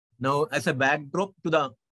 Now, as a backdrop to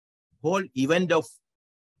the whole event of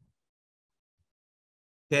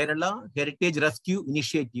Kerala Heritage Rescue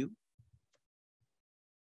Initiative,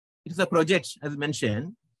 it is a project, as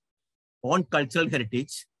mentioned, on cultural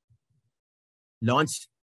heritage launched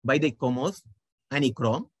by the ICOMOS and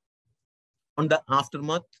ICROM on the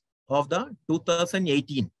aftermath of the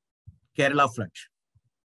 2018 Kerala flood.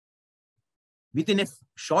 Within a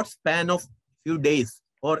short span of few days,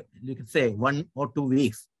 or you could say 1 or 2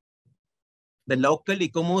 weeks, the local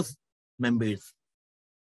ICOMOS members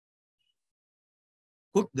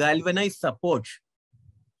could galvanize support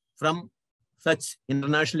from such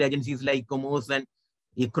international agencies like ICOMOS and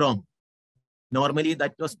ICROM. Normally,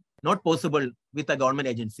 that was not possible with a government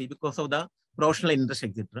agency because of the professional interest,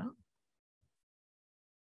 etc.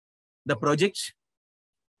 The project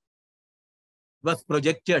was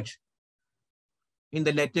projected in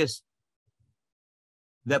the latest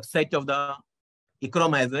website of the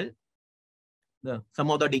ICOMOS as well. Some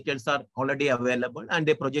of the details are already available, and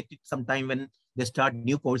they project it sometime when they start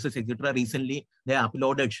new courses, etc. Recently, they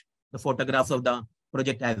uploaded the photographs of the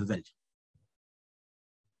project as well.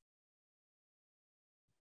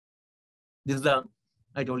 This is the,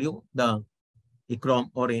 I told you, the ICOMOS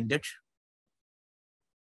oriented.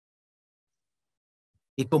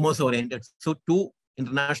 So 2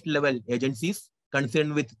 international level agencies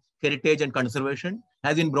concerned with heritage and conservation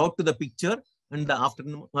has been brought to the picture in the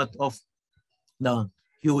aftermath of the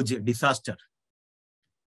huge disaster.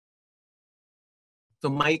 So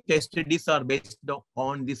my case studies are based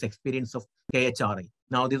on this experience of KHRI.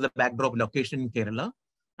 Now this is a backdrop location in Kerala,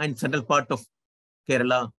 and central part of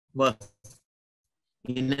Kerala was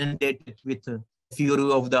inundated with the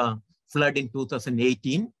fury of the flood in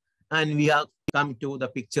 2018. And we have come to the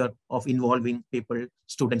picture of involving people,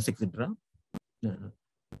 students, etc. This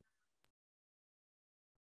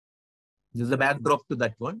is the backdrop to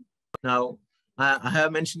that one. Now, I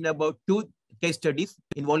have mentioned about 2 case studies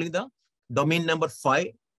involving the domain number 5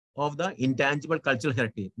 of the intangible cultural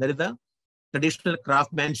heritage. That is the traditional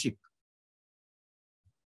craftsmanship.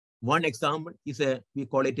 One example is we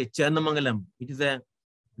call it a Chernamangalam. It is a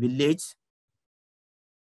village.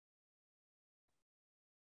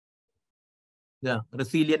 Yeah,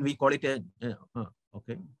 resilient, we call it a,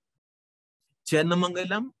 okay.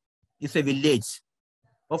 Chernamangalam is a village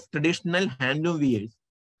of traditional handloom weavers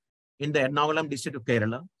in the Ernakulam district of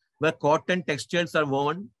Kerala, where cotton textiles are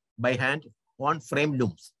woven by hand on frame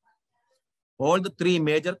looms. All the 3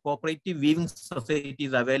 major cooperative weaving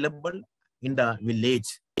societies available in the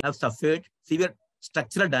village have suffered severe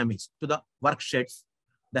structural damage to the work sheds,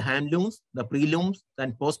 the handlooms, the pre-looms,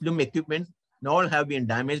 and post-loom equipment, and all have been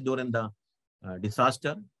damaged during the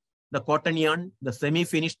disaster. The cotton yarn, the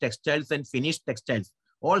semi-finished textiles, and finished textiles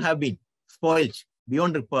all have been spoiled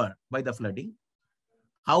beyond repair by the flooding.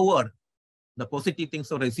 However, the positive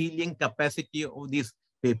things of resilient capacity of these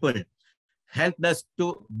people helped us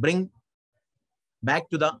to bring back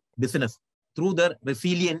to the business through the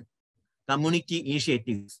resilient community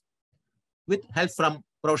initiatives with help from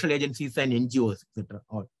professional agencies and NGOs, etc.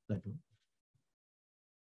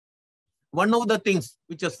 One of the things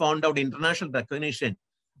which was found out international recognition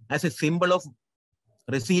as a symbol of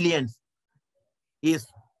resilience is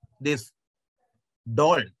this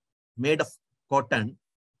doll made of cotton.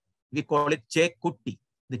 We call it Che Kutti.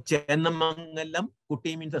 The Chernamangalam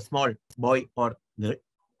Kutti means a small boy or girl.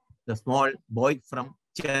 The small boy from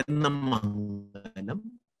Chernamangalam.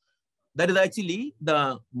 That is actually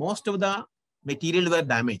the most of the material were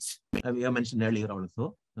damaged. We have mentioned earlier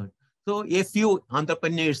also. So a few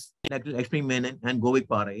entrepreneurs like Lakshmi Menon and Govik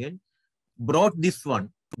Parayan brought this one,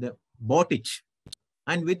 they bought it,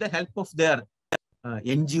 and with the help of their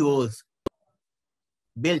NGOs,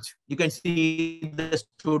 built. You can see the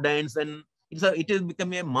students, and it has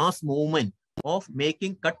become a mass movement of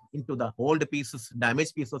making cut into the old pieces,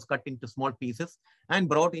 damaged pieces cut into small pieces and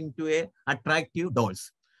brought into a attractive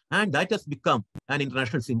dolls. And that has become an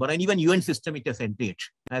international symbol, and even UN system it has entered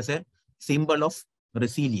as a symbol of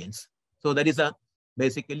resilience. So that is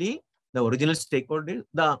basically the original stakeholders.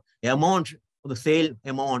 The amount, the sale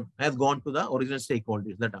amount has gone to the original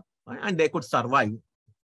stakeholders, and they could survive.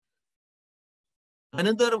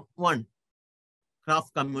 Another one,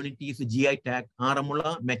 craft communities, GI tag,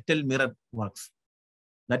 Aramula metal mirror works.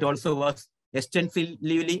 That also was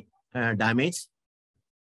extensively damaged.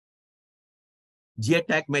 GI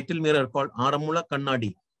tag metal mirror called Aramula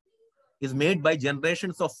Kannadi is made by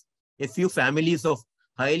generations of a few families of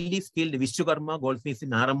highly skilled Vishwakarma goldsmiths in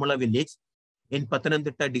Aramula village in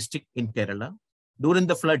Pathanamthitta district in Kerala. During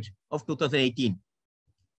the flood of 2018,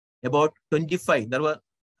 about 25, there were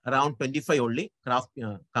around 25 only craft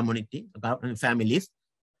community families.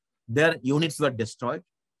 Their units were destroyed.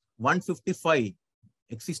 155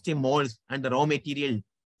 existing molds and the raw material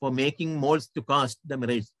for making molds to cast the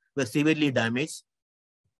mirrors were severely damaged.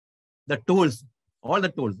 The tools, all the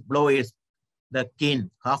tools, blowers, the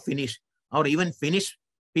cane, half finished, or even finished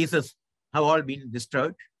pieces have all been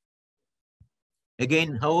destroyed.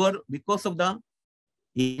 Again, however, because of the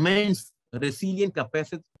immense resilient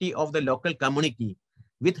capacity of the local community,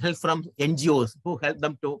 with help from NGOs who helped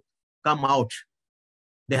them to come out,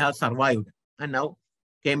 they have survived and now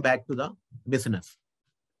came back to the business.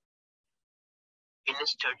 In a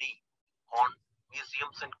study on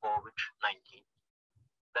museums and COVID-19,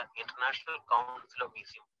 the International Council of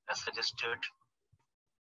Museums has suggested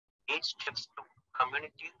 8 steps to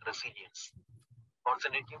community resilience,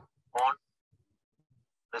 concentrating on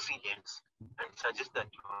resilience, and suggests that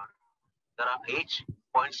there are 8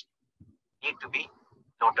 points need to be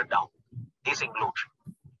noted down. These include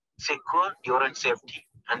secure your own safety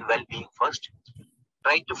and well-being first.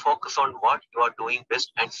 Try to focus on what you are doing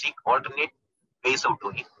best and seek alternate ways of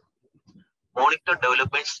doing. Monitor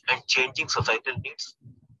developments and changing societal needs.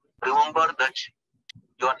 Remember that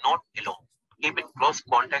you are not alone. Keep in close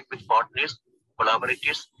contact with partners,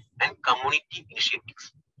 collaborators, and community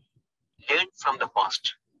initiatives. Learn from the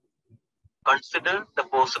past. Consider the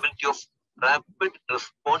possibility of rapid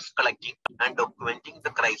response collecting and documenting the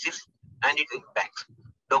crisis and its impacts.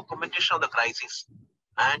 Documentation of the crisis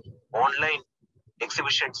and online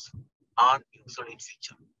exhibitions are useful in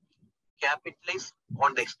future. Capitalize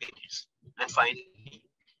on the experience. And finally,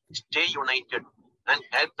 stay united and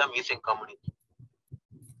help the missing community.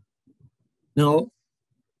 Now,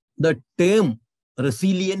 the term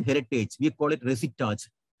resilient heritage, we call it ResiTouch,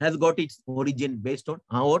 has got its origin based on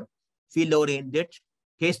our field-oriented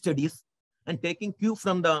case studies and taking cue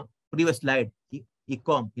from the previous slide,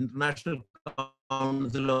 ICOM, International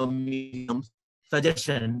Council of Museums,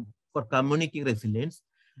 suggestion for community resilience,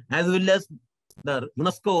 as well as the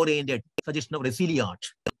UNESCO-oriented suggestion of Resiliart.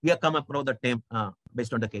 We have come across the term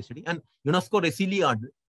based on the case study. And UNESCO Resiliart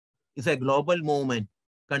is a global movement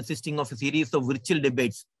consisting of a series of virtual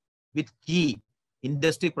debates with key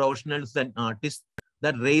industry professionals and artists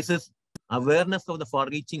that raises awareness of the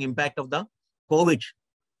far-reaching impact of the COVID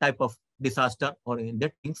type of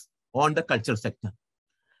disaster-oriented things on the cultural sector.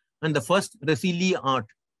 And the first Resiliart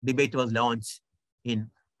debate was launched in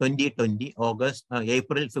 2020,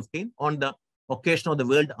 April 15, on the occasion of the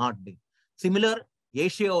World Art Day. Similar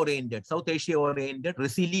Asia-oriented, South Asia-oriented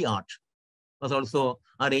Resiliart was also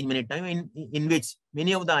arranged many times in which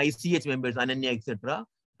many of the ICH members, Ananya, etc.,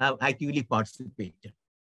 have actively participated.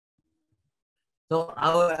 So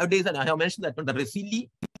nowadays, I have mentioned that the Resiliart,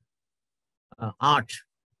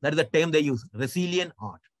 that is the term they use, resilient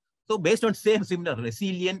art. So based on same similar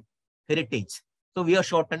resilient heritage, so we are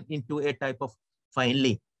shortened into a type of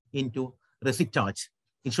finally into ResiTouch.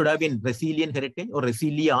 It should have been resilient heritage or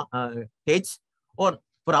resilient heritage, or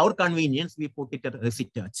for our convenience, we put it at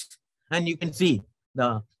ResiTouch. And you can see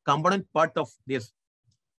the component part of this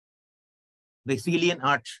resilient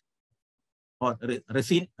art or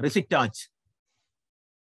ResiTouch,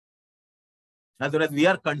 as well as we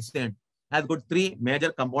are concerned, has got 3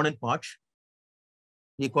 major component parts.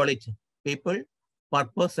 We call it people,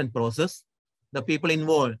 purpose, and process. The people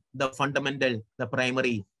involved, the fundamental, the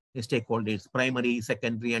primary stakeholders, primary,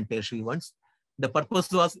 secondary, and tertiary ones. The purpose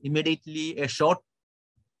was immediately a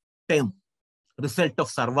short-term result of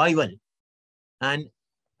survival and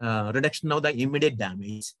reduction of the immediate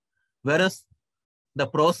damage. Whereas the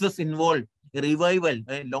process involved a revival,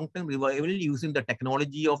 a long-term revival using the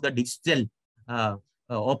technology of the digital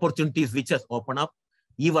opportunities which has opened up,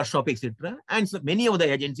 e-workshop, etc. And so many of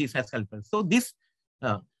the agencies has helped us. So this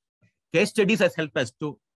case studies has helped us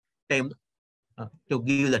to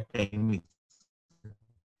give the time.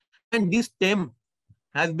 And this term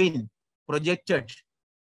has been projected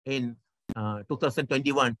in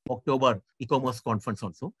 2021 October ICOMOS conference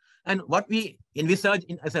also. And what we envisage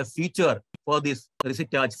as a future for this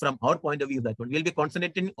research from our point of view, that one will be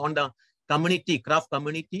concentrating on the community, craft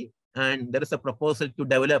community, and there is a proposal to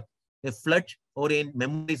develop a flood-oriented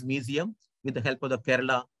memories museum with the help of the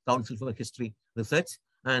Kerala Council for History Research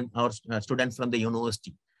and our students from the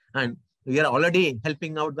university. And we are already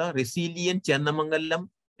helping out the resilient Channamangalam,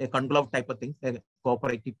 a conclave type of things, a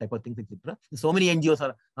cooperative type of things, etc. So many NGOs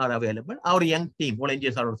are available. Our young team, all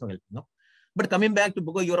NGOs are also helping out. But coming back to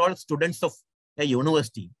because you're all students of a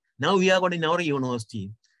university. Now we are going in our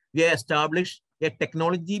university. We have established a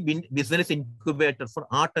technology business incubator for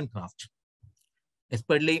art and craft,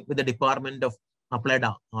 especially with the Department of Applied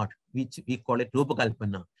Art, which we call it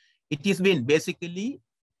Rupakalpana. It has been basically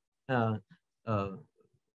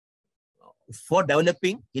for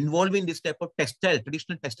developing, involving this type of textile,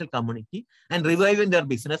 traditional textile community and reviving their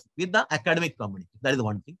business with the academic community. That is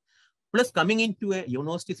one thing. Plus coming into a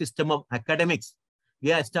university system of academics, we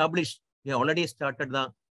have established, we have already started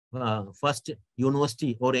the first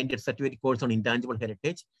university-oriented certificate course on intangible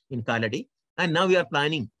heritage in Kaladi. And now we are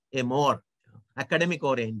planning a more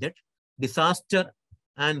academic-oriented disaster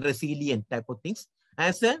and resilient type of things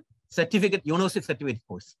as a certificate, university certificate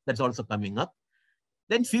course. That's also coming up.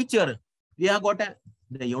 Then future, we have got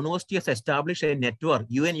the university has established a network,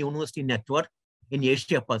 UN University network in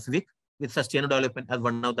Asia Pacific with sustainable development as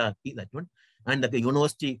one of the key, that one. And the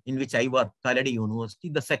university in which I work, Kaladi University,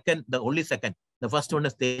 the only second. The first one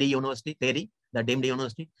is Teri University, the deemed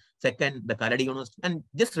university. Second, the Kaladi University. And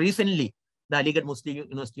just recently, the Aligarh Muslim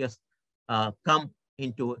University has come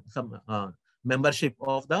into some membership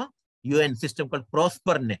of the UN system called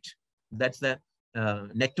ProsperNet. That's the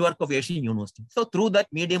network of Asian universities. So through that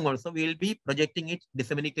medium also, we will be projecting it,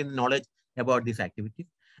 disseminating knowledge about these activities.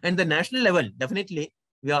 And the national level, definitely,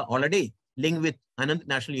 we are already linked with Anand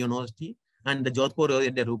National University and the Jodhpur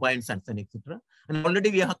and the Rupa and Sons, etc. And already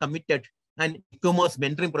we have committed an ICOMOS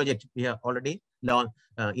mentoring project. We have already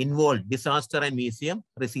involved disaster and museum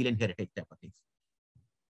resilient heritage type of things.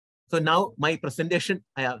 So now my presentation,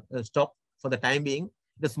 I have stopped for the time being.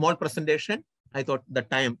 The small presentation, I thought the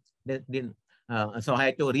time didn't. So I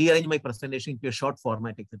had to rearrange my presentation into a short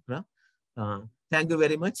format, etc. Thank you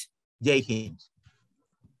very much. Jai Hind.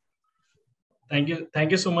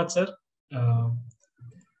 Thank you so much, sir.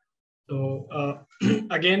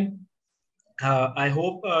 Again, I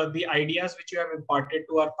hope the ideas which you have imparted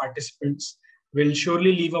to our participants will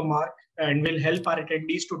surely leave a mark and will help our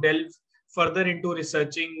attendees to delve further into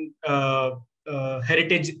researching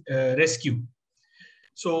heritage rescue.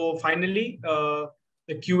 So finally,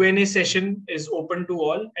 the Q&A session is open to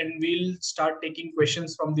all, and we'll start taking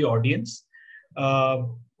questions from the audience.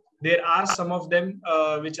 There are some of them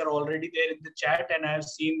which are already there in the chat, and I have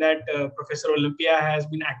seen that Professor Olimpio has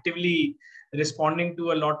been actively responding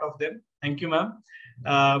to a lot of them. Thank you, ma'am.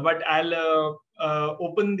 But I'll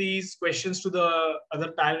open these questions to the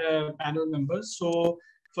other panel members. So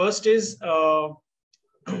first is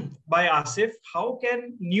by Asif. How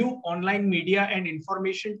can new online media and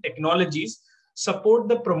information technologies support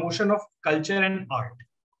the promotion of culture and art?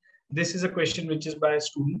 This is a question which is by a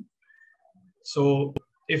student. So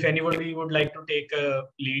if anybody would like to take a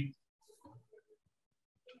lead.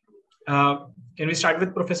 Can we start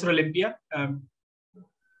with Professor Olimpio?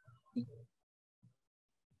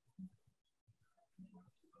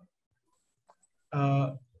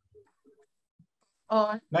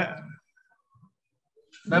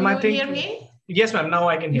 Ma'am, I think. Hear me? Yes, ma'am. Now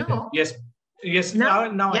I can hear you. Yes, yes.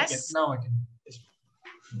 Now yes. I can. Yes.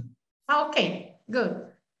 Okay, good.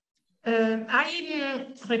 I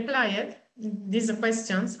replied these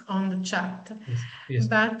questions on the chat, yes.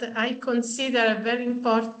 But I consider very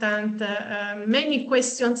important many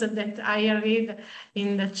questions that I read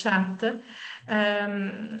in the chat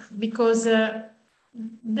because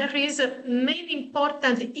there is many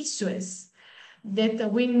important issues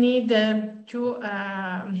that we need to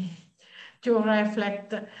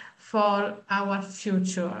reflect for our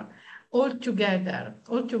future. Altogether,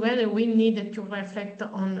 we need to reflect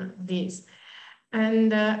on this.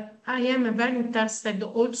 And I am very interested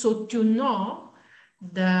also to know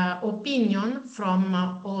the opinion from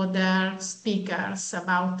other speakers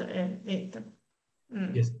about it.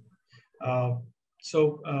 Yes.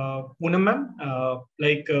 So, Poonam ma'am,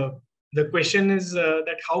 the question is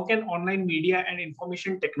that how can online media and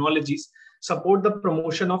information technologies support the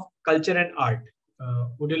promotion of culture and art?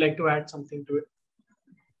 Would you like to add something to it?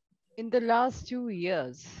 In the last 2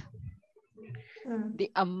 years, the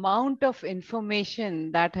amount of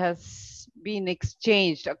information that has been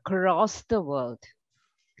exchanged across the world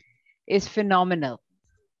is phenomenal.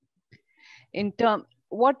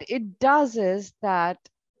 What it does is that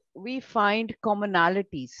we find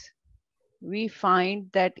commonalities. We find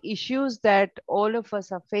that issues that all of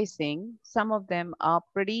us are facing, some of them are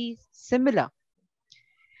pretty similar.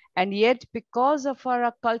 And yet, because of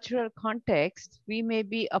our cultural context, we may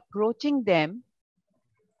be approaching them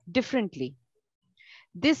differently.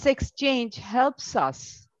 This exchange helps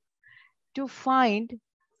us to find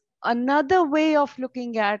another way of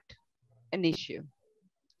looking at an issue,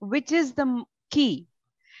 which is the key.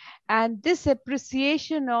 And this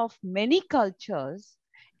appreciation of many cultures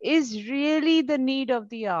is really the need of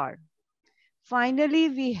the hour. Finally,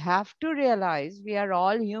 we have to realize we are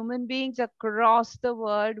all human beings across the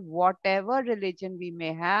world, whatever religion we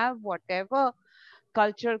may have, whatever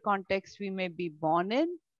cultural context we may be born in,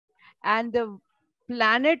 and the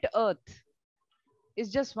planet Earth is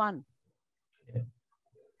just one.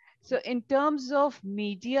 So in terms of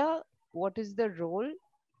media, what is the role?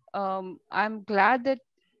 I'm glad that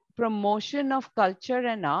promotion of culture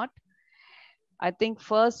and art, I think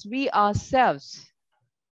first we ourselves,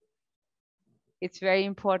 it's very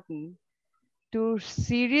important to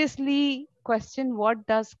seriously question what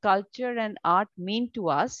does culture and art mean to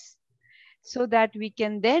us so that we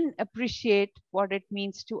can then appreciate what it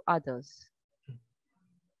means to others.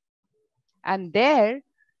 And there,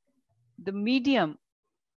 the medium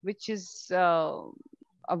which is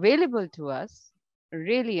available to us,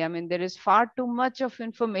 really, I mean, there is far too much of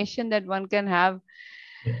information that one can have,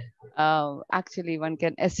 actually one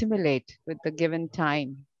can assimilate with the given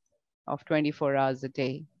time of 24 hours a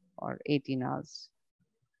day or 18 hours.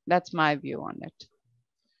 That's my view on it.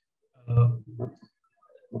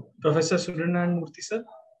 Professor Suryanarayan Murthy sir?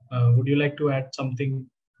 Would you like to add something?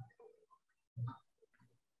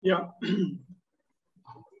 Yeah.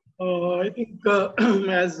 I think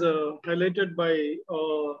as highlighted by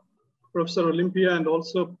Professor Olimpio and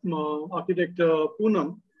also architect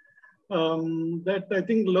Poonam, that I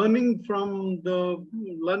think learning from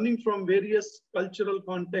various cultural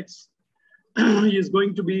contexts is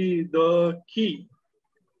going to be the key.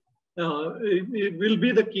 It will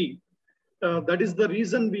be the key. That is the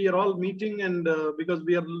reason we are all meeting, and because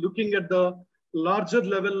we are looking at the larger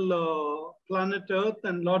level planet Earth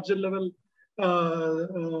and larger level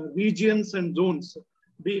regions and zones,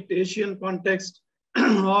 be it Asian context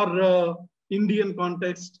or Indian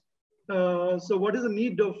context. So what is the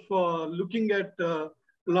need of looking at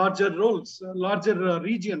larger roles, larger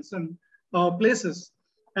regions and places?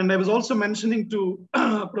 And I was also mentioning to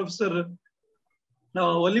Professor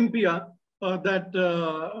Olimpio that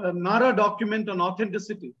NARA document on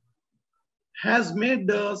authenticity has made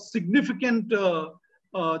a significant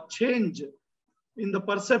change in the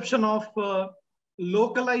perception of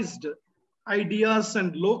localized ideas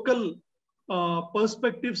and local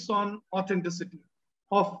perspectives on authenticity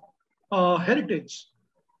of heritage,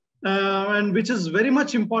 and which is very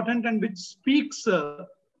much important, and which speaks from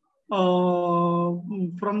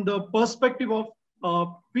the perspective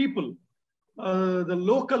of people, the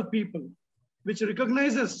local people, which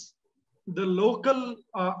recognizes the local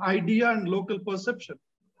idea and local perception.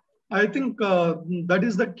 I think that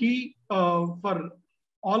is the key for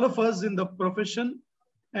all of us in the profession,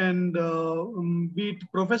 and be it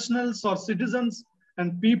professionals or citizens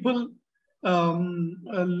and people,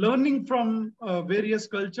 learning from various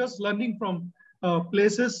cultures, learning from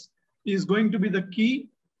places is going to be the key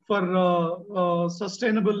for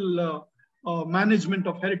sustainable management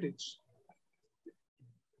of heritage.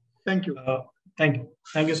 Thank you. Thank you.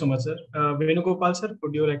 Thank you so much, sir. Venugopal, sir,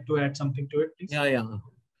 would you like to add something to it, please? Yeah,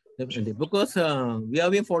 definitely. Because we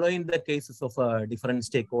have been following the cases of different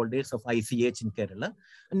stakeholders of ICH in Kerala,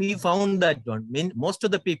 and we found that most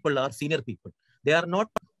of the people are senior people. They are not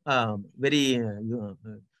very, you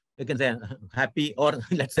can say, happy or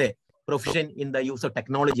let's say proficient in the use of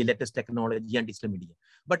technology, latest technology and digital media.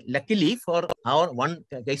 But luckily for our one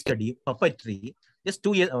case study, puppetry, just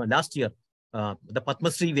 2 years, last year, the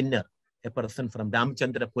Padma Shri winner, a person from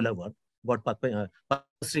Damchandra Pulavar, got Padma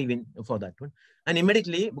Shri win for that one. And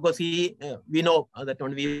immediately, because we know that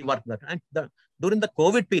when we work that, and during the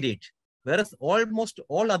COVID period, whereas almost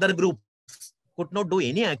all other groups could not do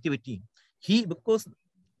any activity, because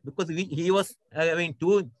he was having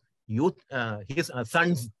two youth, his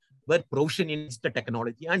sons were proficient in the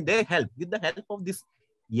technology, and they helped with the help of this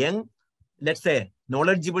young, let's say,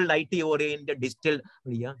 knowledgeable IT-oriented digital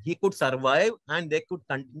media, he could survive, and they could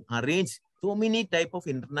arrange so many type of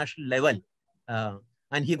international level.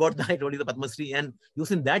 And he got the, I told you, the Padma Shri, and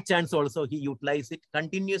using that chance also, he utilized it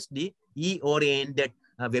continuously, e-oriented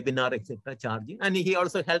webinar, etc., charging. And he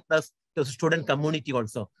also helped us, the student community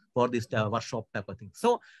also, for this workshop type of thing.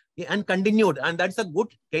 So, and continued, and that's a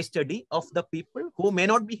good case study of the people who may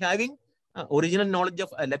not be having original knowledge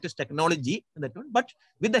of latest technology, but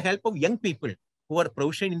with the help of young people who are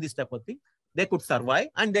proficient in this type of thing, they could survive,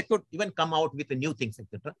 and they could even come out with the new things,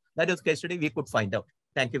 etc. That is case study we could find out.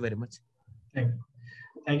 Thank you very much.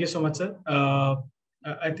 Thank you so much, sir.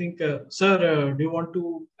 I think, sir, do you want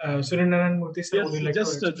to, Suryanarayan Murthy, sir? Yes, would you like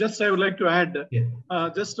just I would like to add, yeah.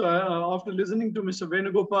 After listening to Mr.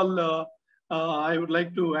 Venugopal, I would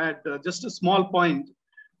like to add just a small point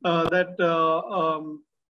that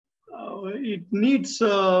it needs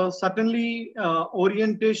certainly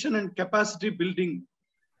orientation and capacity building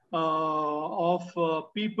of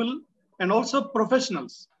people and also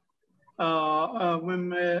professionals,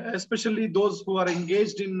 especially those who are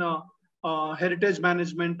engaged in heritage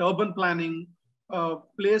management, urban planning,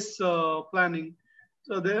 place planning.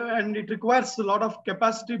 So and it requires a lot of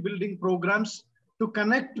capacity building programs to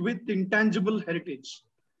connect with intangible heritage,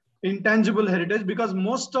 because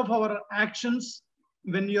most of our actions,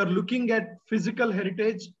 when you're looking at physical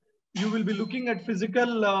heritage, you will be looking at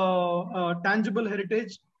physical tangible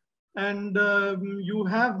heritage, and you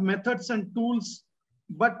have methods and tools.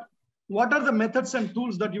 But what are the methods and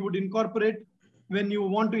tools that you would incorporate when you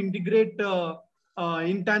want to integrate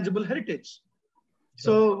intangible heritage?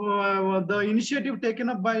 So the initiative taken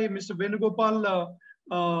up by Mr. Venugopal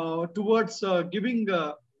towards giving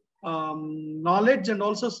knowledge and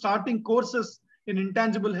also starting courses in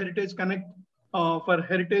intangible heritage connect for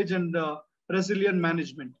heritage and resilient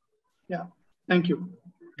management. Yeah, thank you.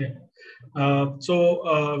 Okay.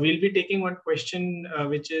 So we'll be taking one question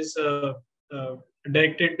which is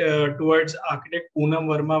directed towards architect Poonam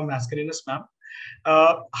Verma Mascarenhas ma'am.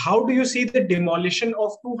 How do you see the demolition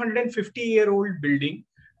of 250-year-old building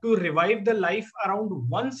to revive the life around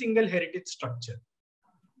one single heritage structure?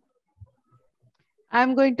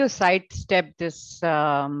 I'm going to sidestep this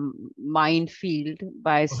minefield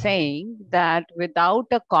by saying that without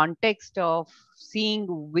a context of seeing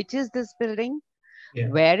which is this building,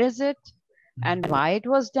 where is it, and why it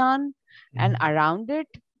was done, and around it,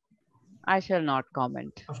 I shall not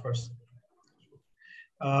comment. Of course.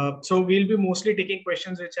 So we'll be mostly taking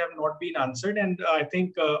questions which have not been answered, and I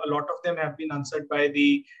think a lot of them have been answered by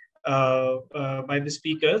the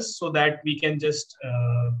speakers, so that we can just,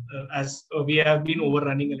 as we have been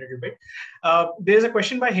overrunning a little bit. There's a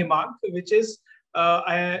question by Himank, which is,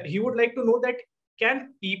 he would like to know that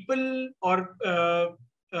can people or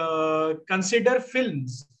consider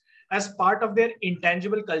films as part of their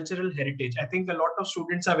intangible cultural heritage? I think a lot of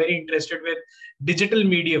students are very interested with digital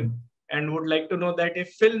medium and would like to know that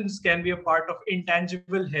if films can be a part of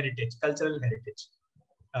intangible heritage, cultural heritage.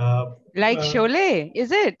 Like Sholay,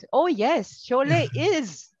 is it? Oh yes, Sholay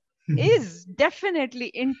is definitely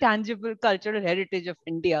intangible cultural heritage of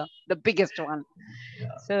India, the biggest one. Yeah.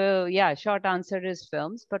 So yeah, short answer is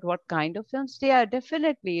films, but what kind of films? Yeah,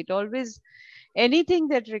 definitely. It always, anything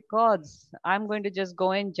that records, I'm going to just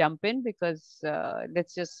go and jump in because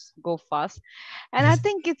let's just go fast. And I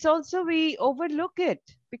think it's also, we overlook it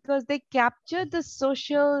because they capture the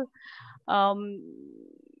social,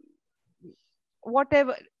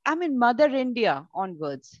 whatever, I mean, Mother India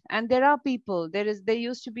onwards. And there are people, there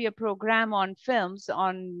used to be a program on films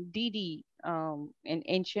on DD in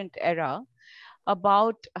ancient era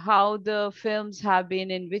about how the films have been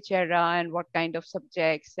in which era and what kind of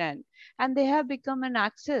subjects, and they have become an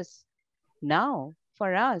access now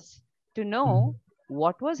for us to know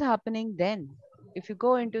what was happening then. If you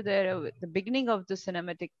go into the beginning of the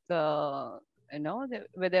cinematic,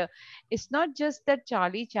 whether it's not just that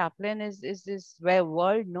Charlie Chaplin is this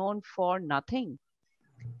world known for nothing.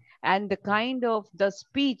 And the kind of the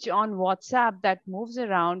speech on WhatsApp that moves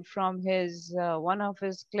around from his one of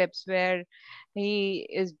his clips where he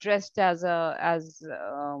is dressed as our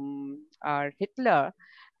Hitler,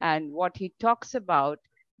 and what he talks about,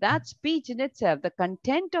 that speech in itself, the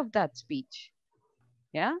content of that speech.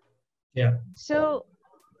 Yeah. So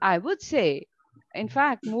I would say, in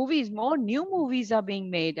fact, more new movies are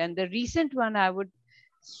being made, and the recent one, I would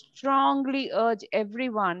strongly urge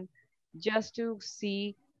everyone just to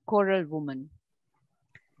see Coral Woman.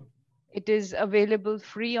 It is available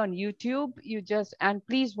free on YouTube. And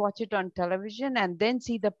please watch it on television and then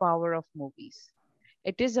see the power of movies.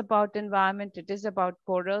 It is about environment. It is about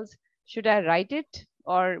corals. Should I write it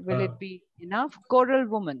or will it be enough? Coral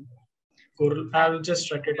Woman. I'll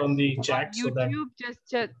just write it on the chat. On YouTube,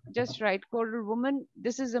 so that just write Coral Woman.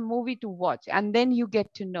 This is a movie to watch, and then you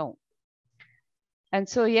get to know. And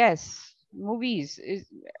so yes, movies is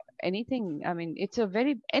anything. I mean, it's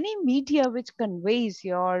any media which conveys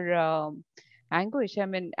your anguish. I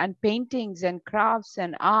mean, and paintings and crafts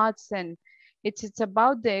and arts, and it's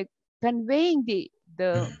about the conveying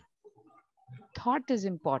the thought is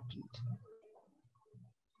important.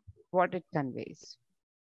 What it conveys.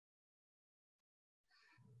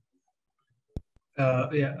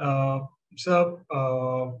 So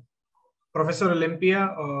Professor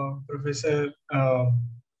Olimpia, Professor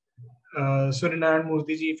Surinaran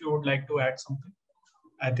Murthy, if you would like to add something.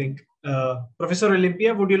 I think Professor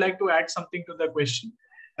Olimpia, would you like to add something to the question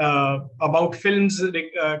about films?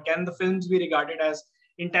 Can the films be regarded as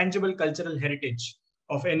intangible cultural heritage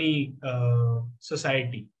of any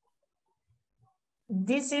society?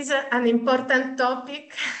 This is an important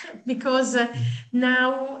topic because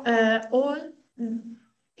now all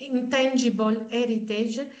intangible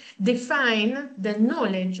heritage define the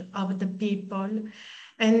knowledge of the people.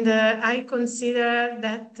 And I consider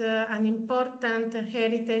that an important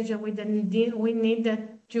heritage we need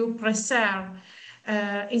to preserve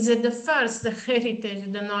is the first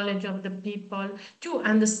heritage, the knowledge of the people, to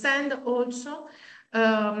understand also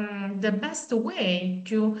the best way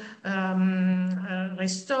to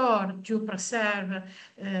restore, to preserve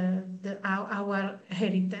our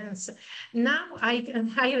heritage. Now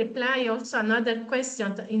I reply also another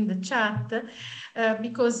question in the chat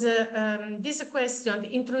because this question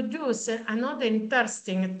introduces another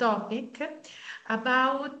interesting topic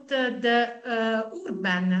about the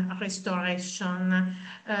urban restoration.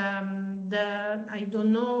 I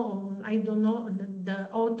don't know the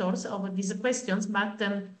authors of these questions, but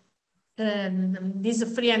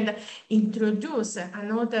this friend introduced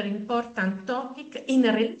another important topic in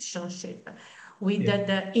a relationship with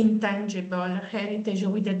the intangible heritage,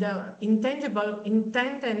 with the intangible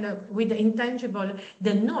intent, and with the intangible,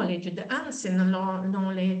 the knowledge, the ancient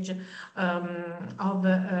knowledge of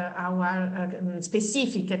our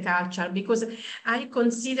specific culture, because I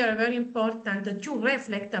consider very important to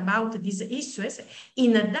reflect about these issues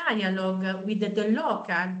in a dialogue with the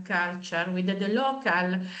local culture, with the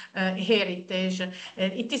local heritage.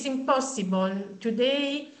 It is impossible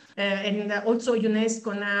today, and also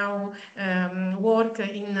UNESCO now work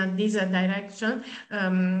in this direction.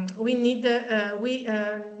 We need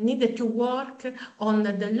to work on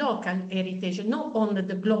the local heritage, not on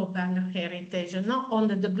the global heritage, not on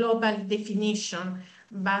the global definition,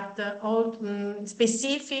 but all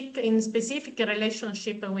specific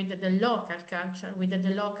relationship with the local culture, with the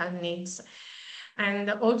local needs. And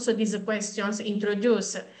also these questions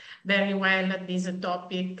introduce very well this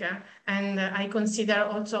topic. And I consider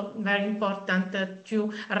also very important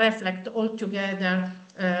to reflect all together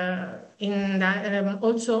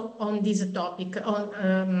also on this topic,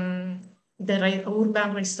 on the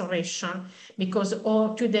urban restoration, because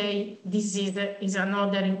today this is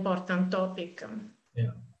another important topic.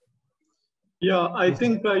 Yeah. Yeah, I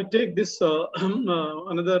think I take this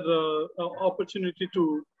another opportunity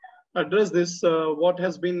to address this, what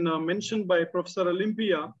has been mentioned by Professor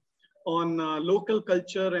Olimpio on local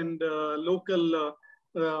culture and local,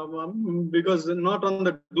 because not on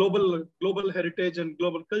the global heritage and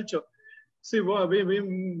global culture. See, what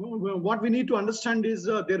we need to understand is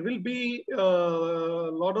there will be a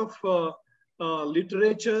lot of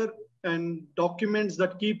literature and documents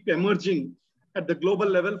that keep emerging at the global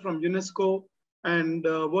level from UNESCO and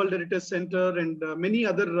World Heritage Center and many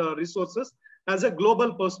other resources as a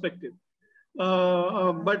global perspective.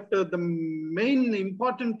 But the main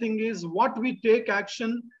important thing is what we take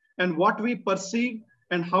action and what we perceive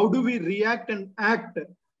and how do we react and act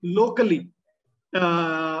locally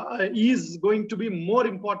is going to be more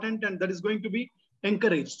important, and that is going to be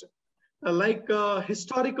encouraged. Like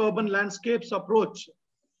historic urban landscapes approach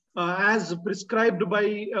as prescribed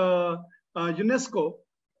by UNESCO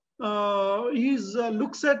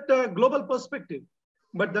looks at global perspective,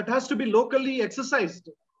 but that has to be locally exercised,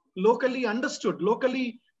 locally understood,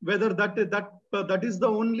 locally, whether that is the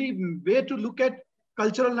only way to look at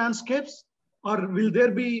cultural landscapes, or will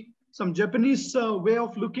there be some Japanese way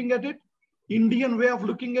of looking at it, Indian way of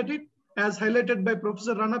looking at it, as highlighted by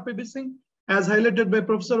Professor Rana P.B. Singh, as highlighted by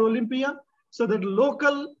Professor Olimpio. So that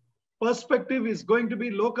local perspective is going to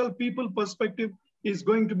be, local people perspective is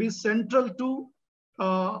going to be central to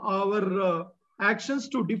our actions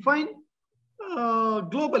to define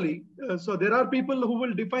globally. So there are people who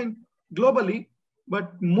will define globally,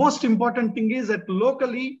 but most important thing is that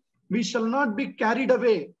locally, we shall not be carried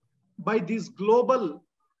away by this global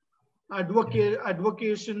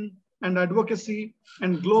advocation and advocacy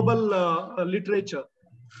and global literature.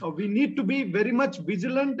 We need to be very much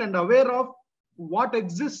vigilant and aware of what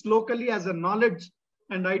exists locally as a knowledge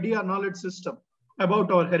and idea knowledge system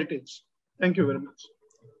about our heritage. Thank you very much.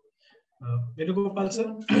 Venugopal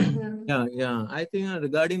sir? Yeah. I think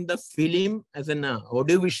regarding the film as an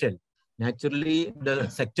audiovisual, naturally the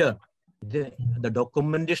sector, the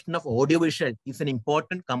documentation of audiovisual is an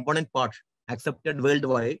important component part accepted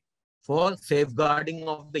worldwide for safeguarding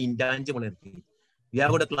of the intangible heritage. We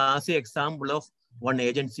have got a classic example of one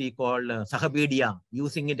agency called Sahapedia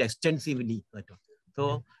using it extensively.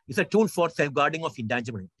 So it's a tool for safeguarding of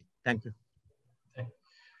intangible heritage. Thank you.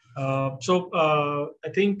 I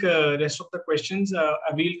think rest of the questions,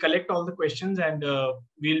 we'll collect all the questions and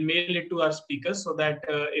we'll mail it to our speakers so that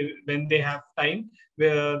when they have time,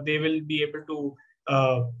 they will be able to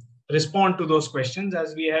respond to those questions,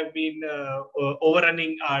 as we have been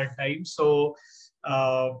overrunning our time. So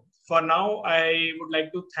for now, I would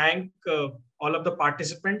like to thank all of the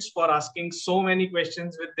participants for asking so many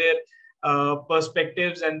questions with their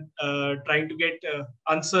perspectives and trying to get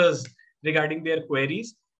answers regarding their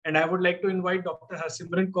queries. And I would like to invite Dr.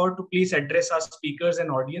 Harsimran Kaur to please address our speakers and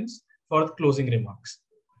audience for closing remarks.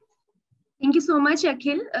 Thank you so much,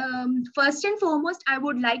 Akhil. First and foremost, I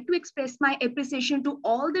would like to express my appreciation to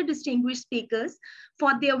all the distinguished speakers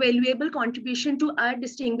for their valuable contribution to our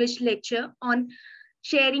distinguished lecture on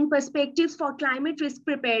sharing perspectives for climate risk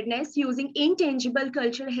preparedness using intangible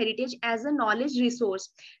cultural heritage as a knowledge resource.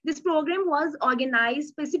 This program was organized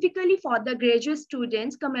specifically for the graduate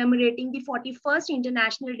students commemorating the 41st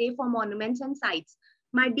International Day for Monuments and Sites.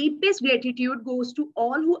 My deepest gratitude goes to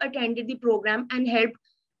all who attended the program and helped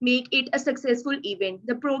make it a successful event.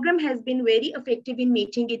 The program has been very effective in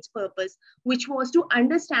meeting its purpose, which was to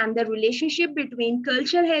understand the relationship between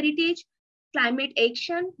cultural heritage, climate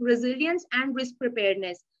action, resilience, and risk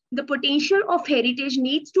preparedness. The potential of heritage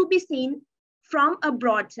needs to be seen from a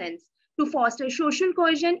broad sense to foster social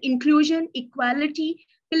cohesion, inclusion, equality,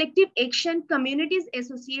 collective action, communities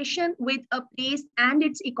association with a place and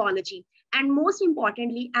its ecology, and most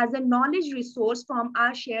importantly, as a knowledge resource from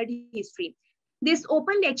our shared history. This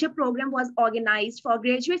open lecture program was organized for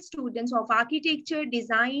graduate students of architecture,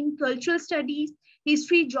 design, cultural studies,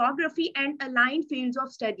 history, geography, and aligned fields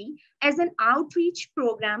of study as an outreach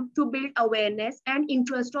program to build awareness and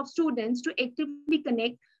interest of students to actively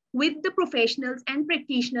connect with the professionals and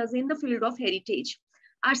practitioners in the field of heritage.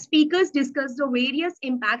 Our speakers discussed the various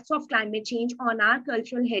impacts of climate change on our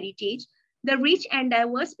cultural heritage. The rich and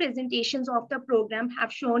diverse presentations of the program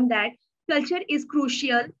have shown that culture is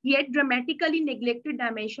crucial yet dramatically neglected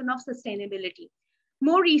dimension of sustainability.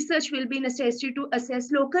 More research will be necessary to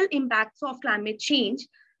assess local impacts of climate change,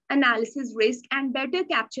 analysis risk, and better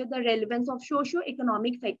capture the relevance of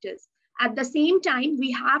socio-economic factors. At the same time,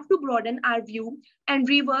 we have to broaden our view and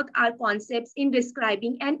rework our concepts in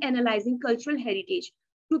describing and analyzing cultural heritage.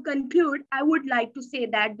 To conclude, I would like to say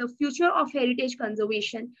that the future of heritage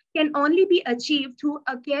conservation can only be achieved through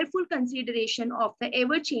a careful consideration of the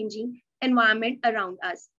ever-changing environment around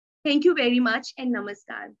us. Thank you very much and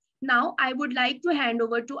namaskar. Now, I would like to hand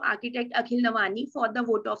over to Architect Akhil Nawani for the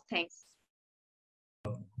vote of thanks.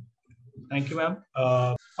 Thank you,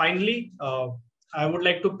 ma'am. Finally, I would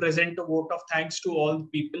like to present a vote of thanks to all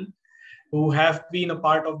people who have been a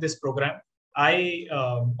part of this program. I,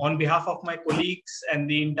 on behalf of my colleagues and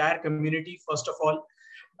the entire community, first of all,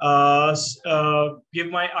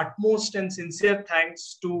 give my utmost and sincere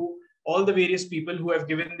thanks to all the various people who have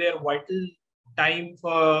given their vital time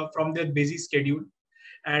from their busy schedule,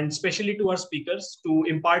 and especially to our speakers to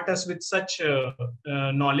impart us with such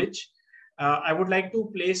knowledge. I would like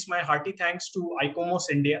to place my hearty thanks to ICOMOS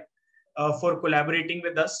India for collaborating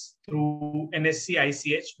with us through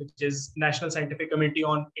NSC-ICH, which is National Scientific Committee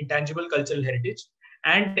on Intangible Cultural Heritage,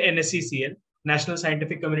 and NSC-CL, National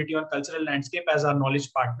Scientific Committee on Cultural Landscape, as our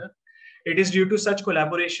knowledge partner. It is due to such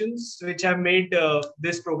collaborations which have made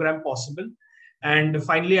this program possible. And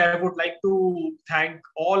finally, I would like to thank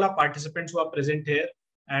all our participants who are present here.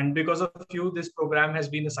 And because of you, this program has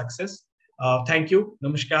been a success. Thank you.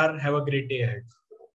 Namaskar. Have a great day ahead.